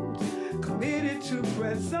promotes, committed to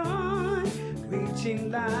press on, reaching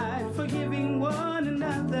light, forgiving one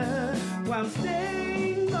another while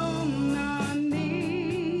staying on our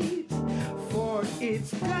knees. For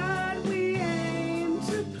it's God we aim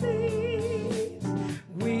to please.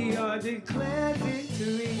 We are declared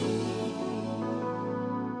victory.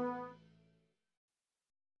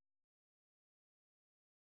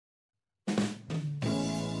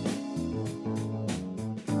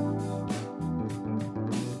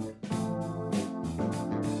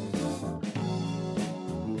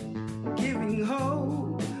 Giving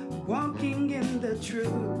hope, walking in the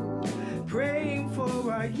truth, praying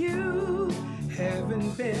for our youth,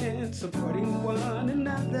 having been supporting one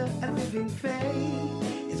another. A living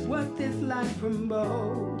faith is what this life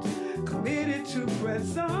promotes, committed to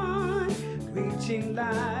press on, reaching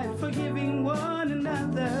light, forgiving one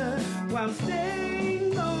another while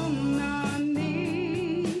staying on our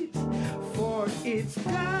knees. For it's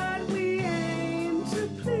God we aim to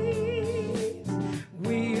please.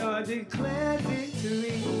 We are declared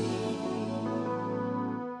victory.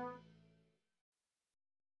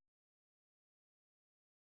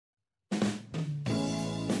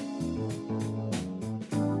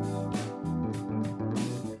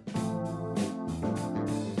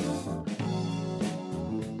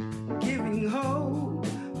 Giving hope,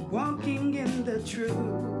 walking in the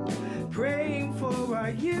truth, praying for our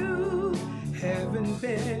youth, having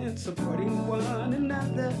been supporting one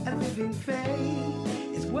another. A living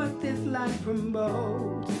faith is what this life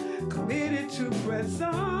promotes, committed to press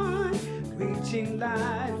on, reaching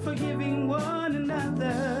light, forgiving one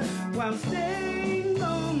another while staying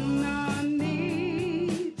on our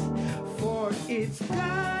knees. For it's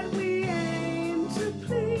God we aim to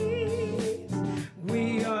please.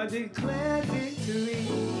 We are declared victory.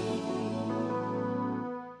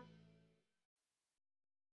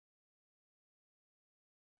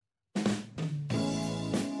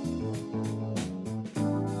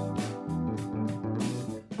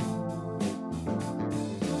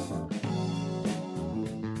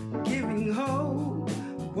 Giving hope,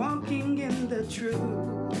 walking in the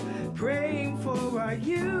truth, praying for our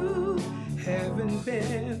youth, having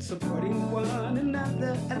been supporting one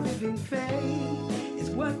another. A living faith is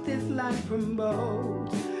what this life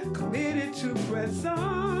promotes, committed to press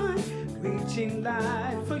on, reaching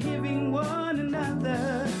light, forgiving one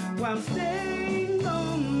another while staying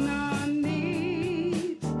on our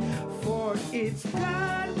knees. For it's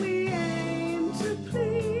God we aim to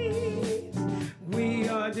please. We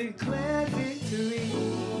are declared victory.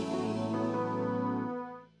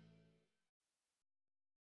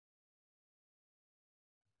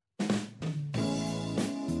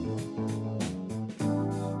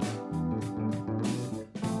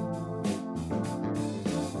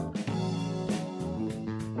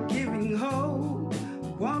 Giving hope,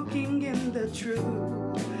 walking in the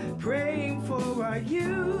truth, praying for our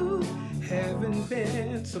youth, having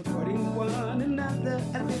been supporting one another.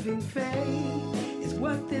 A living faith is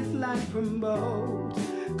what this life promotes,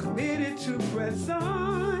 committed to press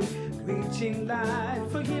on, reaching light,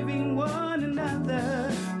 forgiving one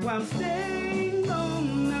another while staying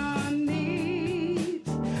on our knees.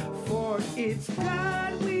 For it's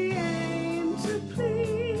God we aim to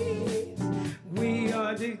please. We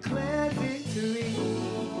are declared victory.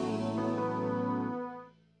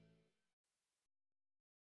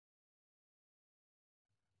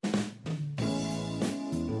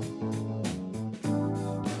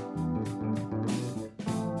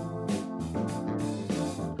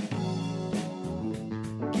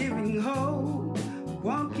 Giving hope,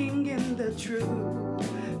 walking in the truth,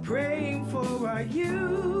 praying for our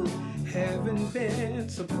youth, having been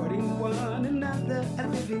supporting one another. A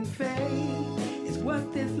living faith is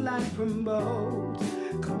what this life promotes.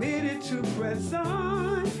 Committed to press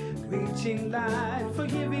on, reaching light,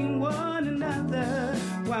 forgiving one another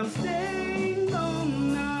while staying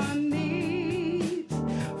on our knees.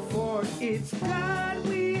 For it's God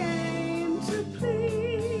we aim to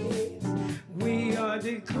please. We are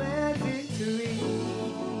declared victory.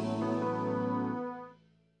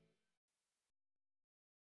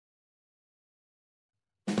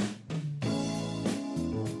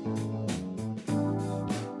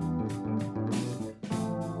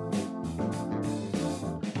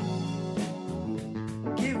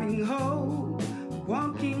 Giving hope,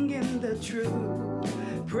 walking in the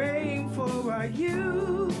truth, praying for our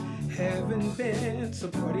youth, having been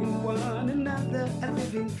supporting one another. A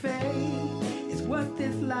living faith is what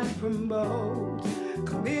this life promotes.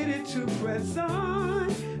 Committed to press on,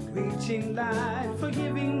 reaching light,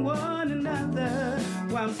 forgiving one another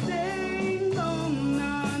while staying on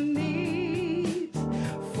our knees.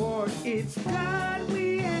 For it's God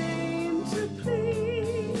we aim to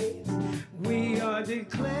please. We are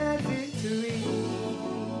declared victory.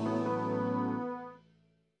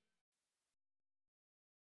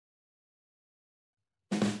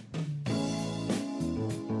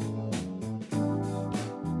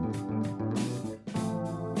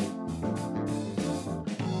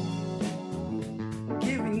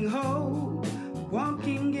 Giving hope,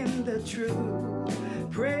 walking in the truth,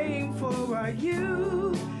 praying for our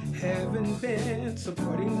youth, having been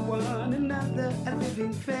supporting one another. A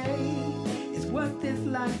living faith is what this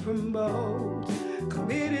life promotes.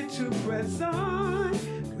 Committed to press on,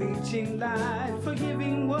 reaching light,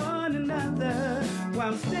 forgiving one another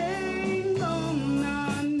while staying on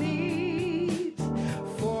our knees.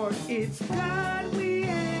 For it's God we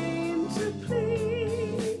aim to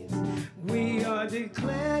please. We are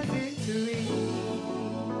declared victory.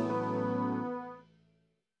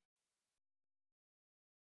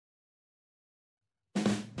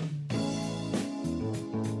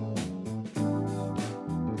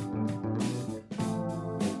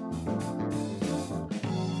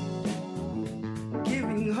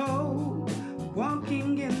 Giving hope,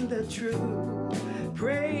 walking in the truth,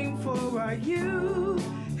 praying for our youth,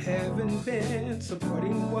 having been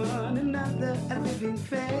supporting one another. A living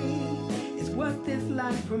faith is what this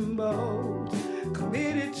life promotes.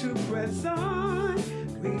 Committed to press on,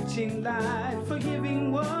 reaching light,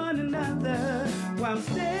 forgiving one another while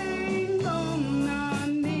staying on our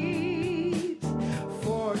knees.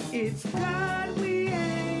 For it's God we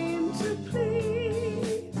aim to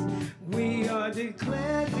please. We are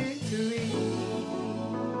declared victory.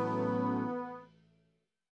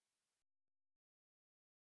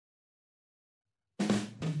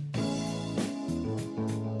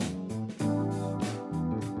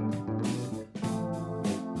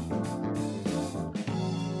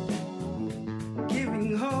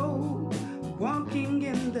 Giving hope, walking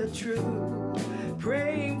in the truth,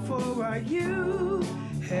 praying for our youth,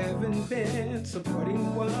 having been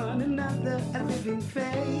supporting one another. A living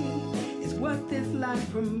faith is what this life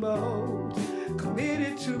promotes.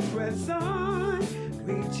 Committed to press on,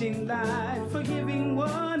 reaching light, forgiving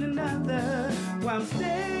one another while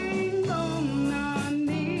staying on our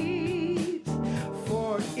knees.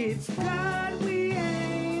 For it's God we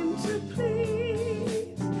aim to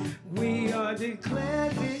please. We are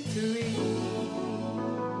declared victory.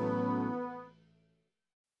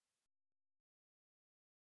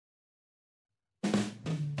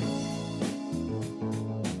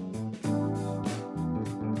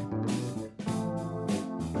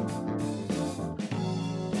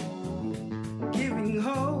 Giving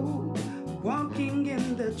hope, walking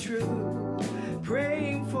in the truth,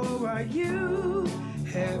 praying for our youth,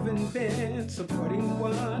 having been supporting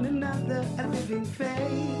one another. A living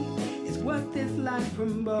faith is what this life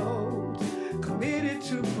promotes. Committed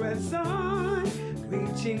to press on,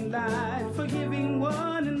 reaching light, forgiving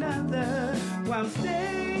one another while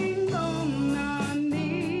staying on our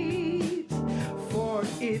knees. For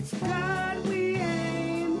it's God we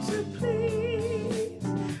aim to please.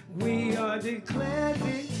 We are declared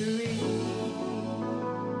victory.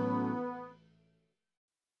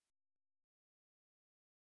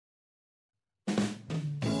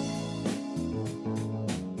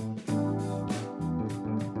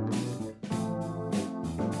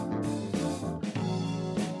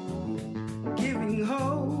 Giving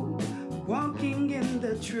hope, walking in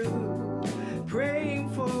the truth, praying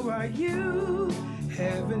for our youth,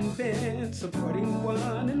 having been supporting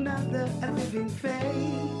one another. A living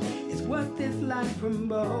faith is what this life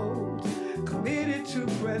promotes. Committed to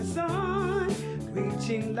press on,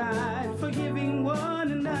 reaching light, forgiving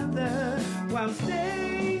one another while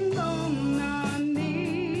staying on our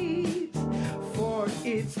knees. For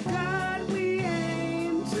it's God we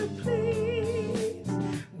aim to please.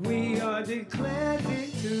 We are declared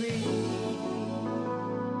victory.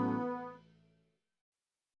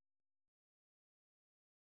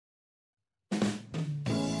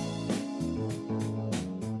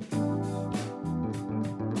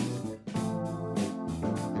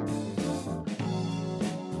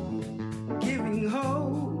 Giving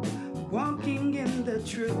hope, walking in the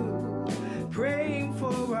truth, praying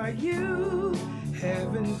for our youth,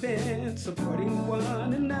 heaven bent, supporting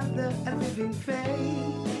one another. A living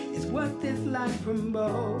faith is what this life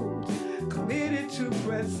promotes. Committed to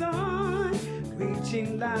press on,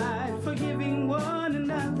 reaching light, forgiving one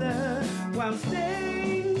another while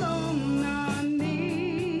staying on our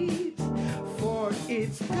knees. For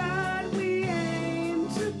it's God we aim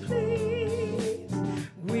to please.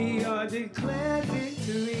 We are declared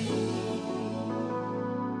victory.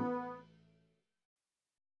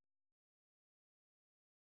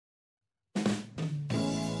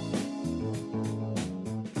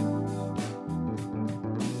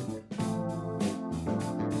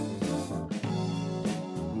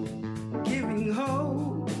 Giving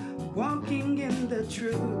hope, walking in the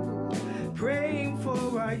truth, praying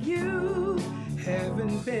for our youth,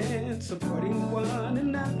 heaven bent, supporting one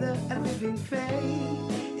another. A living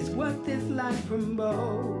faith is what this life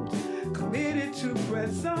promotes. Committed to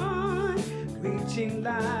press on, reaching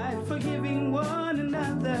light, forgiving one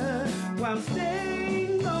another while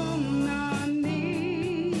staying on our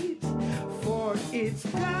knees. For it's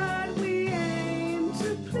God we aim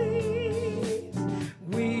to please.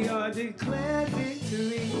 We are declared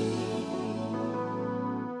victory.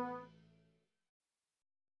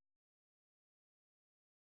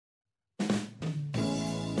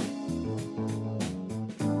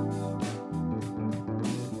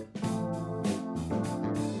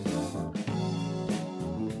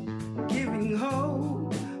 Giving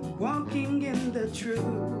hope, walking in the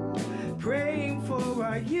truth, praying for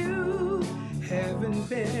our youth, heaven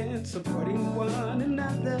bent, supporting one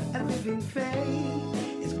another. A living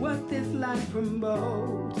faith is what this life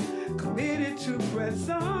promotes. Committed to press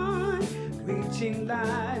on, reaching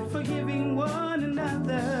light, forgiving one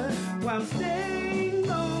another while staying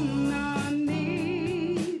on our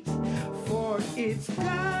knees. For it's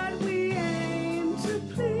God we aim to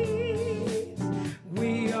please.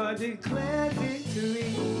 We are declared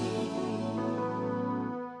victory.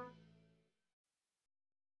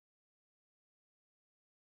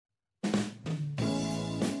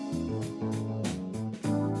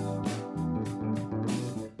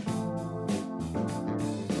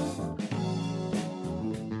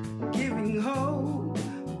 Giving hope,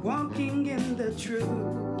 walking in the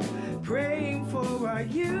truth, praying for our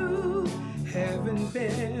youth, heaven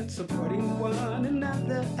bent, supporting one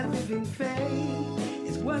another. A living faith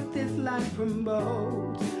is what this life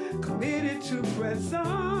promotes. Committed to press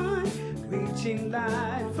on, reaching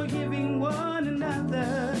light, forgiving one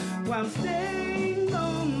another while staying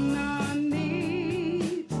on our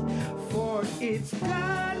knees. For it's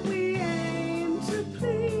God we aim to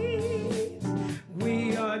please.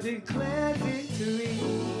 We are declared victory.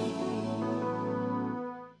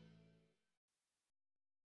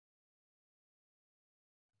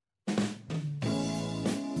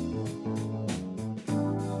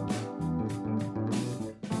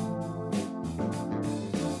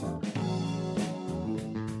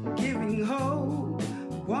 Giving hope,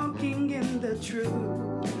 walking in the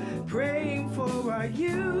truth, praying for our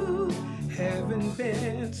youth, heaven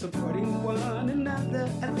bent, supporting one another.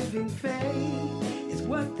 A living faith is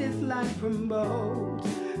what this life promotes.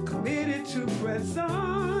 Committed to press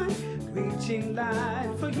on, reaching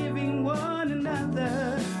light, forgiving one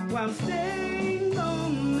another while staying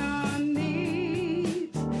on our knees.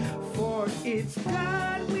 For it's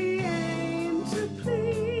God we aim to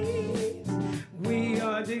please. We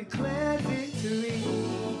are declared victory.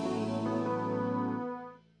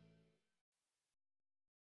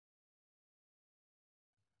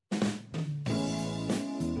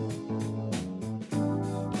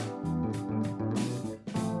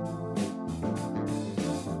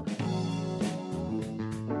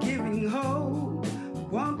 Giving hope,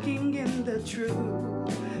 walking in the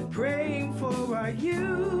truth, praying for our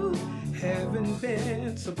youth, heaven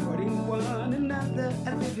bent, supporting one another.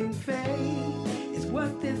 A living faith is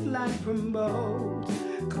what this life promotes.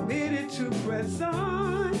 Committed to press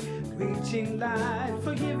on, reaching light,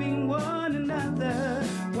 forgiving one another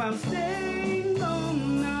while staying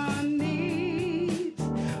on our knees.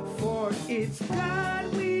 For it's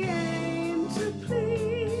God we aim to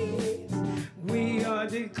please. We are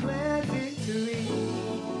declared victory.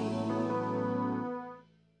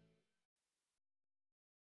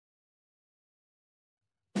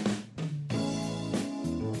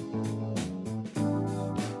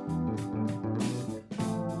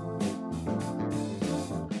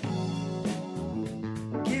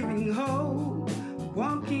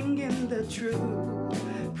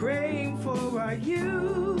 truth, praying for our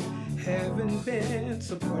youth. Haven't been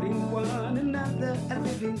supporting one another. A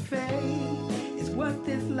living faith is what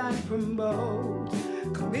this life promotes.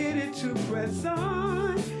 Committed to press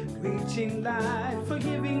on, reaching light,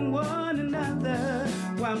 forgiving one another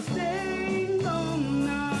while staying on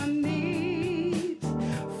our knees.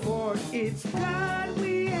 For it's God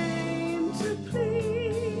we aim to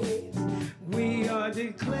please. We are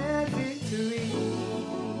declared victory.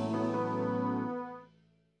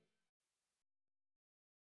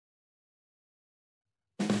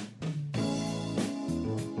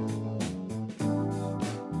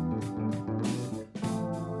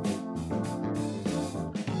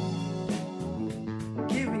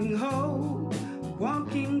 Hope,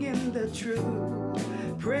 walking in the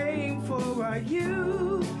truth, praying for our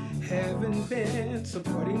youth. Haven't been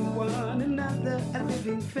supporting one another. A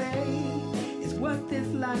living faith is what this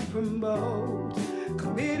life promotes.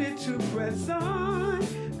 Committed to press on,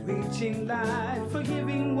 reaching light,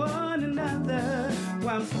 forgiving one another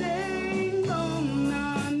while staying on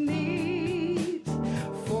our knees.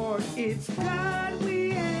 For it's God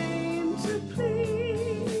we aim to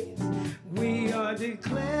please. We are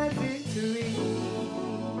declared victory.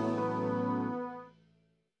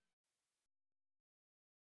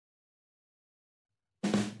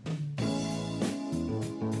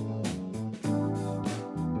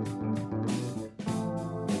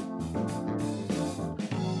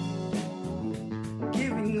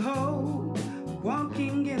 Giving hope,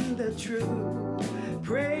 walking in the truth,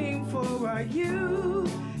 praying for our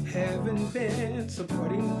youth. Haven't been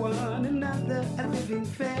supporting one another. A living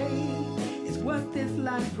faith is what this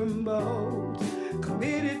life promotes.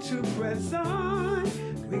 Committed to press on,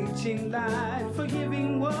 reaching light,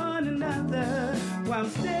 forgiving one another while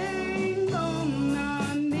staying on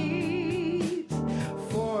our knees.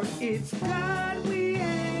 For it's God we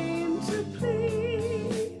aim to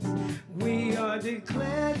please. We are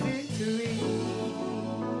declared victory.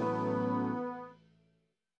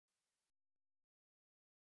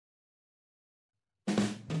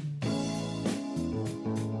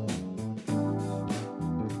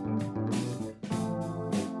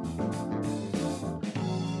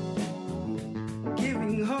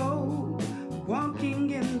 Hope,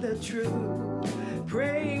 walking in the truth,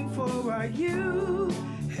 praying for our youth.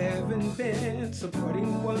 Haven't been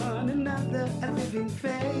supporting one another. A living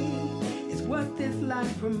faith is what this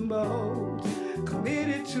life promotes.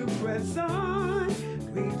 Committed to press on,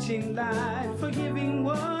 reaching light, forgiving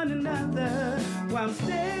one another while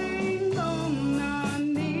staying on our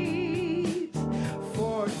knees.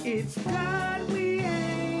 For it's God we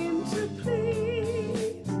aim to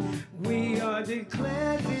please. We are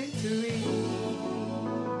declared victory.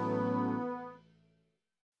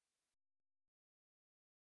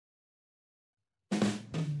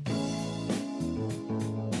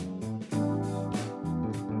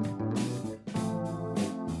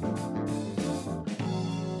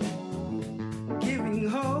 Giving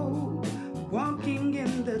hope, walking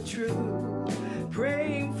in the truth,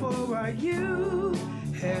 praying for our youth.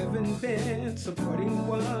 Haven't been supporting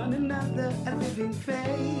one another. A living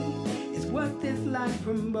faith is what this life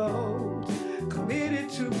promotes. Committed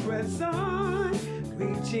to press on,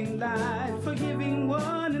 reaching light, forgiving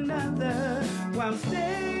one another while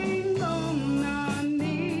staying on our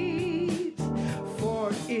knees.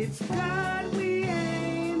 For it's God we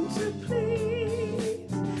aim to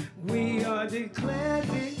please. We are declared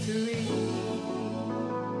victory.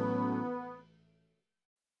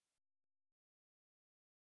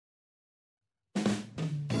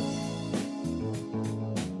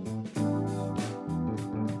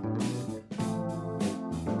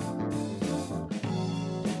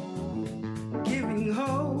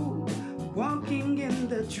 Hope, walking in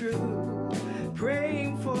the truth,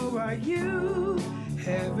 praying for our youth.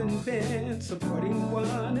 Haven't been supporting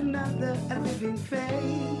one another. A living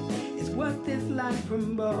faith is what this life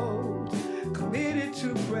promotes. Committed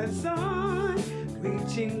to press on,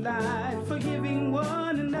 reaching light, forgiving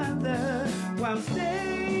one another while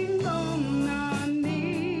staying on our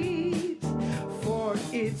knees. For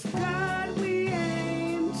it's God we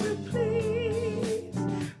aim to please.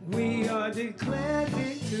 We are declared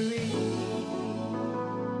victory.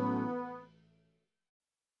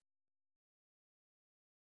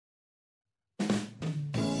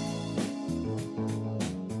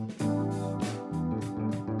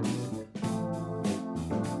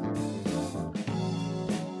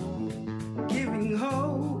 Giving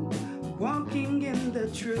hope, walking in the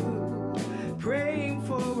truth, praying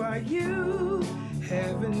for our youth.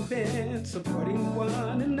 Haven't been supporting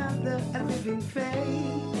one another. A living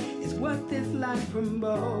faith is what this life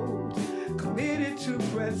promotes. committed to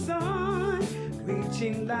press on,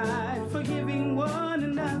 reaching light, forgiving one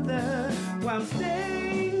another while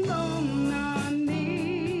staying on our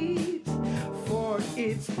knees. For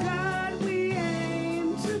it's God we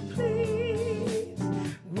aim to please.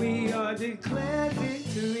 We are declared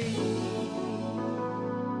victory.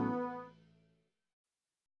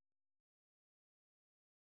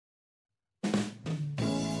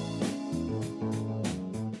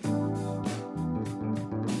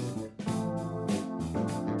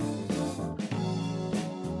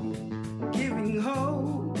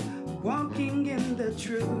 Hope, walking in the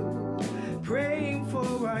truth, praying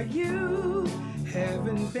for our youth,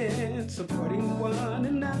 heaven bent, supporting one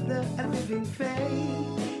another. A living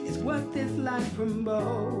faith is what this life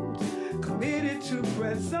promotes, committed to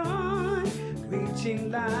press on,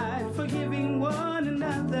 reaching light, forgiving one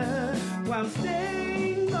another while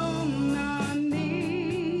staying on our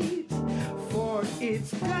knees. For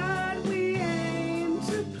it's God we aim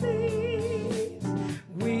to please.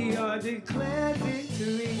 We are declared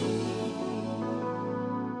victory.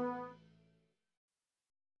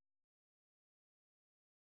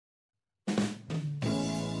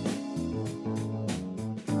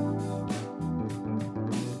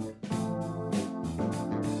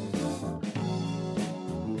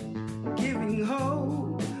 Giving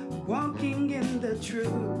hope, walking in the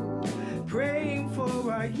truth, praying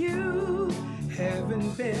for our youth,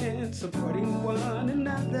 heaven bent, supporting one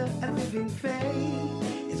another. A living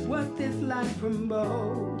faith is what this life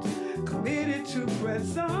promotes, committed to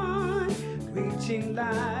press on, reaching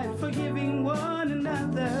light, forgiving one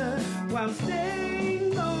another while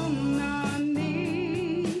staying on our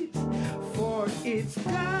knees. For it's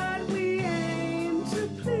God we aim to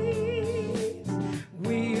please.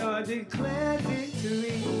 We are declared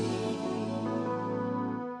victory.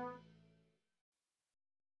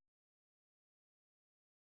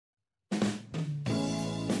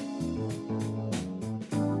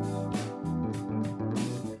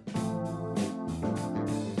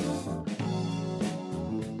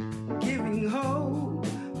 Hope,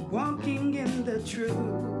 walking in the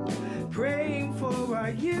truth, praying for our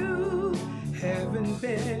youth, heaven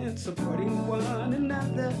bent, supporting one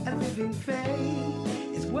another. A living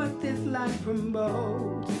faith is what this life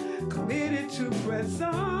promotes, committed to press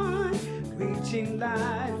on, reaching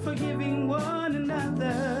light, forgiving one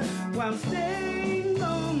another while staying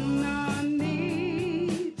on our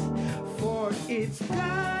knees. For it's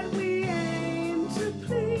God we aim to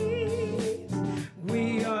please.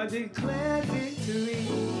 We are declared victory.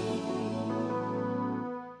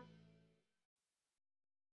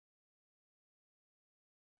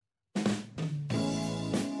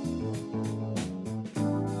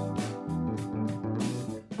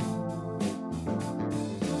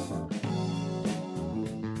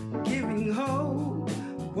 Giving hope,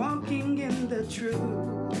 walking in the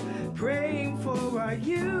truth, praying for our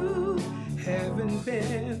youth, heaven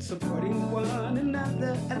bent, supporting one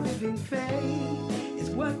another. A living faith is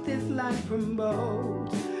what this life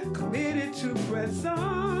promotes, committed to press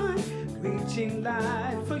on, reaching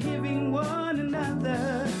light, forgiving one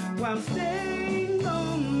another while staying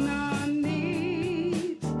on our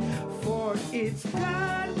knees. For it's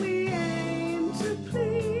God we aim to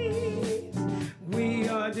please. We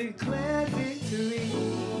are declared victory.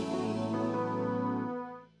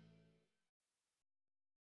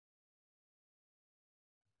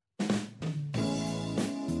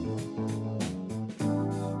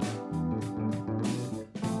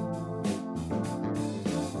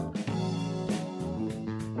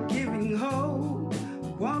 Hope,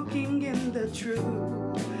 walking in the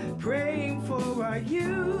truth, praying for our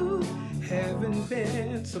youth, heaven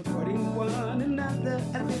bent, supporting one another.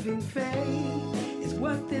 A living faith is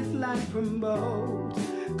what this life promotes,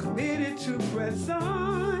 committed to press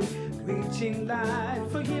on, reaching light,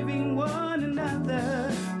 forgiving one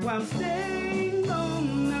another while staying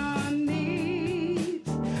on our knees.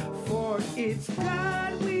 For it's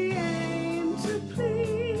God we aim to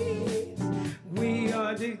please. We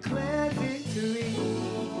are declared victory.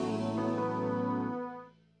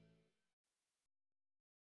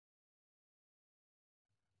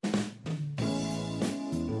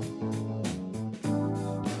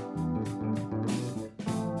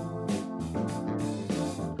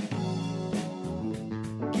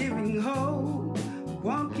 Giving hope,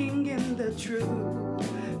 walking in the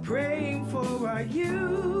truth, praying for our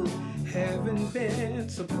youth, heaven bent,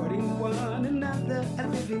 supporting one another. A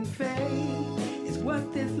living faith is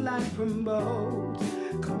what this life promotes,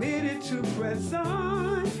 committed to press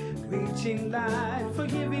on, reaching light,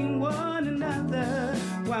 forgiving one another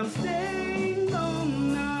while staying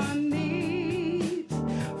on our knees.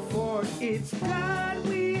 For it's God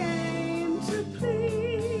we aim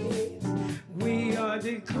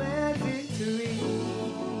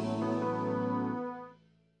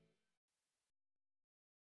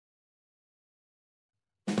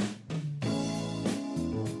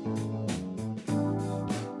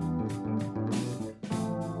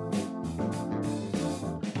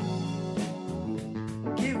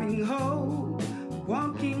giving hope,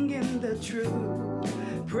 walking in the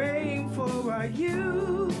truth, praying for our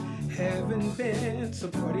youth, having been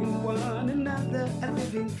supporting one another. A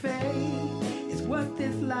living faith is what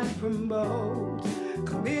this life promotes,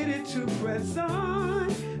 committed to press on,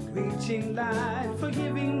 reaching life,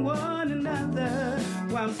 forgiving one another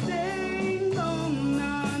while staying on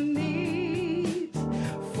our knees.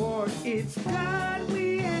 For it's God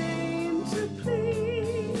we aim to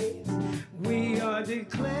please. We are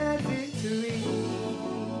declared victory.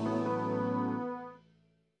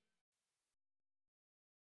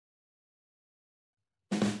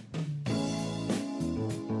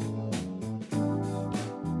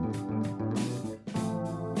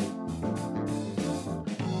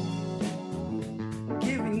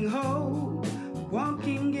 Giving hope,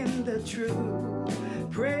 walking in the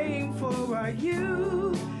truth, praying for our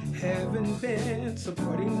youth, having been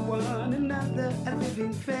supporting one another. A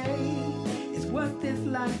living faith is what this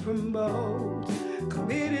life promotes,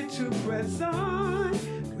 committed to press on,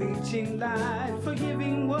 reaching life,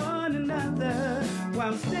 forgiving one another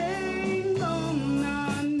while staying on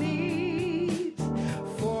our knees.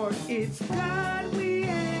 For it's God we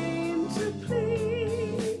aim to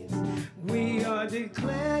please. We are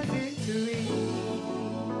declared victory.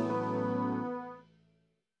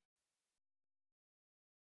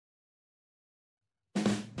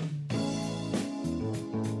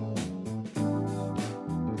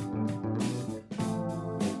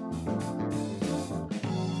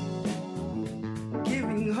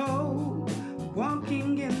 Giving hope,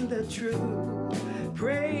 walking in the truth,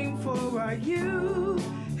 praying for our youth,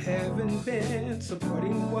 having been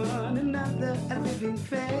supporting one another. A living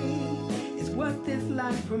faith is what this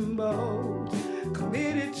life promotes,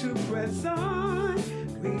 committed to press on,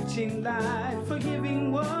 reaching life,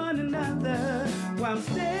 forgiving one another while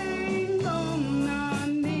staying on our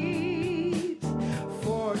knees.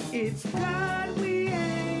 For it's God we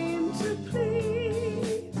aim to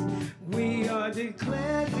please. We are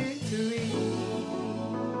declared victory.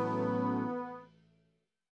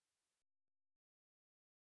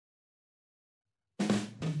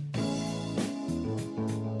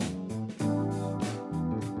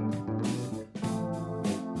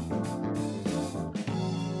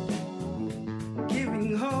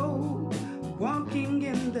 Giving hope, walking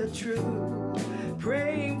in the truth,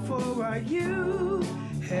 praying for our youth,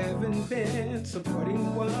 having been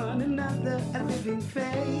supporting one another. A living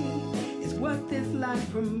faith is what this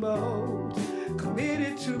life promotes,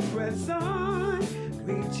 committed to press on,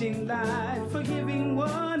 reaching life, forgiving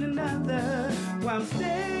one another while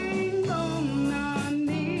staying on our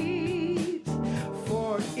knees.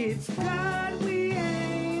 For it's God we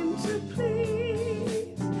aim to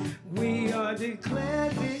please. We are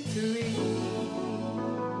declared victory.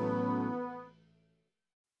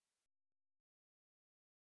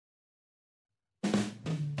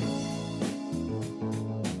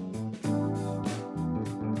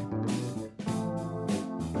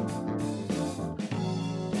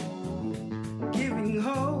 Giving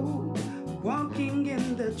hope, walking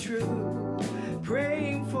in the truth,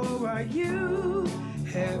 praying for our youth,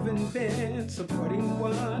 having been supporting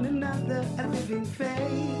one another. A living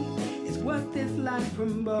faith is what this life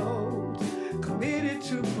promotes, committed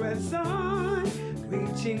to press on,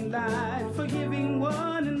 reaching life, forgiving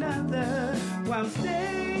one another while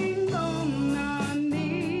staying on our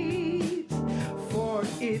knees. For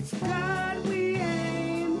it's God we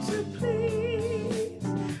aim to please.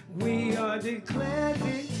 We are declared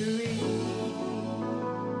victory.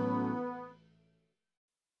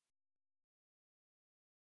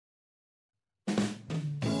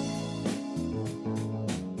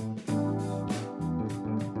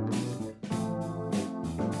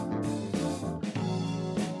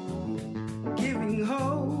 Giving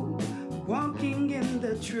hope, walking in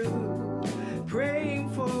the truth,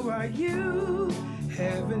 praying for our youth,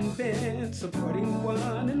 having been supporting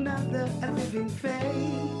one another. A living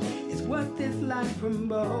faith is what this life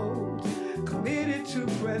promotes, committed to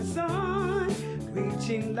press on,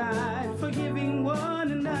 reaching life, forgiving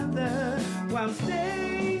one another while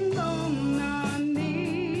staying on our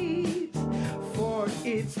knees. For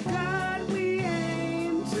it's God we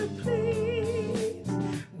aim to please.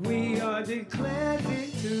 We are declared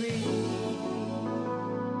victory.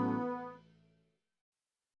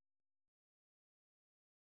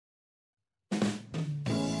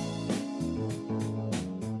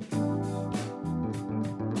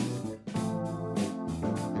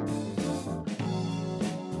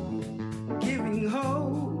 Giving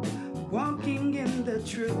hope, walking in the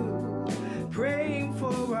truth, praying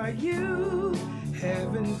for our youth,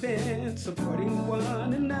 having been supporting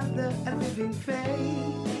one another. A living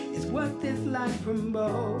faith is what this life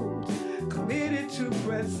promotes. Committed to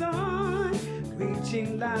press on,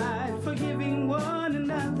 reaching life, forgiving one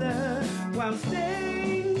another while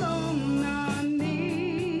staying on our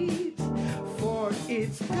knees. For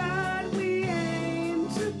it's God we aim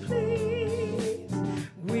to please.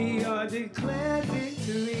 We are declared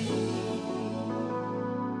victory.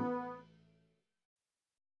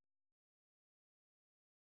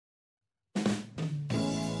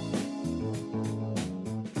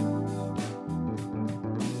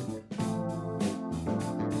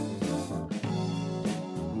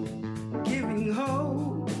 Giving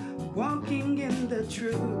hope, walking in the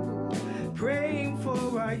truth, praying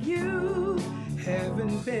for our youth,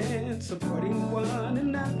 heaven bent, supporting one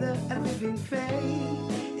another, a living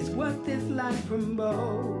faith is what this life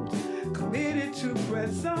promotes. Committed to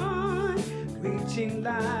press on, reaching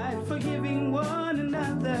life, forgiving one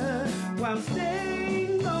another while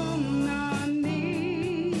staying on our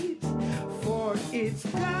knees. For it's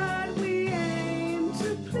God we aim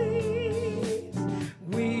to please.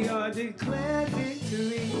 We are declared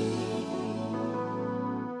victory.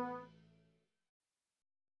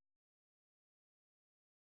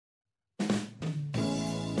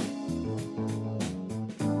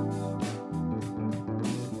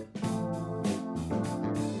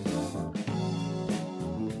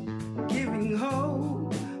 Giving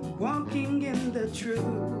hope, walking in the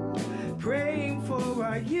truth, praying for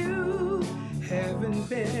our youth, heaven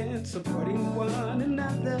bent, supporting one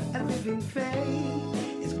another, a living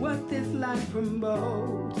faith is what this life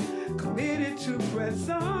promotes. Committed to press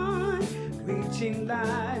on, reaching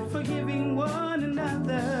life, forgiving one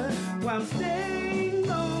another while staying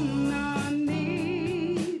on our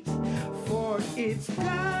knees. For it's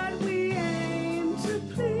God we aim to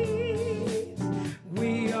please.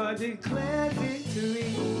 We are declared victory.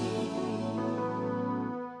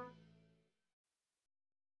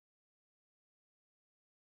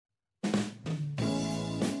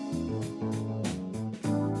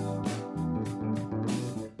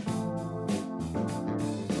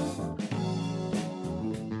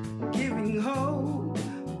 Giving hope,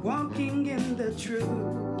 walking in the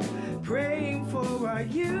truth, praying for our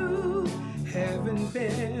youth, heaven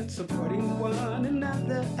bent, supporting one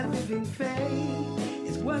another, a living faith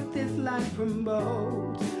is what this life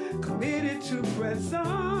promotes. Committed to press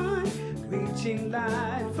on, reaching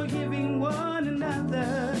life, forgiving one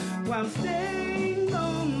another while staying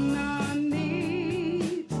on our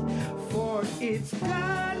knees. For it's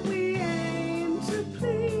God we aim to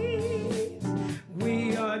please.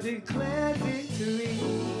 We are declared victory.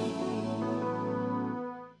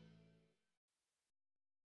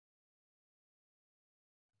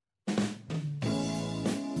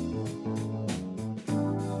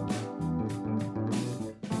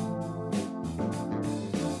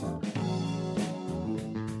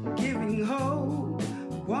 Giving hope,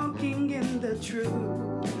 walking in the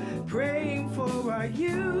truth, praying for our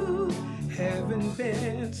youth, heaven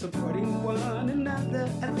bent, supporting one another,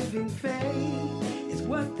 a living faith is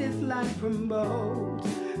what this life promotes.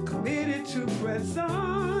 Committed to press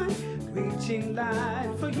on, reaching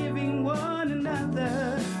life, forgiving one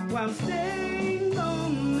another while staying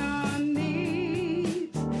on our knees.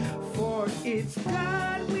 For it's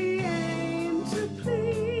God we aim to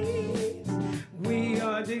please. We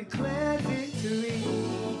are declared victory.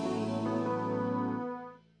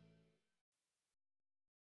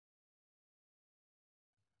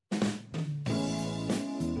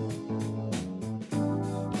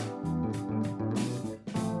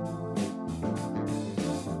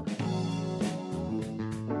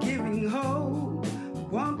 Giving hope,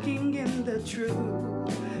 walking in the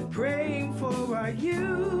truth, praying for our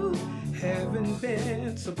youth, heaven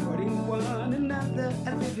bent, supporting one another,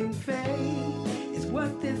 a living faith is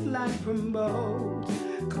what this life promotes.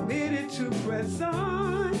 Committed to press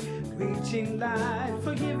on, reaching life,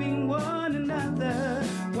 forgiving one another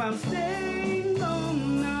while staying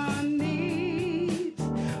on our knees.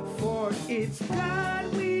 For it's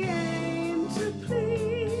God we aim to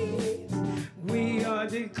please. We are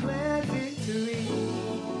declared victory.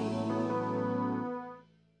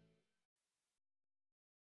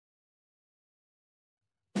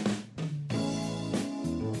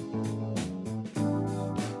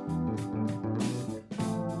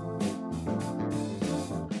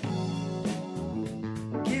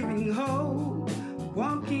 Giving hope,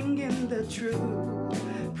 walking in the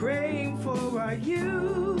truth, praying for our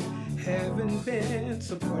youth, heaven bent,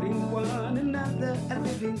 supporting one another, a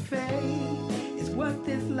living faith is what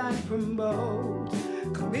this life promotes.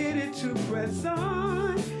 Committed to press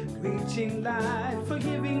on, reaching life,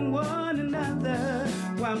 forgiving one another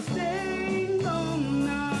while staying on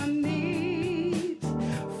our knees.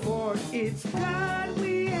 For it's God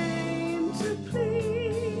we aim to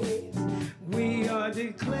please. We are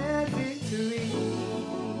declared victory.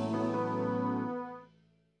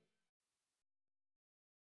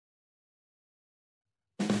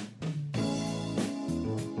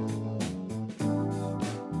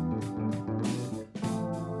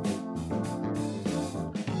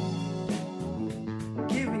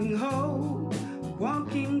 Giving hope,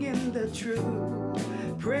 walking in the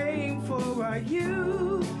truth, praying for our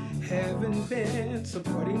youth, having been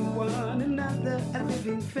supporting one another. A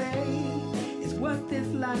living faith is what this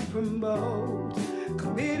life promotes.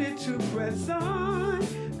 Committed to press on,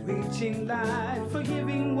 reaching light,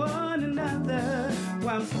 forgiving one another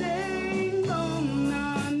while staying on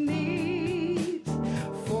our knees.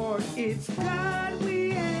 For it's God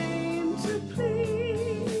we aim to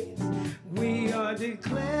please. We are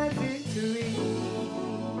declared victory.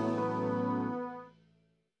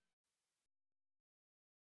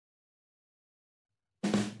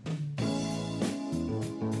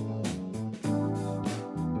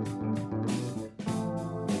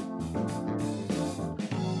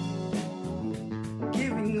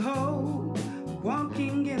 Giving hope,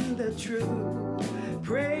 walking in the truth,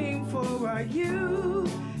 praying for our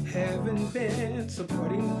youth, having been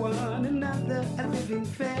supporting one another. A living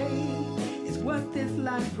faith is what this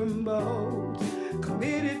life promotes.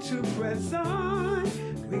 Committed to press on,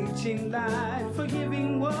 reaching light,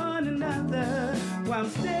 forgiving one another while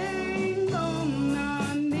staying on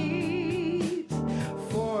our knees.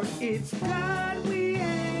 For it's God we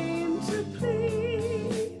aim to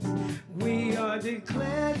please. We are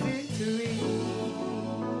declared victory.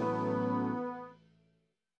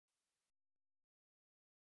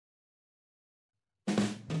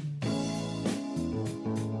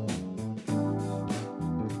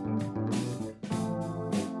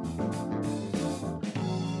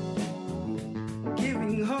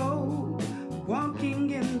 Giving hope,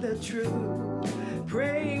 walking in the truth,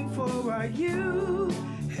 praying for our youth,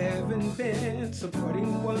 having been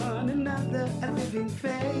supporting one another. A living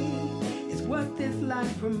faith is what this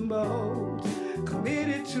life promotes.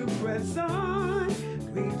 Committed to press on,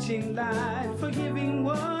 reaching light, forgiving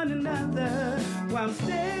one another while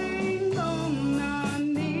staying on our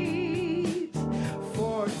knees.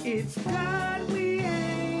 For it's God we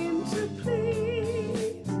aim to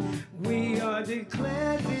please. We are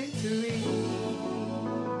declared victory.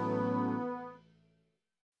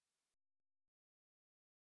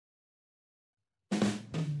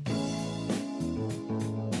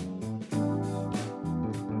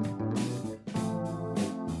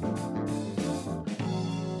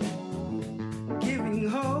 Giving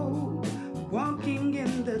hope, walking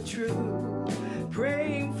in the truth,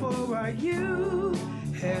 praying for our youth,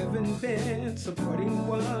 having been supporting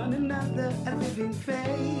one another. A living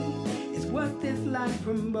faith is what this life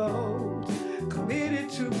promotes. Committed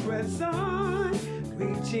to press on,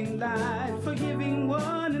 reaching light, forgiving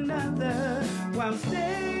one another while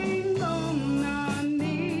staying on our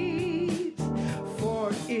knees.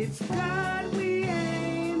 For it's God we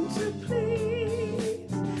aim to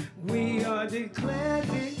please. We are declared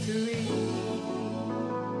victory.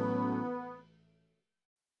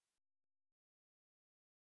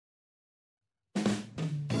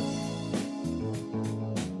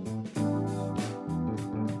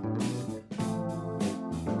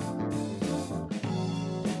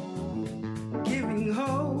 Giving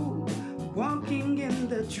hope, walking in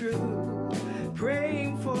the truth,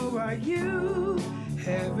 praying for our youth,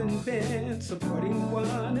 having been supporting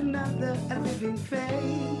one another. A living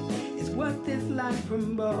faith is what this life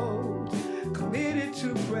promotes. Committed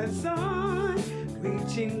to press on,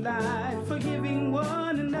 reaching light, forgiving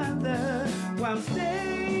one another while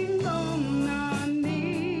staying on our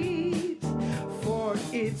knees. For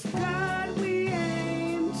it's God we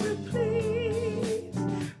aim to please.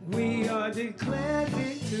 We are declared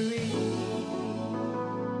victory.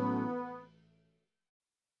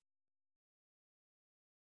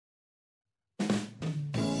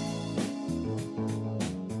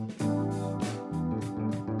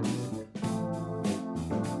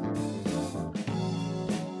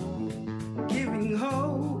 Giving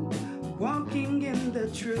hope, walking in the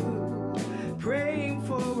truth, praying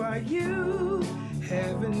for our youth,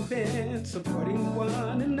 having been supporting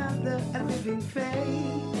one another. A living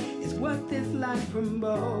faith is what this life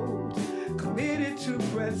promotes. Committed to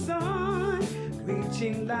press on,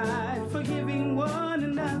 reaching light, forgiving one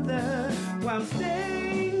another while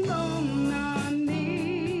staying on our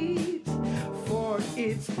knees. For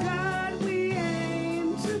it's God we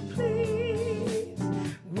aim to please.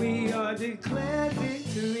 We are declared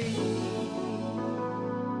victory.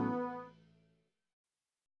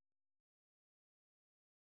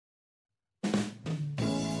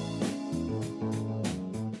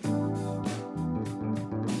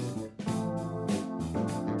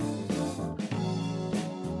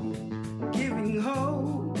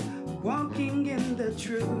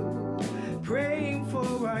 truth, praying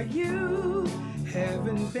for our youth.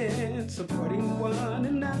 Haven't been supporting one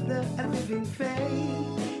another. A living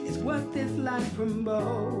faith is what this life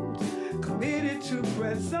promotes. Committed to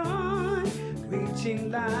press on,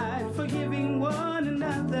 reaching light, forgiving one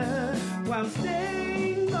another while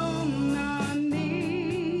staying on our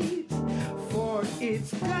knees. For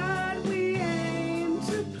it's God we aim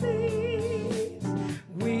to please.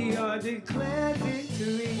 We are declared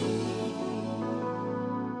victory.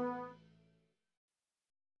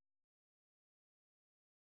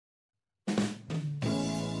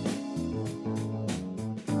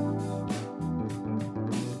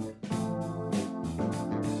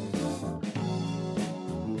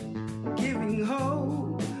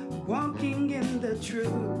 Hope, walking in the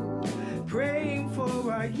truth, praying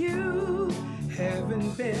for our youth.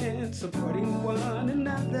 Haven't been supporting one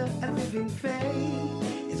another. A living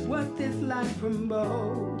faith is what this life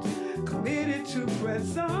promotes. Committed to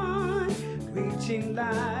press on, reaching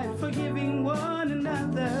light, forgiving one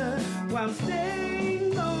another while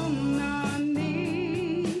staying on our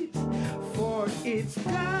knees. For it's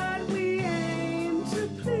God we aim to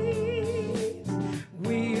please.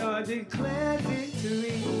 We are declared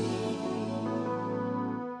victory.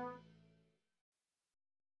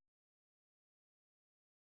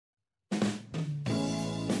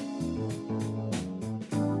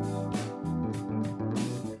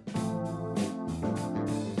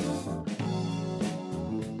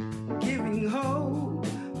 Giving hope,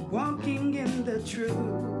 walking in the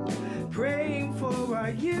truth, praying for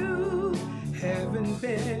our youth. Haven't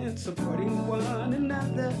been supporting one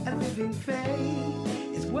another. A living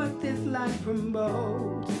faith is what this life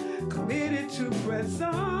promotes. Committed to press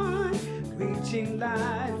on, reaching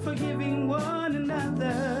light, forgiving one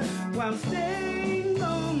another while staying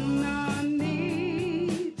on our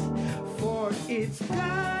knees. For it's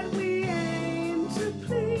God we aim to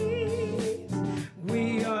please.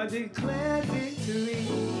 We are declared victory.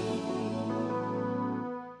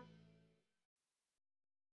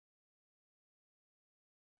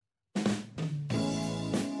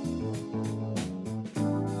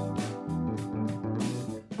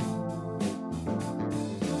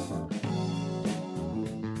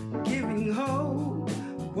 Hope,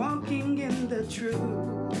 walking in the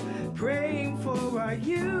truth, praying for our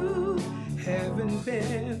youth. Haven't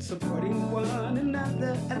been supporting one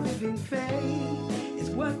another. A living faith is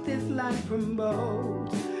what this life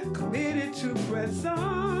promotes. Committed to press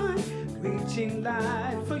on, reaching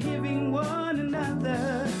light, forgiving one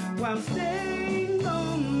another while staying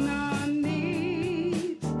on our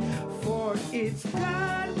knees. For it's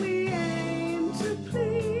God we aim to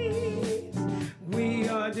please. We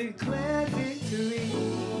are declared victory.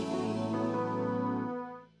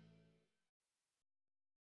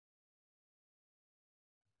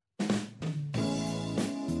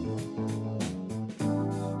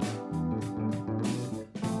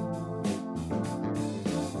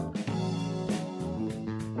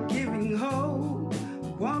 Giving hope,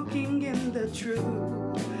 walking in the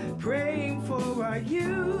truth, praying for our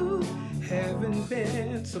youth. Haven't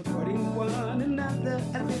been supporting one another.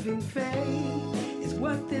 A living faith is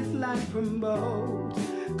what this life promotes.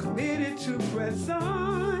 Committed to press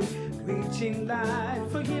on, reaching light,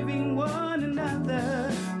 forgiving one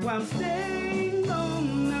another while staying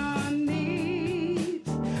on our knees.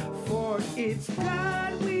 For it's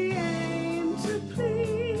God we aim to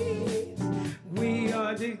please. We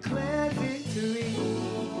are declared victory.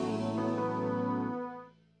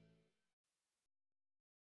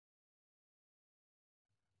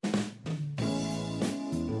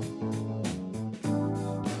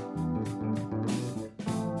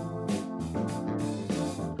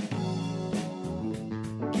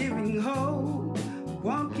 Hope,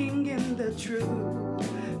 walking in the truth,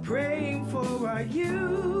 praying for our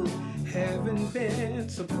youth. Haven't been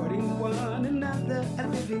supporting one another. A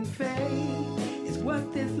living faith is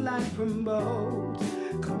what this life promotes.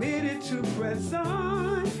 Committed to press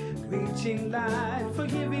on, reaching light,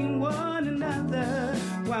 forgiving one another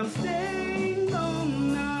while staying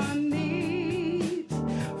on our knees.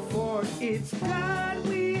 For it's God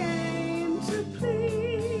we aim to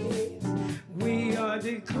please. We are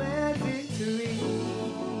declared victory.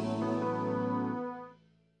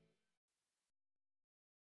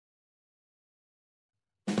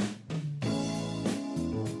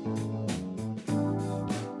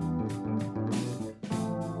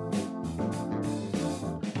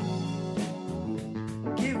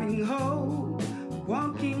 Giving hope,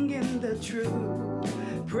 walking in the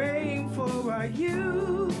truth, praying for our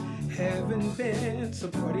youth. Haven't been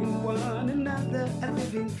supporting one another. A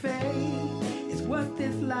living faith is what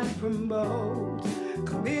this life promotes.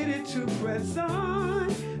 committed to press on,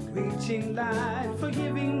 reaching light,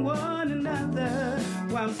 forgiving one another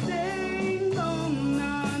while staying on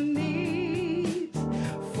our knees.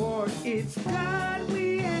 For it's God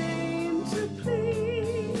we aim to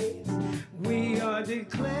please. We are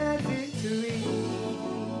declared victory.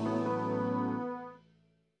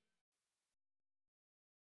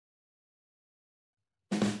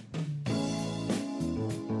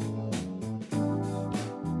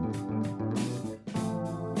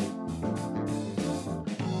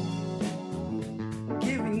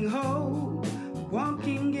 Giving hope,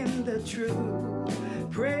 walking in the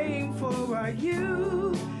truth, praying for our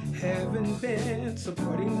youth, heaven bent,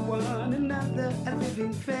 supporting one another. A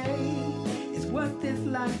living faith is what this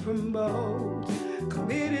life promotes.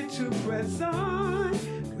 Committed to press on,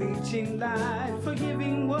 reaching light,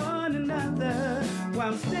 forgiving one another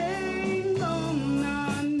while staying on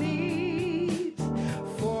our knees.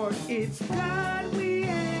 For it's God we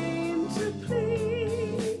aim to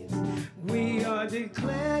please. We are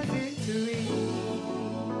declared victory.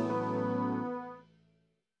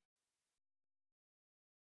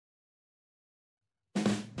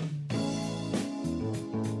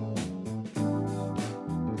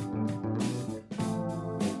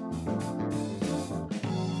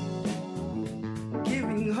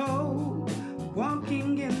 Giving hope,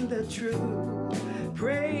 walking in the truth,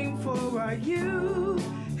 praying for our youth,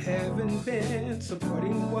 heaven bent,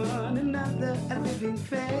 supporting one another. A living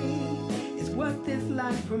faith is what this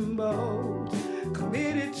life promotes.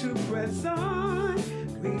 Committed to press on,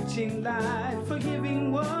 reaching light,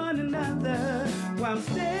 forgiving one another while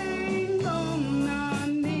staying on our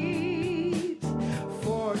knees.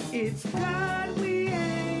 For it's God we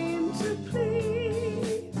aim to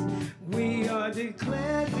please. We are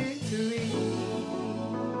declared victory.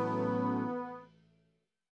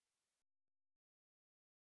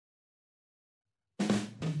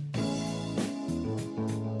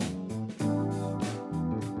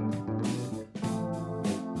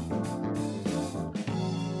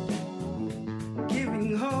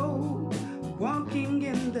 Giving hope, walking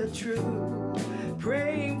in the truth,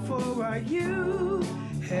 praying for our youth,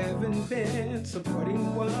 heaven bent,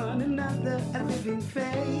 supporting one another. A living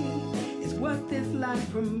faith is what this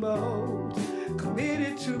life promotes.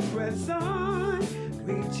 Committed to press on,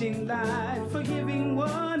 reaching light, forgiving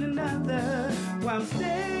one another while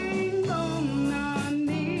staying on our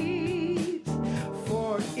knees.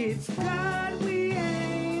 For it's God we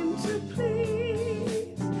aim to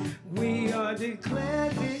please. We are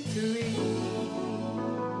declared victory.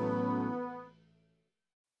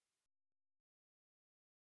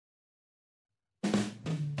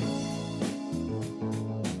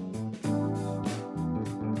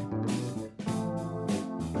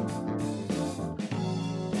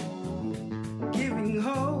 Giving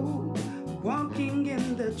hope, walking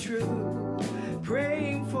in the truth,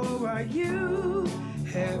 praying for our youth,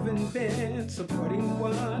 heaven bent, supporting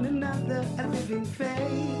one another. A living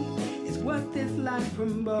faith is what this life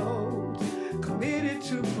promotes. Committed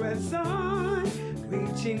to press on,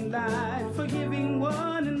 reaching light, forgiving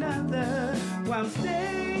one another while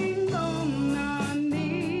staying on our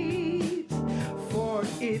knees. For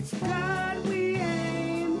it's God we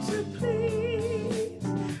aim to please.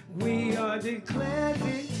 We are declared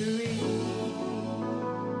victory.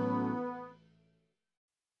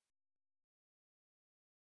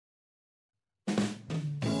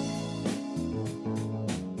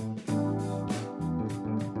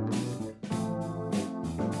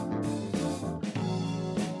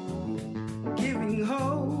 Giving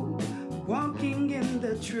hope, walking in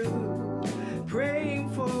the truth, praying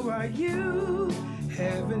for our youth,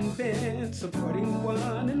 heaven bent, supporting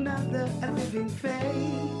one another. A living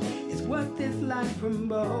faith is what this life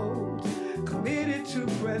promotes. Committed to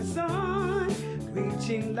press on,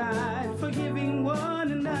 reaching light, forgiving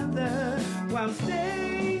one another while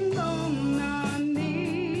staying on our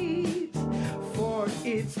knees. For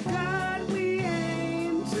it's God we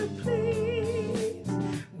aim to please.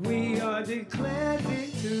 We are declared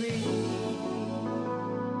victory.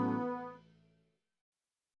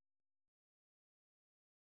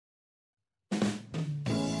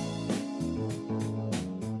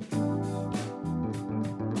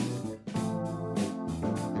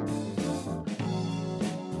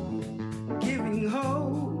 Giving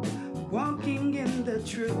hope, walking in the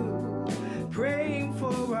truth, praying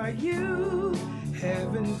for our youth,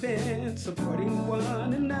 heaven bent, supporting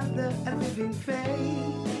one another. A living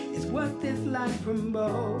faith is what this life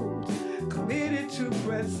promotes. Committed to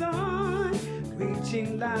press on,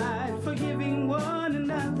 reaching light, forgiving one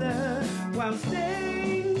another while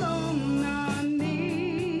staying on our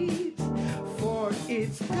knees. For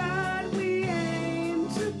it's God we aim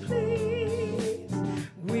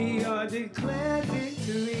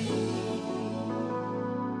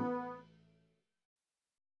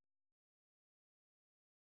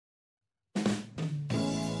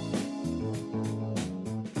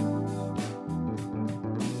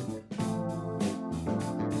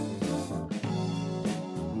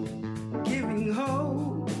giving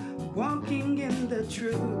hope, walking in the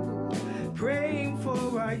truth, praying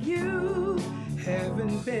for our youth,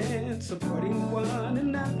 having been supporting one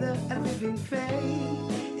another. A living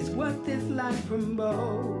faith is what this life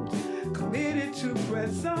promotes, committed to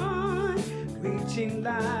press on, reaching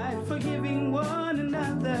life, forgiving one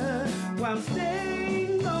another while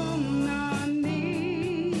staying on our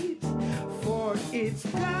knees. For it's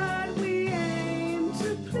God we aim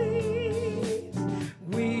to please.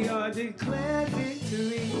 We are declared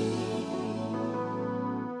victory.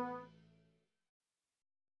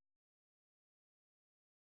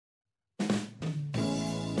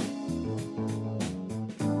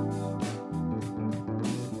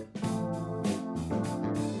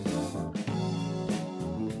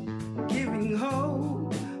 Giving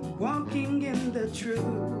hope, walking in the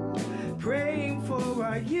truth, praying for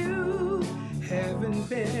our youth, having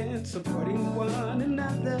been supporting one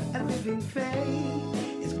another. A living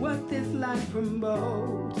faith is what this life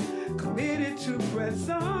promotes, committed to press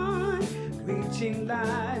on, reaching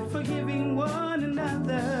life, forgiving one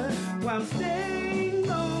another while staying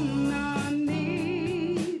on our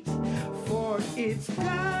knees. For it's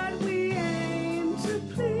God we aim to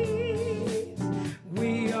please.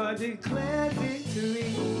 We are declared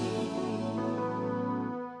victory.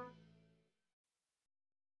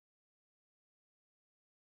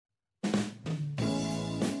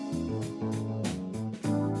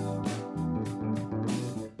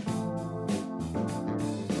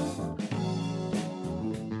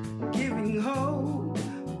 Giving hope,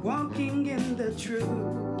 walking in the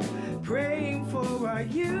truth, praying for our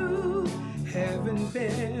youth, having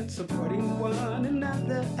been supporting one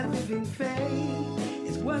another. A living faith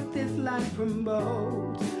is what this life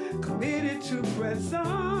promotes, committed to press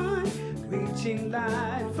on, reaching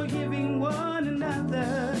life, forgiving one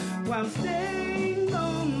another while staying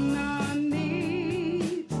on our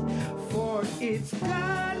knees. For it's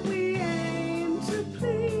God we aim to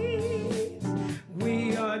please.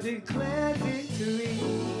 We are declared victory.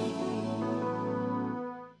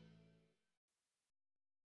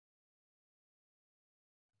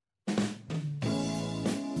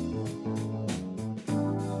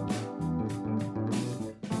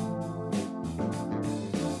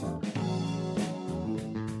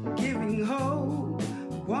 Giving hope,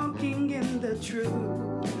 walking in the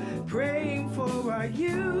truth, praying for our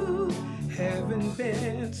youth, having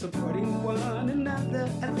been supporting one another.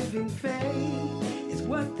 A living faith is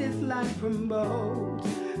what this life promotes,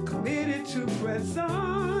 committed to press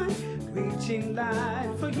on, reaching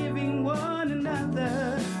life, forgiving one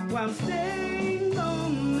another while staying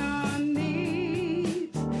on our knees.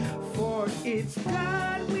 For it's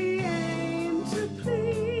God we aim to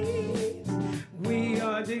please. We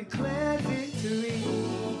are declared victory.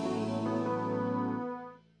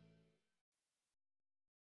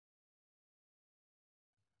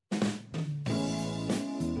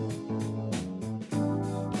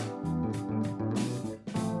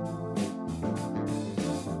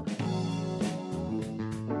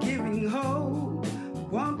 Giving hope,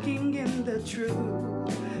 walking in the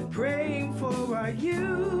truth, praying for our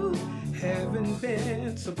youth, having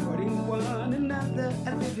been supporting one another.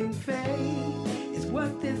 A living faith is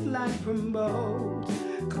what this life promotes,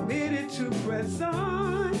 committed to press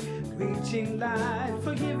on, reaching life,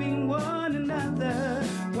 forgiving one another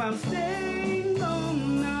while staying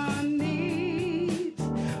on our knees.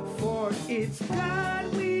 For it's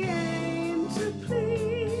God we aim to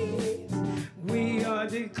please. We are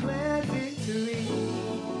declared victory.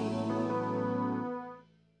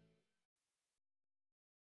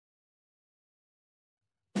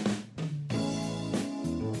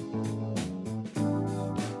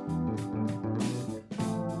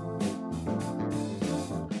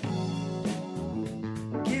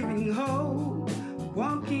 Giving hope,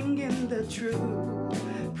 walking in the truth,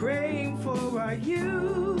 praying for our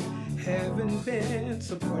youth, having been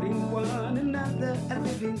supporting one another. A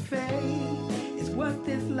living faith is what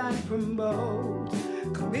this life promotes,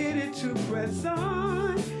 committed to press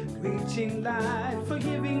on, reaching life,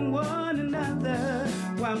 forgiving one another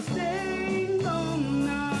while staying on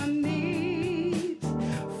our knees.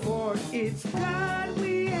 For it's God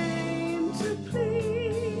we aim to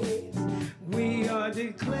please. We are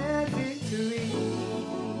declared victory.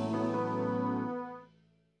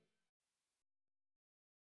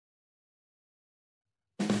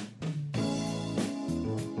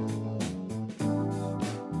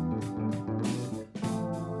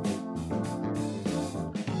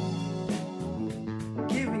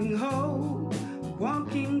 Giving hope,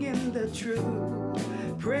 walking in the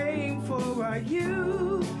truth, praying for our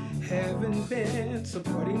youth, having been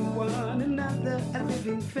supporting one another. A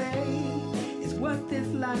living faith is what this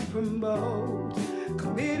life promotes.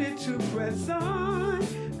 Committed to press on,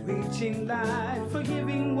 reaching life,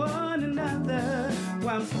 forgiving one another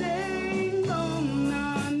while staying on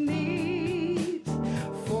our knees.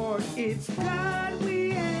 For it's God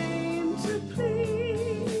we aim to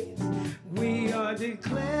please. We are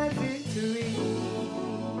declared victory.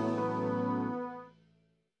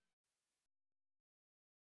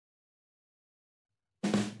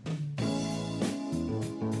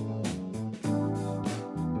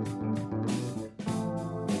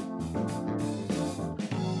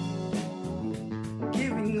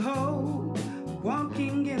 Hope,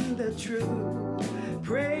 walking in the truth,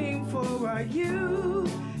 praying for our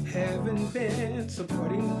youth, heaven bent,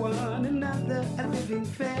 supporting one another, a living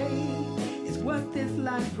faith is what this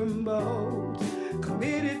life promotes.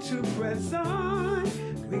 Committed to press on,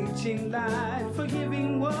 reaching life,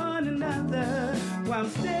 forgiving one another while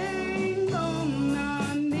staying on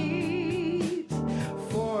our knees.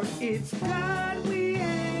 For it's God we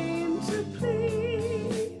aim to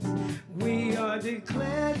please. We are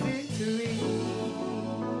declared victory.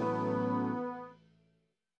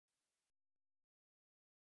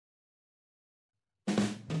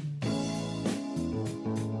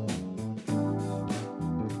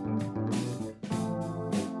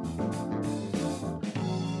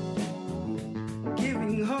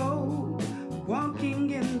 Giving hope,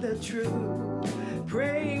 walking in the truth,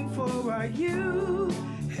 praying for our youth,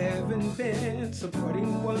 heaven bent,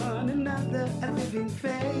 supporting one another, a living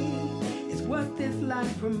faith is what this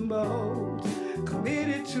life promotes.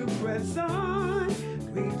 Committed to press on,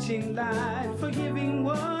 reaching life, forgiving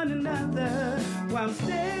one another while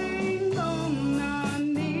staying on our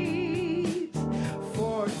knees.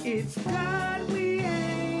 For it's God we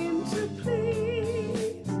aim to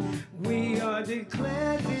please. We are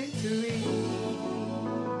declared victory.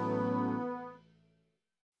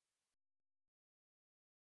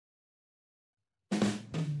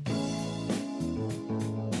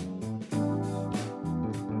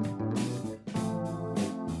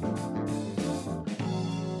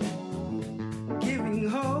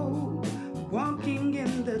 Hope, walking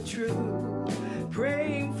in the truth,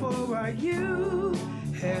 praying for our youth,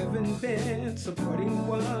 heaven bent, supporting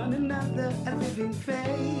one another, a living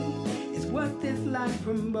faith is what this life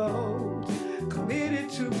promotes. Committed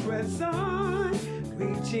to press on,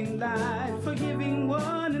 reaching life, forgiving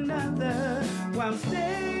one another while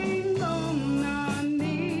staying on our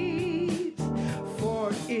knees.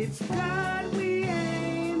 For it's God we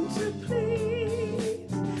aim to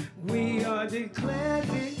please. We are declared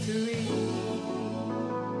victory.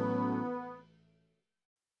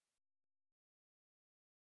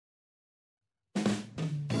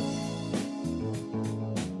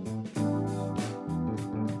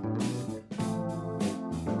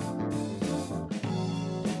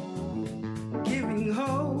 Giving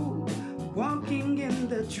hope, walking in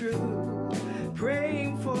the truth,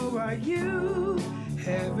 praying for our youth,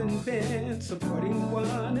 heaven bent, supporting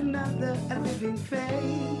one another, a living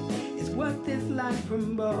faith is what this life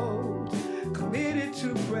promotes. Committed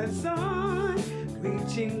to press on,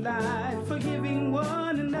 reaching life, forgiving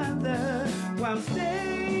one another while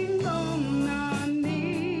staying on our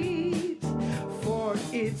knees. For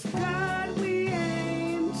it's God we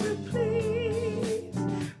aim to please.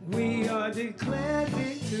 We are declared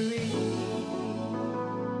victory.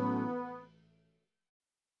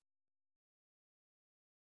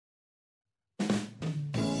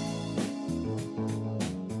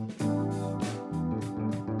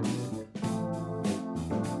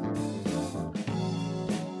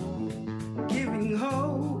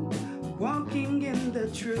 Hope, walking in the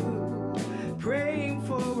truth, praying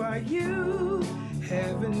for our youth,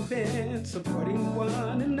 heaven bent, supporting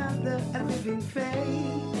one another, a living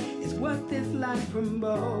faith is what this life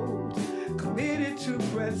promotes. Committed to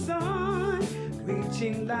press on,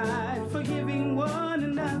 reaching life, forgiving one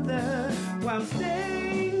another while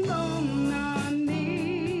staying on our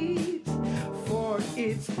knees. For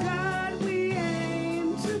it's God we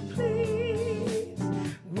aim to please.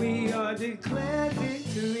 We are declared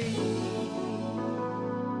victory.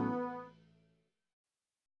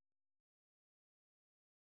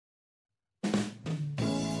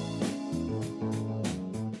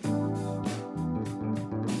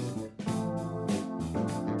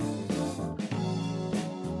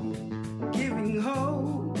 Giving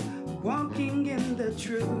hope, walking in the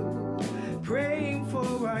truth, praying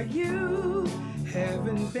for our youth,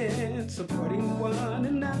 heaven bent, supporting one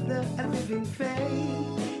another, a living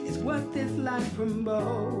faith is what this life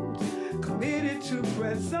promotes. Committed to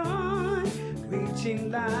press on,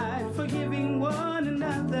 reaching life, forgiving one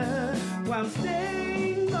another while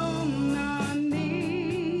staying on our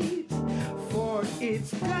knees. For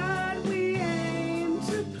it's God we aim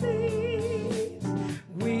to please.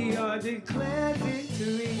 We are declared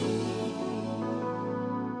victory.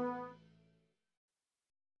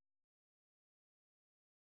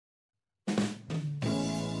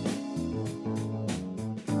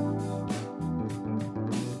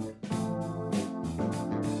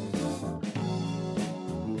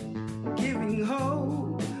 Giving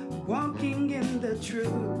hope, walking in the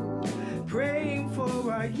truth, praying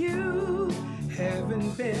for our youth,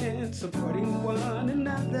 having been supporting one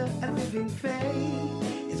another. A living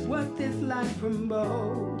faith is what this life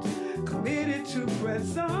promotes. Committed to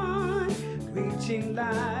press on, reaching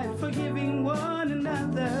life, forgiving one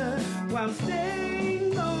another while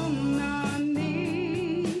staying on our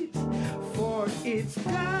knees. For it's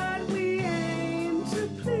God we aim to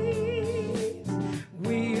please.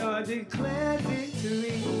 We are declared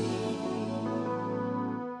victory.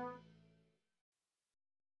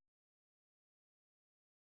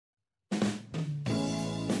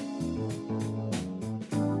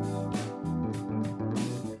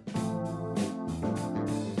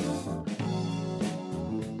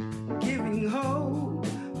 Giving hope,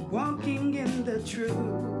 walking in the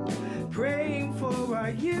truth, praying for our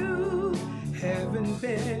youth, having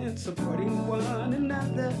been supporting one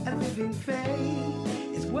another. A living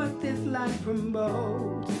faith is what this life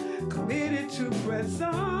promotes. Committed to press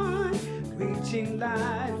on, reaching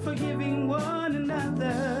life, forgiving one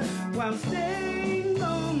another while staying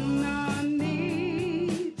on our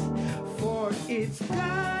knees. For it's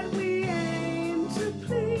God we aim to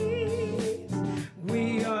please.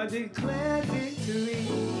 We are declared victory.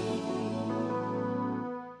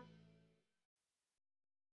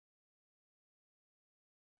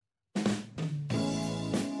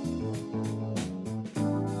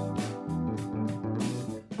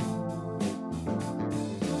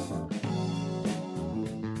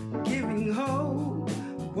 Giving hope,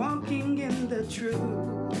 walking in the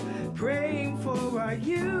truth, praying for our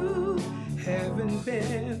youth, having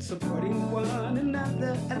been supporting one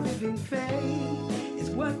another. A living faith is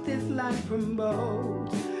what this life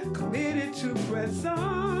promotes. Committed to press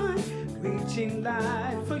on, reaching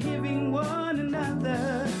life, forgiving one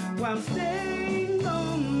another while staying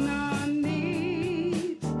on our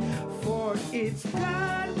knees. For it's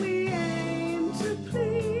God we aim to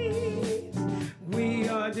please. We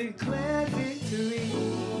are declared victory.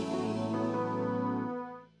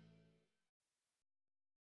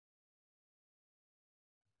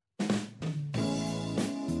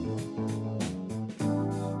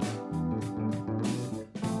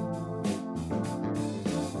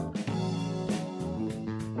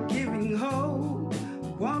 Giving hope,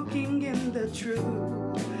 walking in the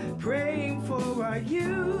truth, praying for our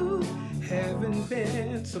youth, having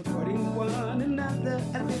been supporting one another.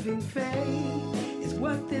 A living faith is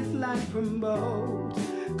what this life promotes.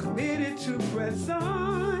 Committed to press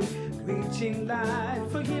on, reaching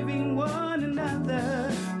life, forgiving one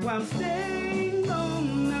another while staying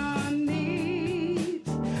on our knees.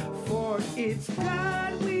 For it's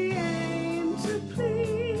God we aim to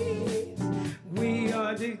please. We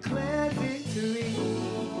are declared victory.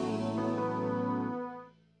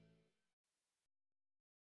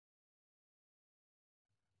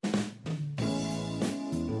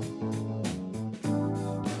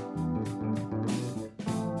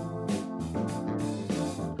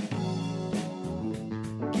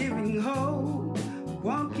 Giving hope,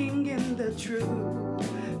 walking in the truth,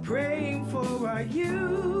 praying for our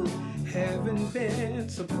youth, having been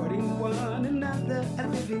supporting one another. A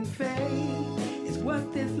living faith is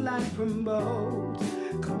what this life promotes.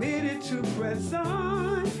 Committed to press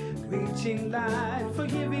on, reaching life,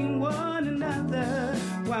 forgiving one another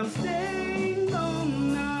while staying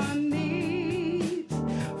on our knees.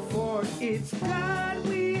 For it's God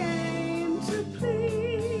we aim to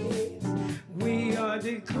please. We are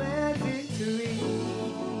declared victory.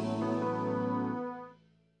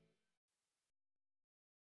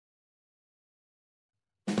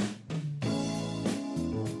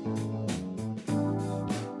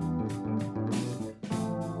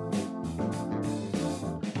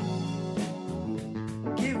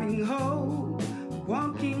 Giving hope,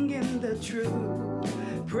 walking in the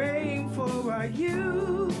truth, praying for our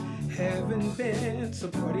youth, having been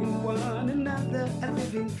supporting one another. A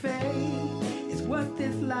living faith is what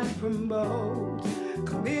this life promotes.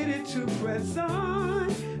 Committed to press on,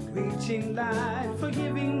 reaching life,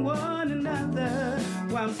 forgiving one another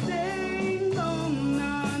while staying on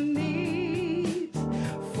our knees.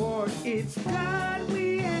 For it's God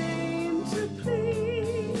we aim to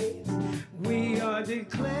please. We are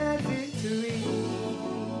declared victory.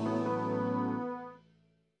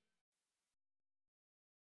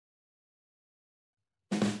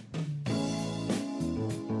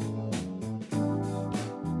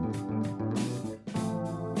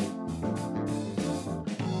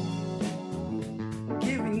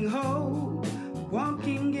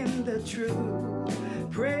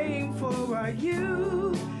 truth, praying for our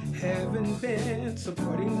youth. Haven't been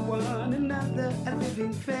supporting one another. A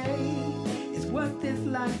living faith is what this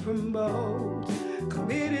life promotes.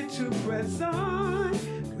 Committed to press on,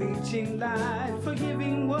 reaching life,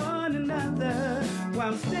 forgiving one another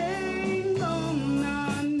while staying on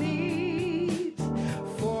our knees.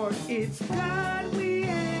 For it's God we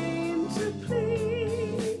aim to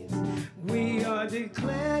please. We are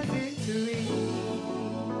declared victory.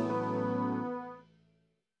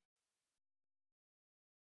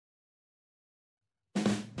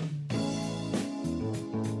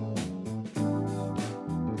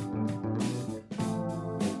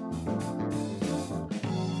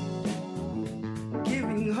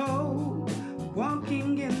 Giving hope,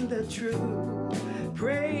 walking in the truth,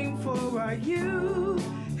 praying for our youth.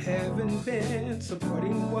 Haven't been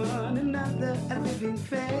supporting one another. A living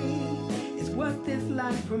faith is what this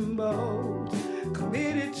life promotes.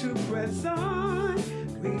 Committed to press on,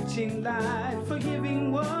 reaching life,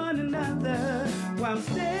 forgiving one another while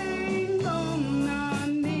staying on our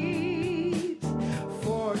knees.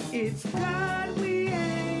 For it's God we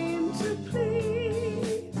aim to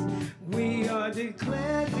please. We are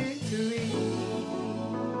declared victory.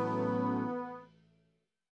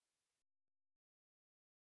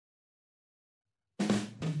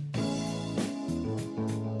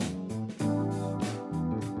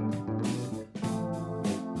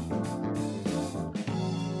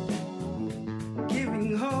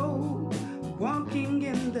 Giving hope, walking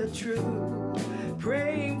in the truth,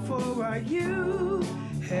 praying for our youth.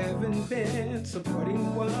 Haven't been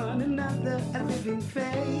supporting one another. A living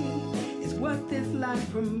faith is what this life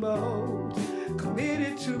promotes.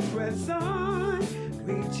 Committed to press on,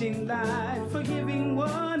 reaching life, forgiving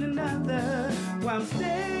one another while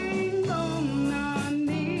staying on our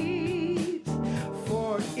knees.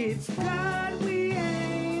 For it's God we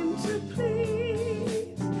aim to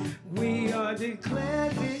please. We are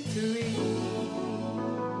declared victory.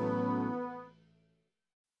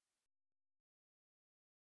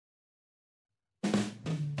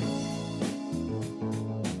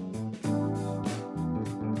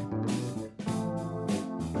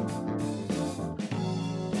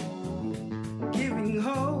 Giving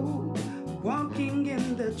hope, walking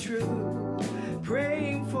in the truth,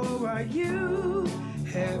 praying for our youth.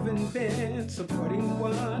 Haven't been supporting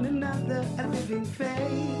one another. A living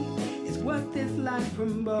faith is what this life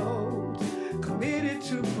promotes. Committed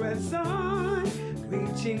to press on,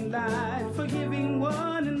 reaching life, forgiving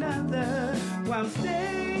one another while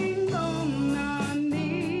staying on our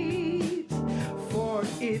knees. For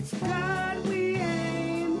it's God we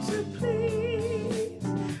aim to please.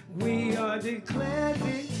 We are declared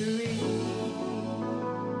victory.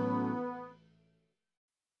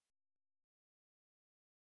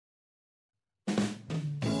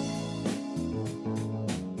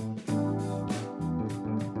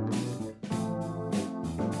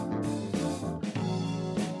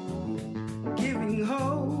 Giving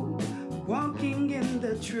hope, walking in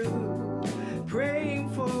the truth, praying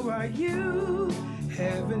for our youth.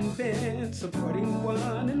 Haven't been supporting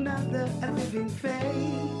one another. A living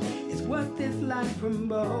faith is what this life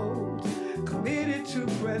promotes. Committed to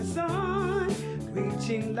press on,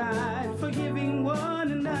 reaching life, forgiving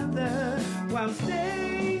one another while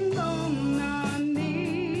staying on our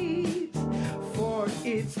knees. For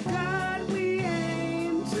it's God we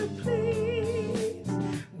aim to please.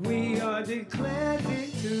 We are declared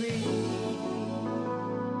victory.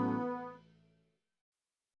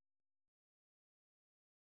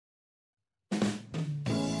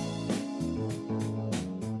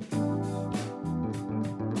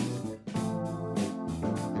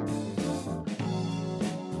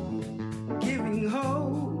 Giving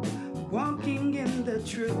hope, walking in the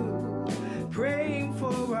truth, praying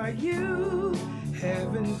for our youth.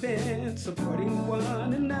 Haven't been supporting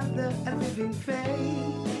one another. A living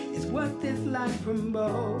faith is what this life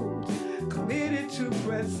promotes. Committed to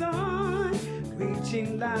press on,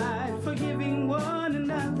 reaching life, forgiving one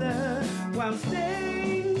another while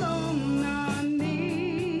staying on our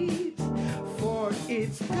knees. For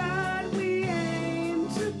it's God we aim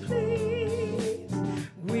to please.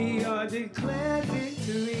 We are declared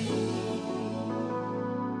victory.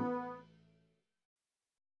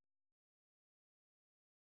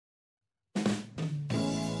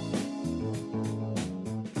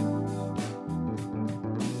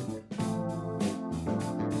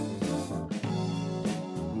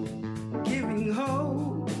 Giving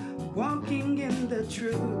hope, walking in the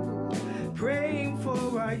truth, praying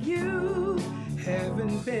for our youth.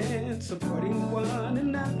 Haven't been supporting one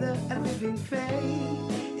another. A living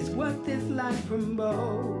faith is what this life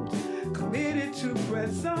promotes. committed to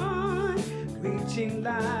press on, reaching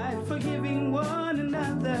light, forgiving one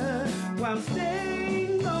another while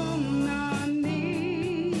staying on our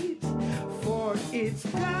knees. For it's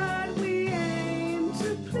God we aim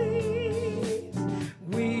to please.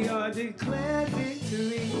 We are declared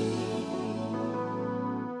victory.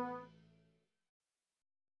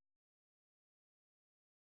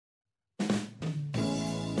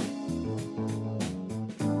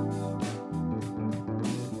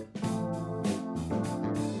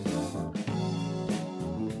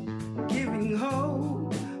 Giving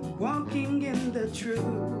hope, walking in the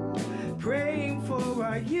truth, praying for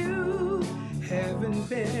our youth, heaven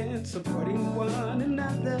bent, supporting one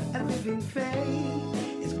another. A living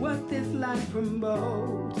faith is what this life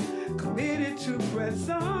promotes. Committed to press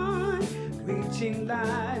on, reaching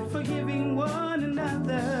light, forgiving one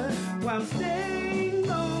another while staying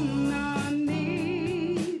on our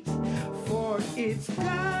knees. For it's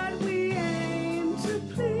God we aim to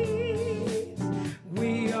please.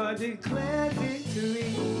 We are declared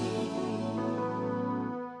victory.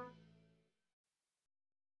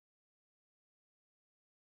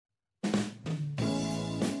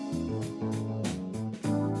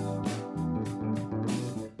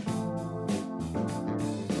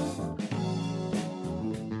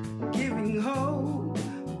 Giving hope,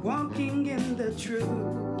 walking in the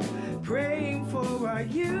truth, praying for our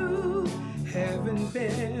youth, heaven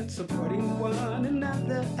bent, supporting one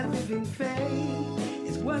another. A living faith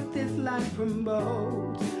is what this life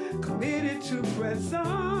promotes. Committed to press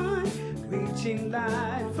on, reaching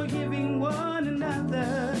light, forgiving one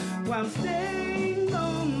another while staying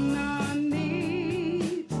on our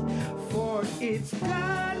knees. For it's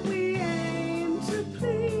God we aim to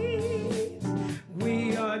please.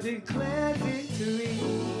 We are declared victory.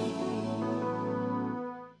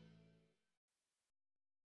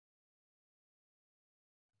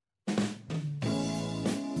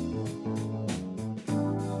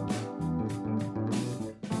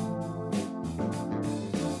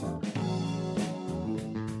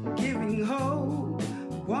 Giving hope,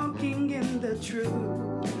 walking in the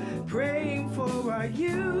truth, praying for our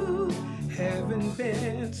youth, heaven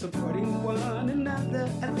bent, supporting one another.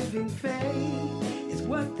 A living faith is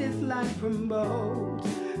what this life promotes.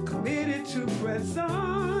 Committed to press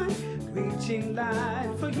on, reaching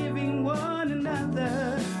light, forgiving one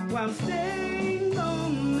another while staying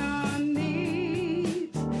on our knees.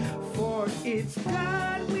 For it's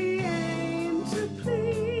God we aim to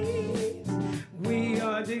please. We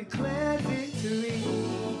are declared victory.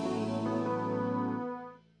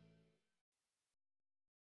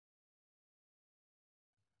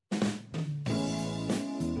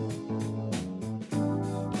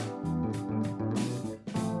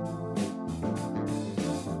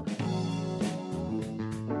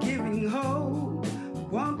 Giving hope,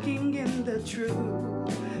 walking in the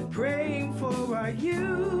truth, praying for our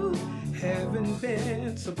youth, heaven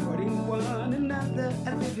bent, supporting one another.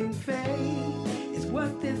 A living faith is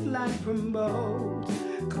what this life promotes.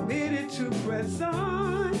 Committed to press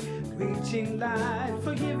on, reaching light,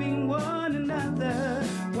 forgiving one another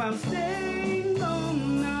while staying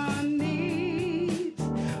on our knees.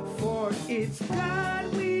 For it's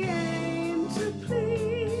God we aim to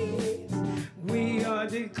please. We are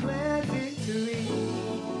declared victory.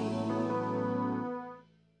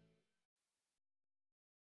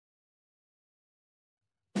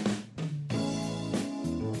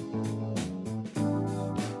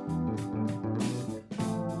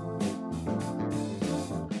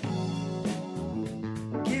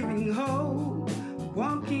 Giving hope,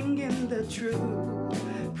 walking in the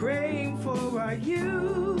truth, praying for our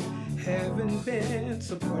youth, heaven bent,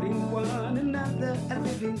 supporting one another. A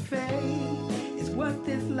living faith is what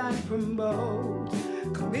this life promotes.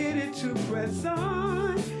 Committed to press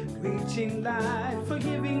on, reaching light,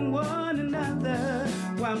 forgiving one another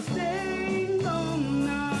while staying on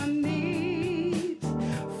our knees.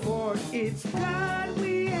 For it's God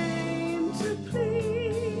we aim to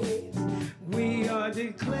please. We are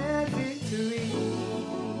declared victory.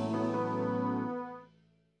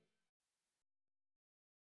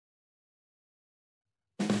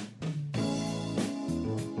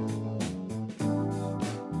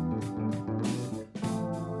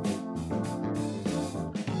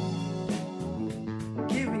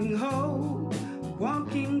 Giving hope,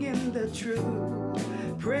 walking in the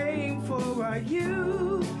truth, praying for our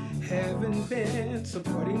youth, heaven bent,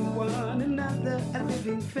 supporting one another. A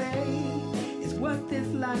living faith is what this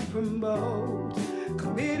life promotes.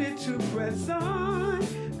 Committed to press on,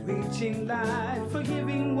 reaching light,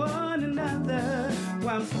 forgiving one another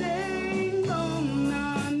while staying on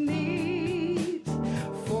our knees.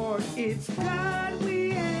 For it's God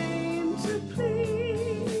we aim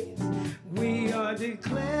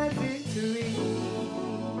victory.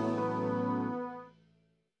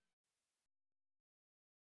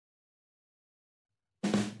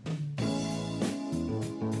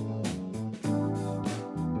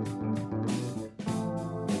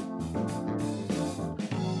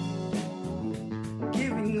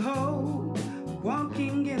 Giving hope,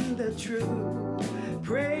 walking in the truth,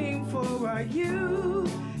 praying for our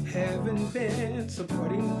youth, having been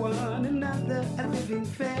supporting one another. A living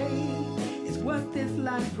faith is what this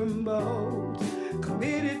life promotes.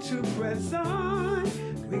 Committed to press on,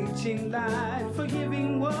 reaching light,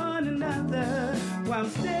 forgiving one another while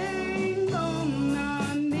staying on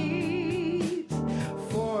our knees.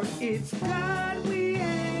 For it's God we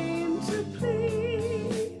aim to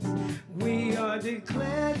please. We are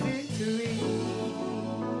declared victory.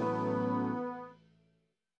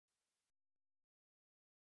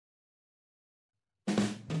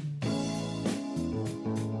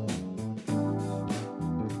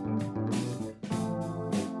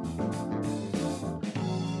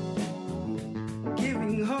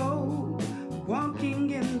 Giving hope,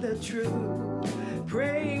 walking in the truth,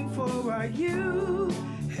 praying for our youth,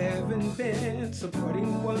 having been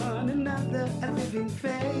supporting one another. A living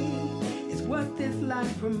faith is what this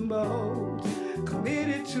life promotes.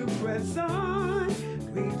 Committed to press on,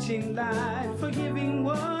 reaching light, forgiving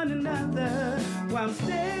one another while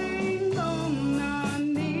staying on our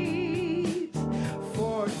knees.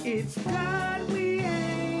 For it's God we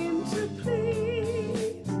aim to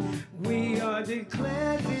please. We are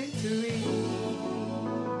declared victory.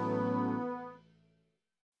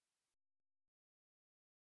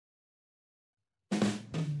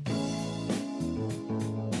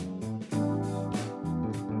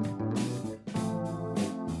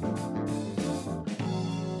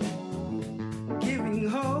 Giving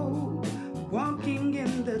hope, walking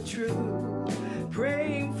in the truth,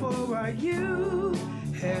 praying for our youth,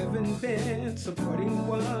 having been supporting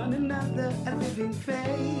one another. A living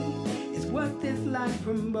faith is what this life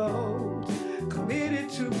promotes. Committed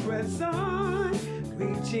to press on,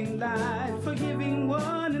 reaching light, forgiving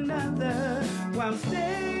one another while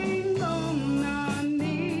staying on our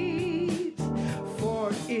knees.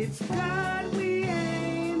 For it's God we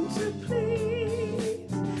aim to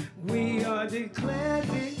please. We are declared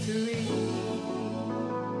victory.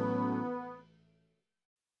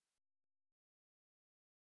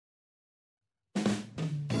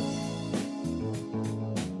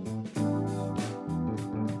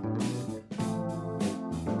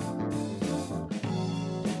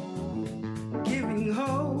 Giving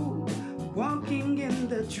hope, walking in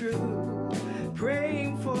the truth,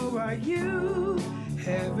 praying for our youth,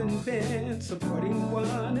 having been supporting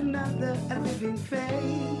one another. A living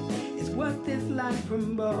faith is what this life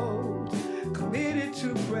promotes. Committed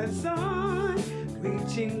to press on,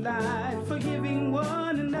 reaching light, forgiving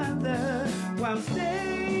one another while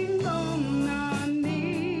staying on our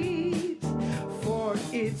knees. For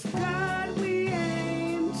it's God we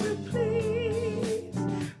aim to please.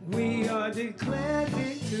 We are declared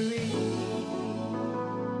victory.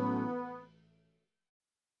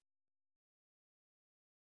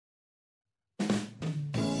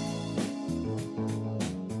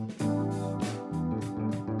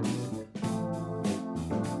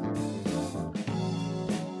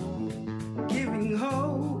 Giving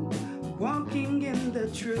hope, walking in the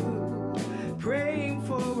truth, praying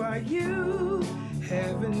for our youth,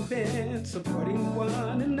 having been supporting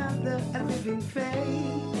one another. A living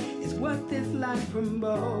faith is what this life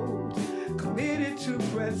promotes. Committed to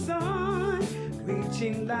press on,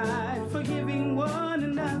 reaching light, forgiving one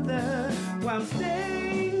another while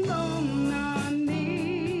staying on our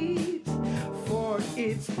knees. For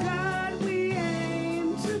it's God we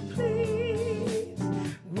aim to please.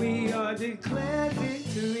 We are declared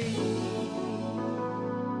victory.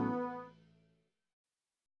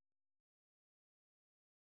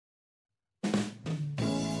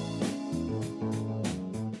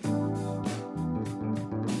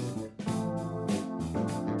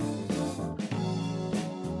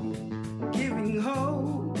 Giving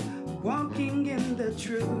hope, walking in the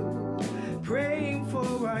truth, praying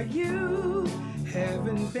for our youth,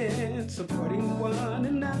 having been supporting one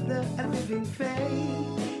another. A living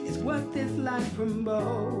faith is what this life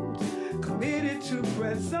promotes. Committed to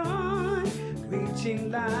press on,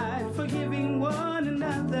 reaching light, forgiving one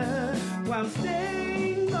another while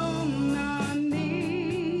staying on our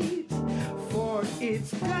knees. For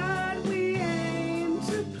it's God we aim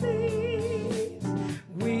to please.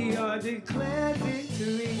 We are declared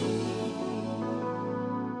victory.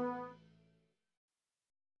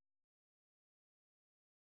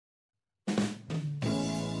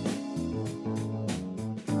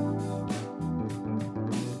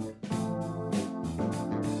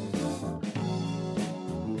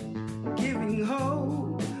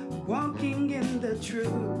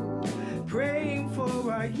 truth, praying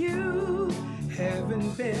for our youth.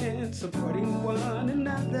 Haven't been supporting one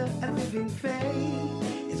another. A living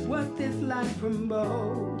faith is what this life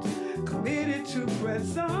promotes. Committed to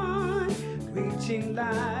press on, reaching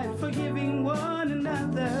life, forgiving one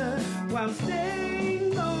another while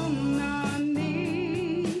staying on our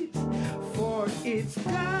knees. For it's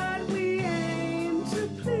God we aim to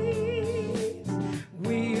please.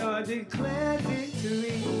 We are declared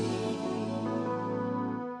victory.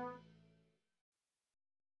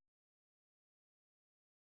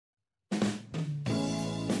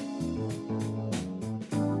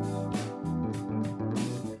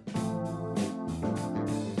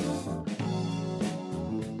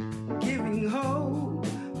 Giving hope,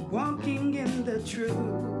 walking in the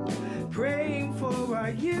truth, praying for our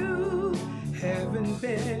youth. Haven't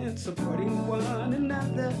been supporting one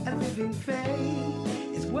another. A living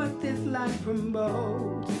faith is what this life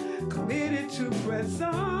promotes. Committed to press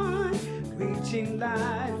on, reaching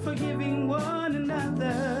life, forgiving one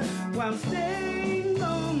another while staying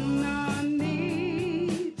on our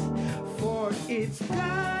knees. For it's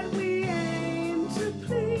God we aim to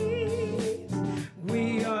please.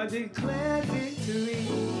 We are declared victory.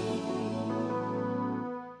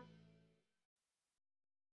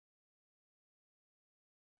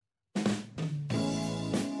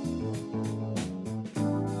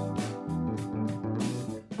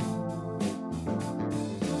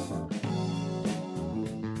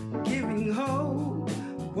 Giving hope,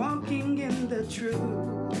 walking in the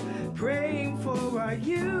truth, praying for our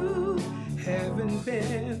youth. Haven't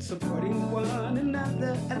been supporting one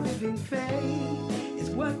another. A living faith is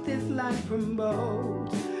what this life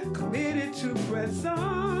promotes. Committed to press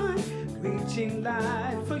on, reaching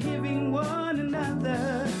life, forgiving one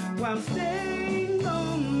another while staying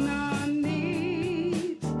on our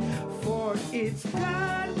knees. For it's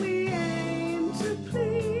God we aim to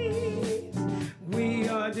please. We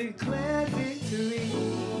are declared victory.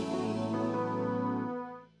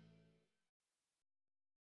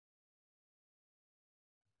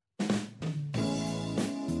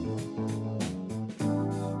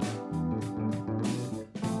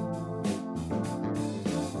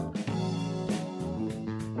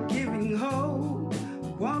 Giving hope,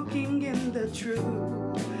 walking in the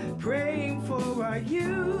truth, praying for our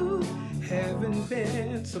youth. Haven't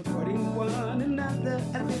been supporting one another.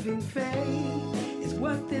 A living faith is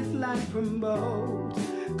what this life promotes.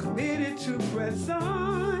 Committed to press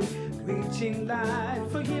on, reaching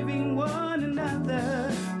life, forgiving one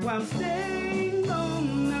another while staying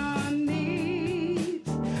on our knees.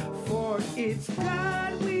 For it's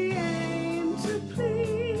God we aim to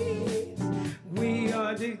please. We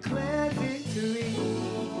are declared victory.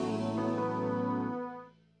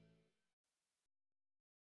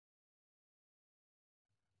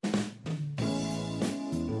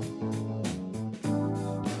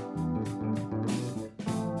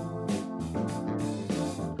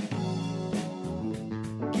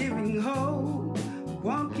 Giving hope,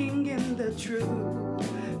 walking in the truth,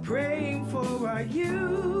 praying for our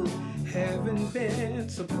youth. Haven't been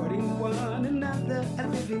supporting one another. A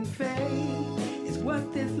living faith is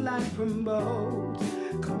what this life promotes.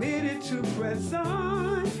 Committed to press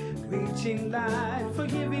on, reaching life,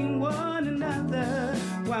 forgiving one another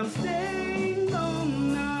while staying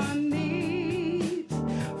on our knees.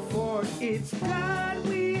 For it's God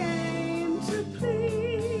we aim to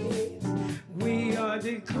please. We are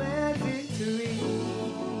declared victory.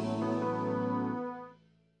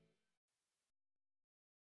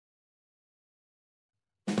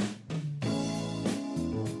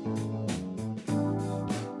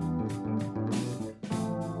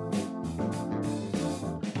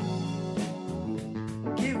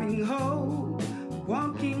 Giving hope,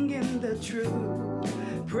 walking in the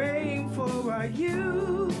truth, praying for our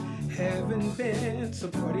youth. Haven't been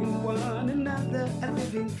supporting one another. A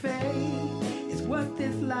living faith is what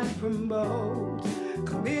this life promotes.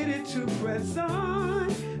 Committed to press on,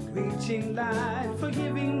 reaching life,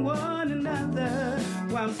 forgiving one another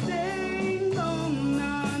while staying on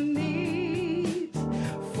our knees.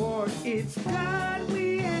 For it's God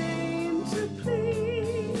we aim to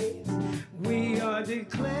please. We are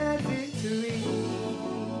declared victory.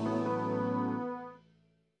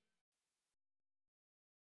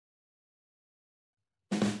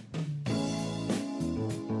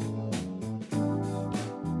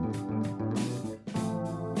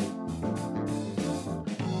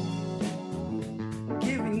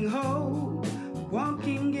 Giving hope,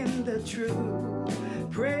 walking in the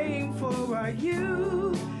truth, praying for our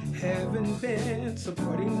youth. Haven't been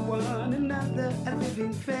supporting one another. A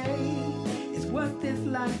living faith is what this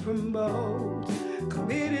life promotes.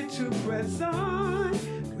 committed to press on,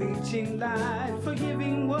 reaching light,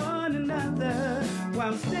 forgiving one another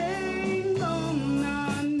while staying on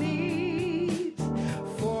our knees.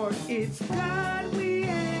 For it's God we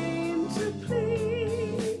aim to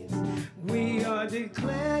please. We are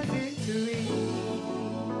declared victory.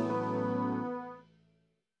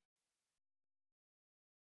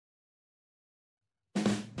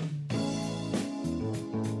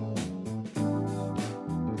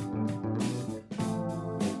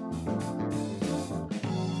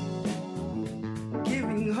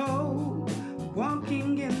 Giving hope,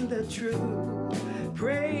 walking in the truth,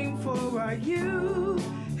 praying for our youth,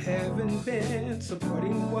 heaven bent,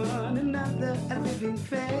 supporting one another, a living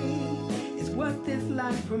faith is what this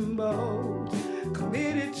life promotes.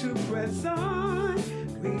 Committed to press on,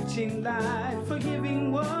 reaching light,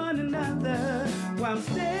 forgiving one another while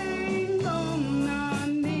staying on our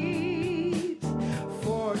knees.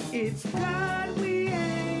 For it's God we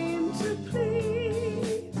aim to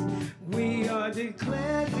please. We are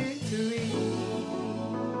declared victory.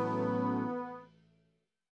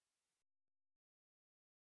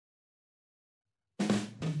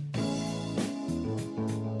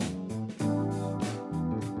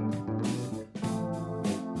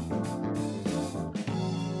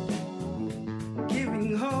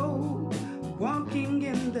 Giving hope, walking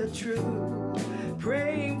in the truth,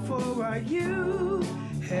 praying for our youth,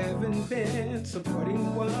 heaven bent,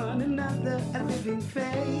 supporting one another, a living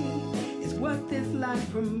faith is what this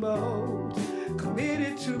life promotes.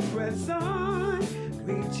 Committed to press on,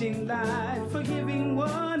 reaching light, forgiving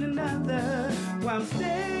one another while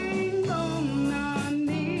staying on our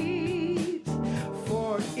knees.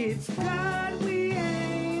 For it's God we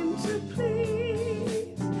aim to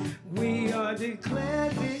please. We are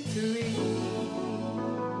declared victory.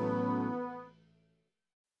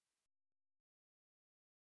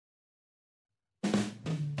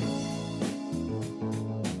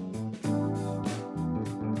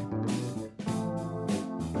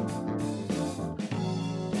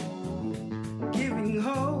 Giving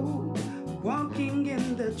hope, walking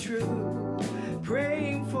in the truth,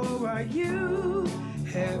 praying for our youth,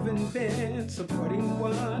 heaven bent, supporting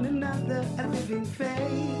one another, a living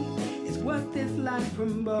faith is what this life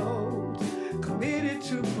promotes. Committed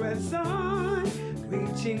to press on,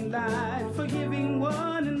 reaching light, forgiving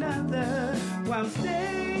one another while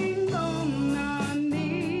staying on our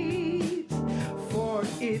knees. For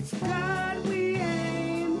it's God we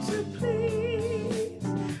aim to please.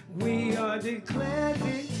 We are declared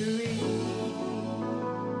victory.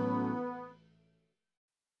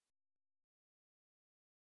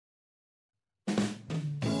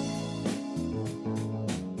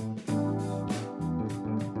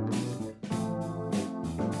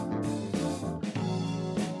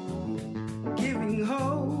 Giving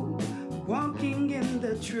hope, walking in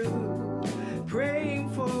the truth, praying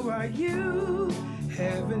for our youth,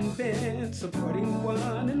 heaven bent, supporting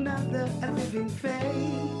one another, a living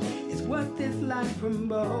faith is what this life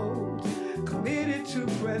promotes. Committed to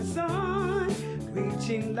press on,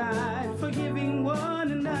 reaching light, forgiving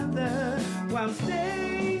one another while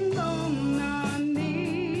staying on our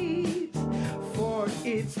knees. For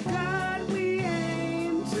it's God we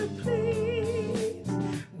aim to please.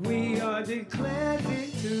 We are declared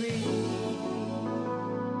victory.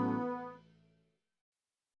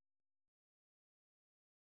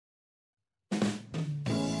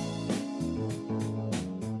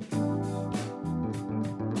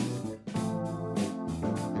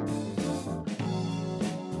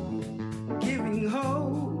 Giving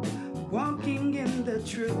hope, walking in the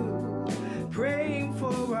truth, praying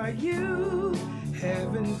for our youth,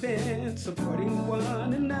 heaven bent, supporting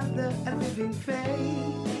one another, a living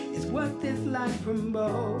faith is what this life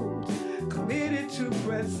promotes. Committed to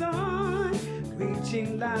press on,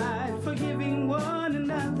 reaching light, forgiving one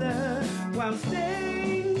another while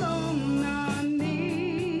staying on our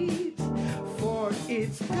knees. For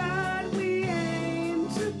it's God we aim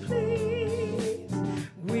to please.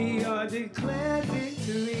 We are declared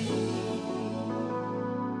victory.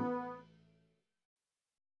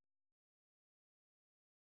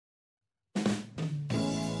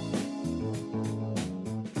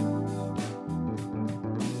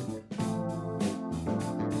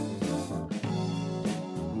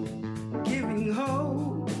 Giving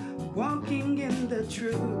hope, walking in the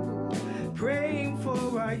truth, praying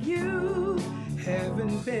for our youth,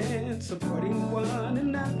 heaven bent, supporting one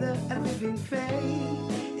another, a living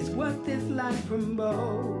faith is what this life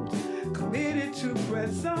promotes. Committed to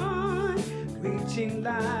press on, reaching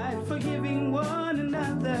light, forgiving one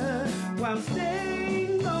another while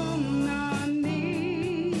staying on our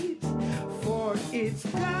knees. For it's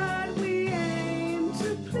God we aim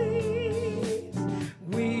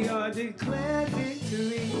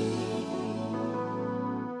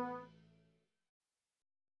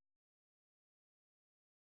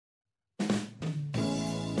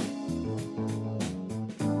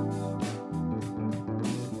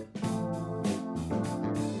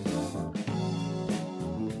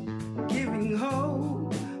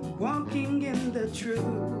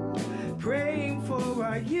truth, praying for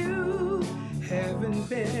our youth. Haven't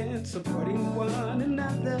been supporting one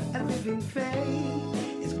another. A living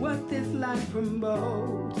faith is what this life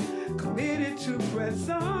promotes. Committed to press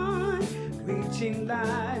on, reaching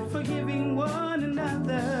life, forgiving one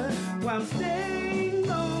another while staying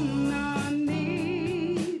on our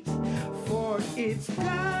knees. For it's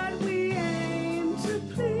God we aim to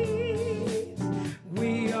please.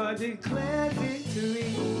 We are declared victory.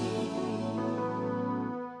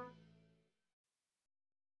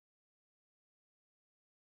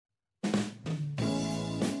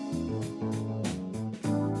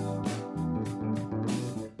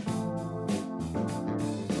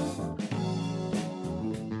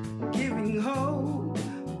 Hope,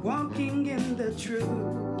 walking in the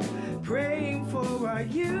truth, praying for our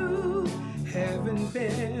youth. Haven't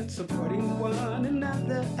been supporting one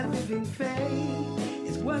another. A living faith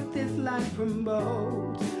is what this life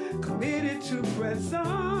promotes. Committed to press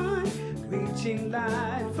on, reaching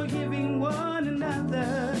life, forgiving one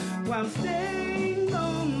another while staying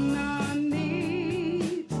on our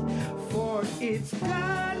knees. For it's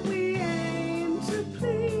God we aim to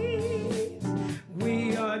please.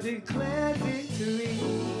 We are declared victory.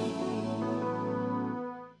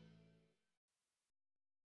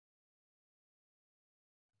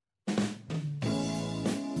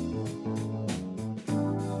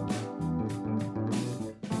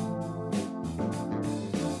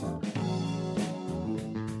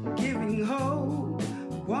 Giving hope,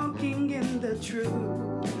 walking in the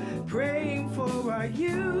truth, praying for our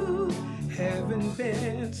youth. Haven't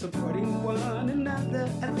been supporting one another.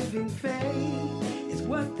 A living faith is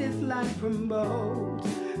what this life promotes.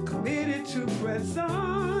 Committed to press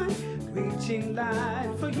on, reaching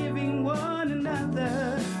life, forgiving one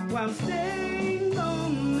another while staying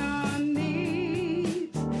on our knees.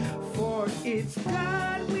 For it's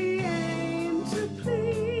God we aim to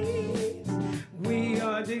please. We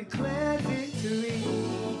are declared victory.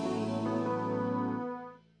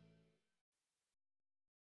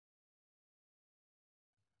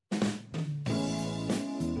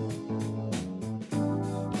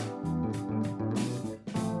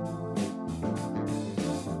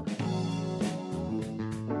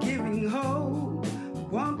 Hope,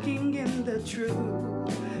 walking in the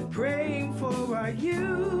truth, praying for our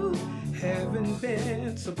youth. Haven't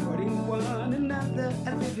been supporting one another.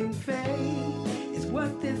 A living faith is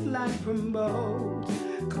what this life promotes.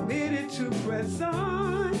 Committed to press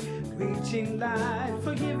on, reaching life,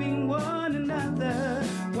 forgiving one another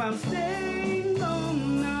while staying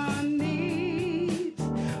on our knees.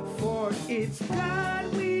 For it's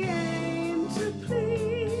God we aim to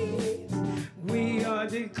please. We are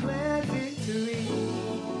declared victory.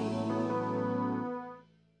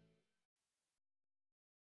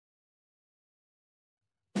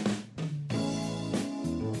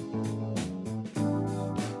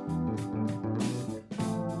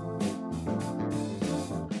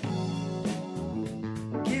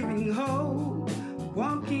 Giving hope,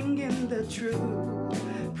 walking in the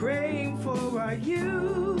truth, praying for our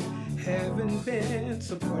youth. Haven't been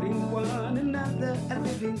supporting one another. A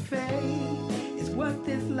living faith is what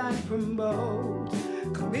this life promotes.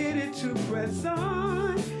 Committed to press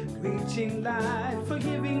on, reaching life,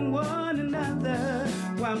 forgiving one another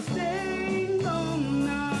while staying on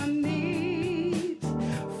our knees.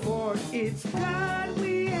 For it's God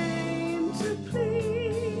we aim to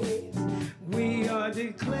please. We are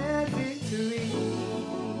declared victory.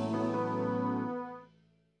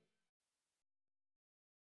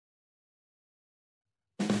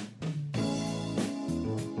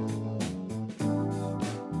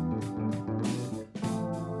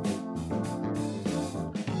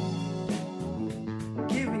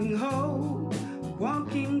 Hope,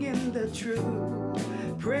 walking in the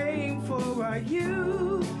truth, praying for our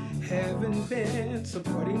youth. Haven't been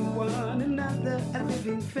supporting one another. A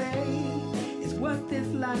living faith is what this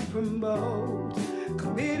life promotes.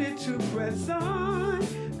 Committed to press on,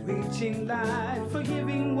 reaching life,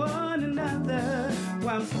 forgiving one another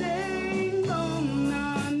while staying on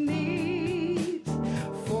our knees.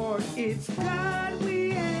 For it's God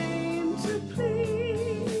we aim to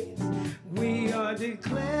please. We are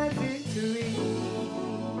declared victory.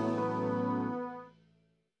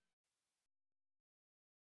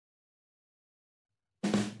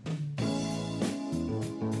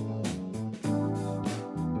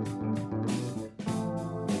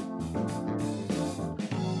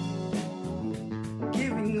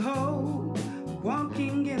 Giving hope,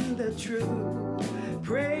 walking in the truth,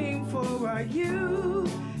 praying for our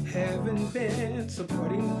youth. Haven't been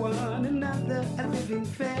supporting one another. A living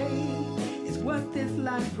faith is what this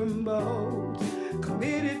life promotes.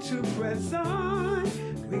 committed to press on,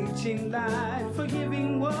 reaching light,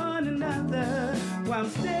 forgiving one another while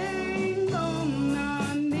staying on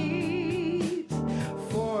our knees.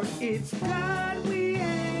 For it's God we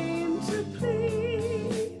aim to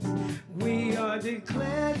please. We are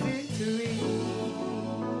declared victory.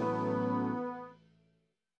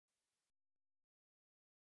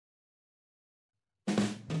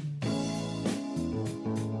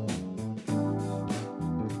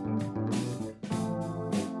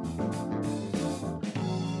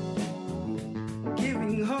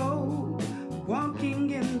 Giving hope,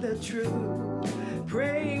 walking in the truth,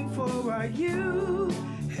 praying for our youth,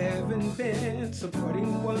 having been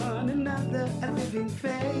supporting one another. A living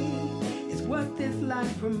faith is what this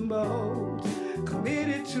life promotes.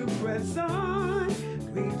 Committed to press on,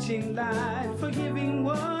 reaching light, forgiving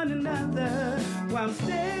one another while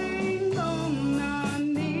staying on our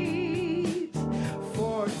knees.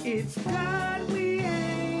 For it's God we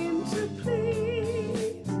aim to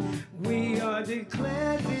please. We are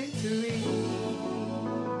declared victory.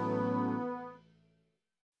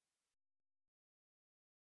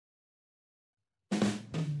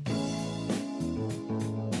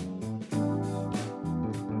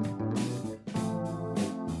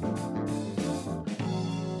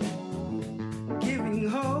 Giving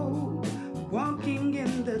hope, walking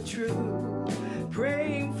in the truth,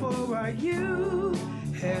 praying for our youth,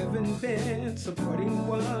 having been supporting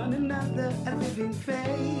one another. A living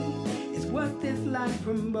faith is what this life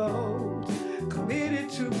promotes. Committed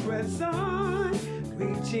to press on,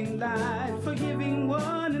 reaching light, forgiving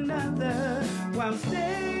one another while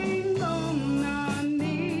staying on our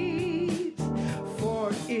knees.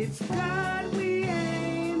 For it's God we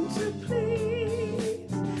aim to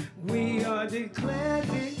please. We are declared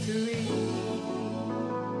victory.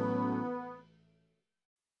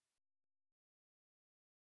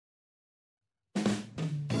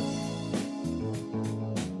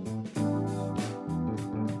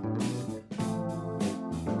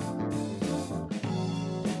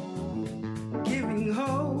 Giving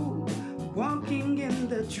hope, walking in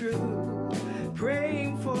the truth,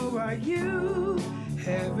 praying for our youth,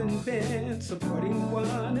 having been supporting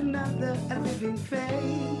one another. A living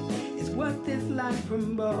faith is what this life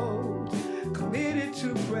promotes. Committed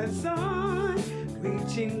to press on,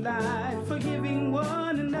 reaching light, forgiving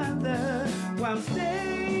one another while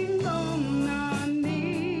staying on our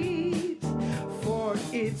knees. For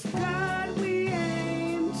it's God we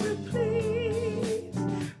aim to please.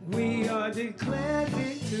 We are declared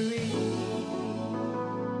victory.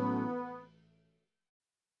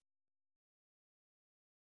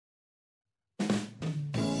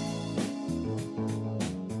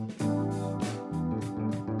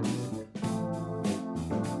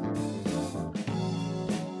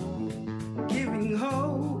 Giving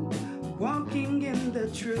hope, walking in the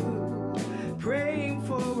truth, praying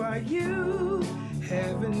for our youth,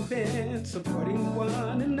 having been supporting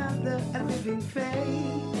one another. A living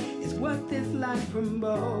faith is what this life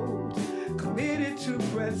promotes. Committed to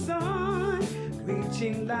press on,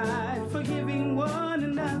 reaching light, forgiving one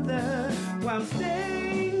another while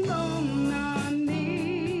staying on our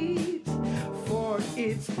knees. For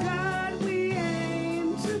it's God we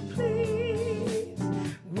aim to please.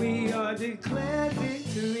 We are declared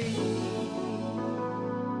victory.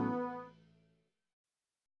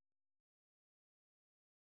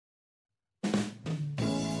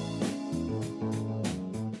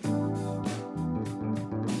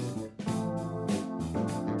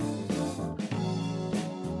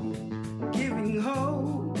 Giving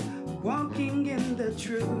hope, walking in the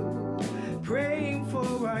truth, praying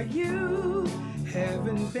for our youth,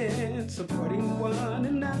 having been supporting one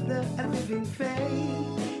another. A living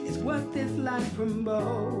faith is what this life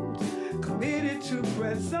promotes. Committed to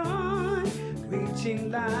press on,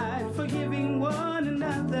 reaching light, forgiving one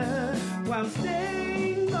another while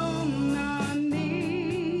staying on our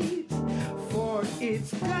knees. For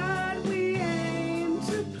it's God we aim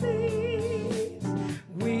to please.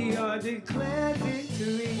 We are declared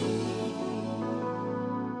victory.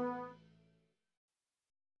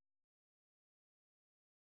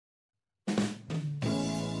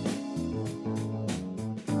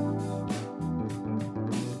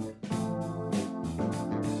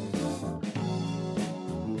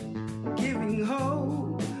 Giving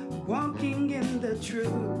hope, walking in the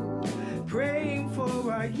truth, praying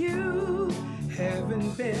for our youth,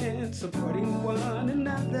 having been supporting one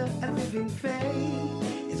another. A living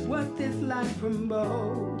faith is what this life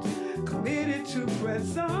promotes. Committed to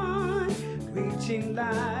press on, reaching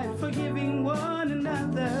light, forgiving one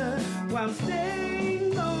another while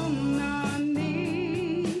staying on our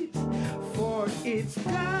knees. For it's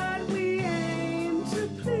God we aim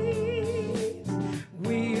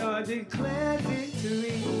declare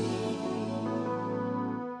victory.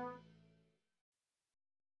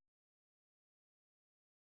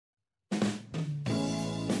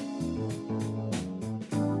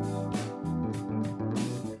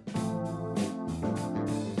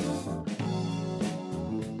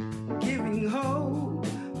 Giving hope,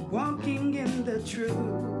 walking in the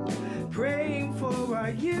truth, praying for our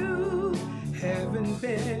youth, having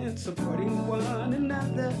been supporting one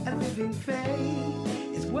another. A living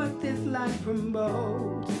faith is what this life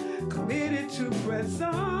promotes. Committed to press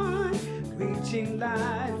on, reaching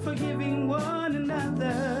life, forgiving one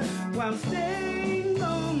another while staying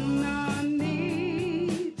on our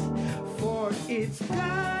knees. For it's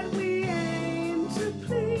God we aim to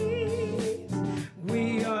please.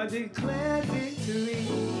 We are declared victory.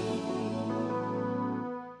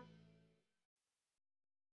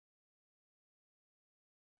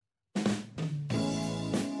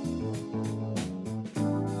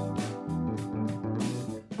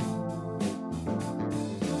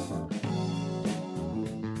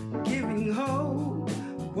 Giving hope,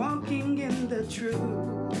 walking in the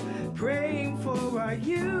truth, praying for our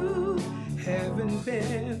youth, having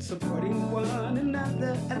been supporting one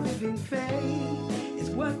another. A living faith is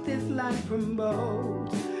what this life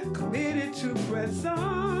promotes. Committed to press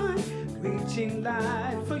on, reaching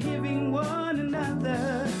life, forgiving one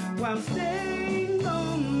another while staying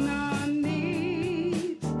on our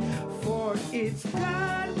knees. For it's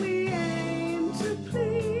God we aim to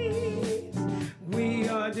please. We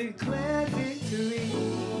are declared victory.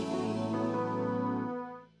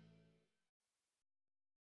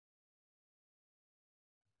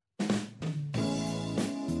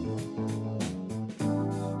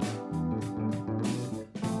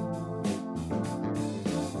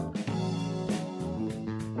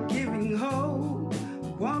 Giving hope,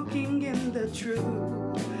 walking in the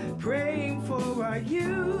truth, praying for our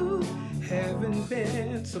youth, having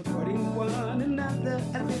been supporting one another.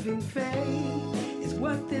 A living faith is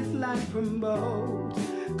what this life promotes.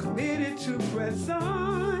 Committed to press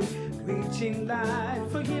on, reaching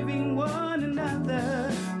life, forgiving one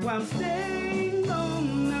another while staying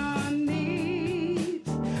on our knees.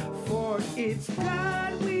 For it's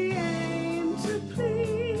God we aim to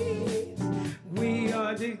please. We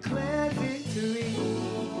are declared victory.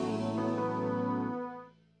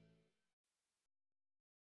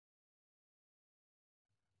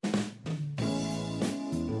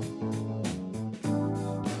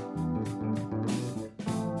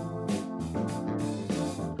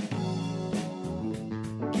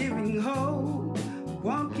 Giving hope,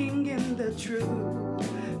 walking in the truth,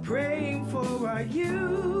 praying for our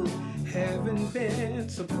youth, having been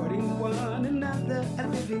supporting one another. A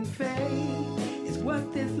living faith is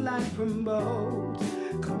what this life promotes.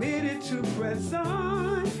 Committed to press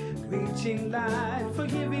on, reaching life,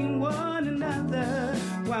 forgiving one another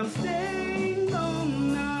while staying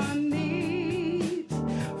on our knees.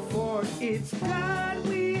 For it's God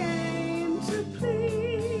we aim to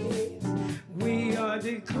please. We are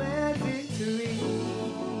declared victory.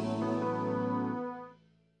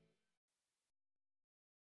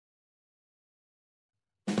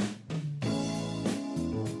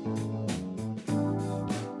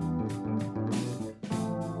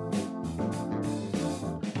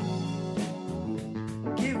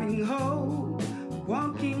 Giving hope,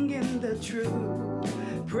 walking in the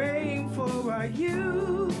truth, praying for our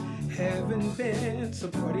youth, having been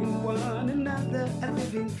supporting one another. A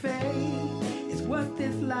living faith is what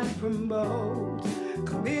this life promotes.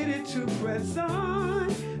 Committed to press on,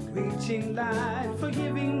 reaching life,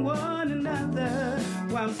 forgiving one another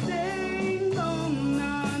while staying on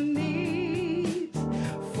our knees.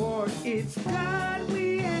 For it's God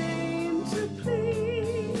we aim to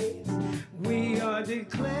please. We are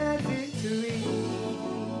declared victory.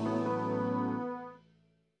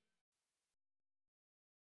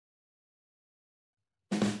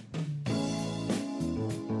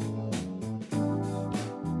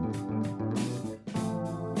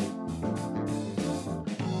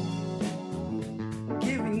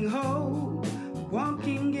 Giving hope,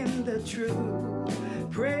 walking in the truth,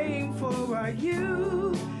 praying for our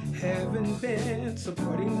youth, having been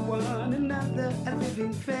supporting one another. A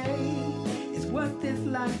living faith is what this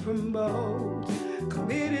life promotes.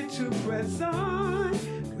 Committed to press on,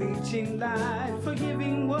 reaching life,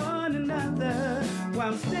 forgiving one another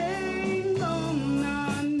while staying on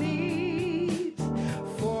our knees.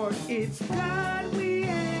 For it's God we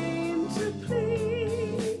aim to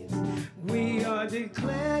please. We are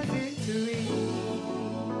declared victory.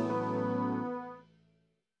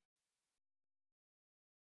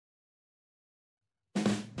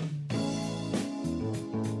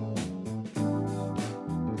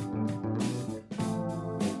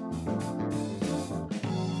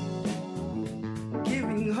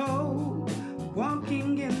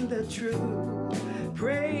 truth,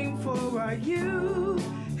 praying for our youth.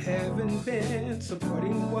 Haven't been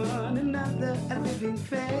supporting one another. A living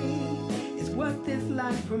faith is what this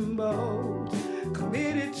life promotes.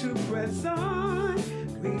 Committed to press on,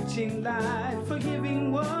 reaching life,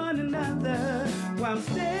 forgiving one another while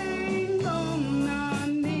staying on our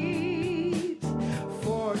knees.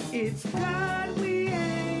 For it's God we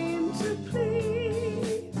aim to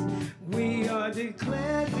please. We are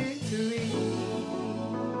declared victory.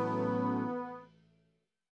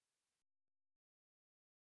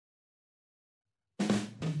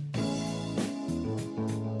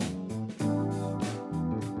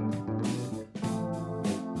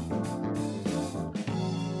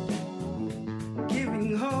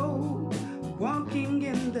 Hope, walking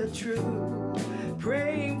in the truth,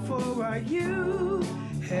 praying for our youth.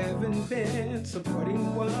 Haven't been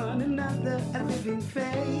supporting one another. A living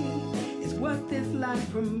faith is what this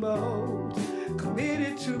life promotes.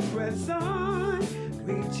 Committed to press on,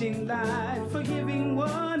 reaching life, forgiving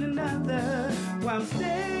one another while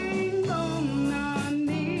staying on our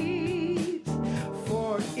knees.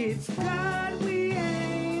 For it's God we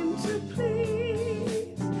aim to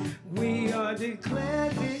please. We are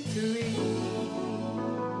declared victory.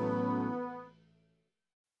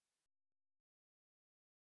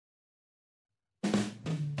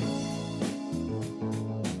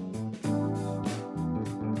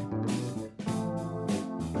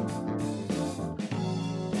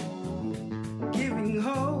 Giving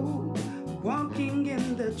hope, walking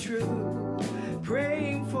in the truth,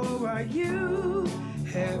 praying for our youth.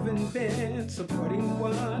 Haven't been supporting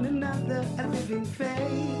one another. A living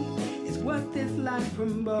faith is what this life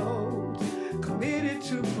promotes. Committed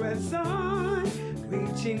to press on,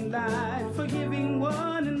 reaching life, forgiving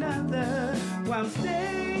one another while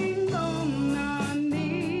staying on our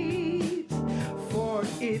knees. For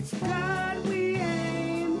it's God we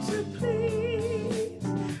aim to please.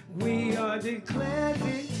 We are declared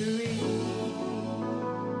victory.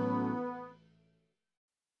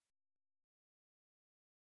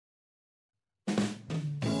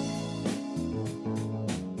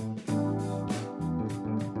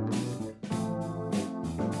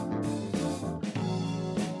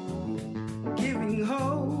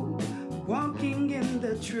 Hope, walking in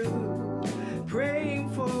the truth, praying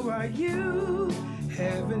for our youth.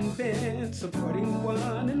 Haven't been supporting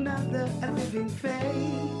one another. A living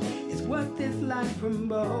faith is what this life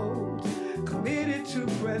promotes. Committed to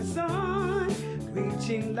press on,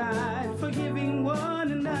 reaching life, forgiving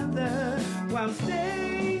one another while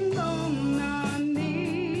staying on our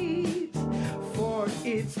knees. For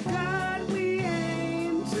it's God we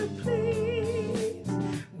aim to please.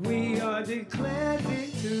 We are declared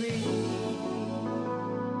victory.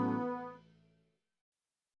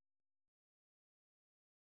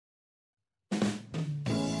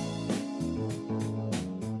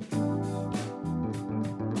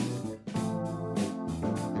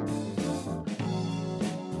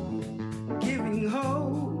 Giving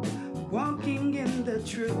hope, walking in the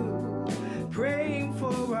truth, praying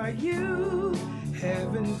for our youth.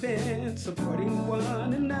 Haven't been supporting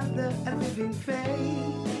one another. A living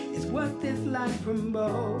faith is what this life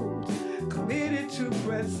promotes. Committed to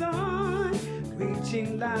press on,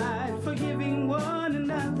 reaching life, forgiving one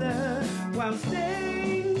another while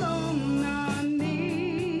staying on our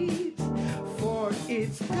knees. For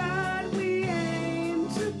it's God we aim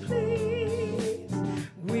to please.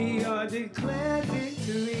 We are declared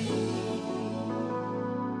victory.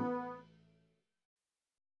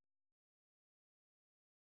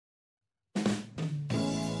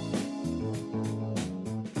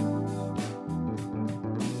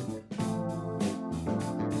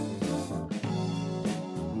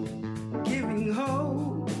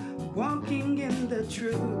 Hope, walking in the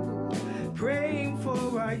truth, praying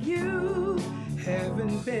for our youth.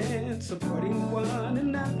 Haven't been supporting one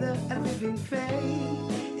another. A living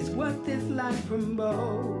faith is what this life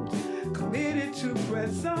promotes. Committed to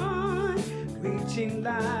press on, reaching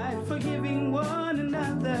life, forgiving one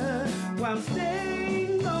another while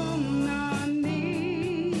staying on our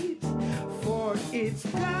knees. For it's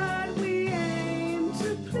God we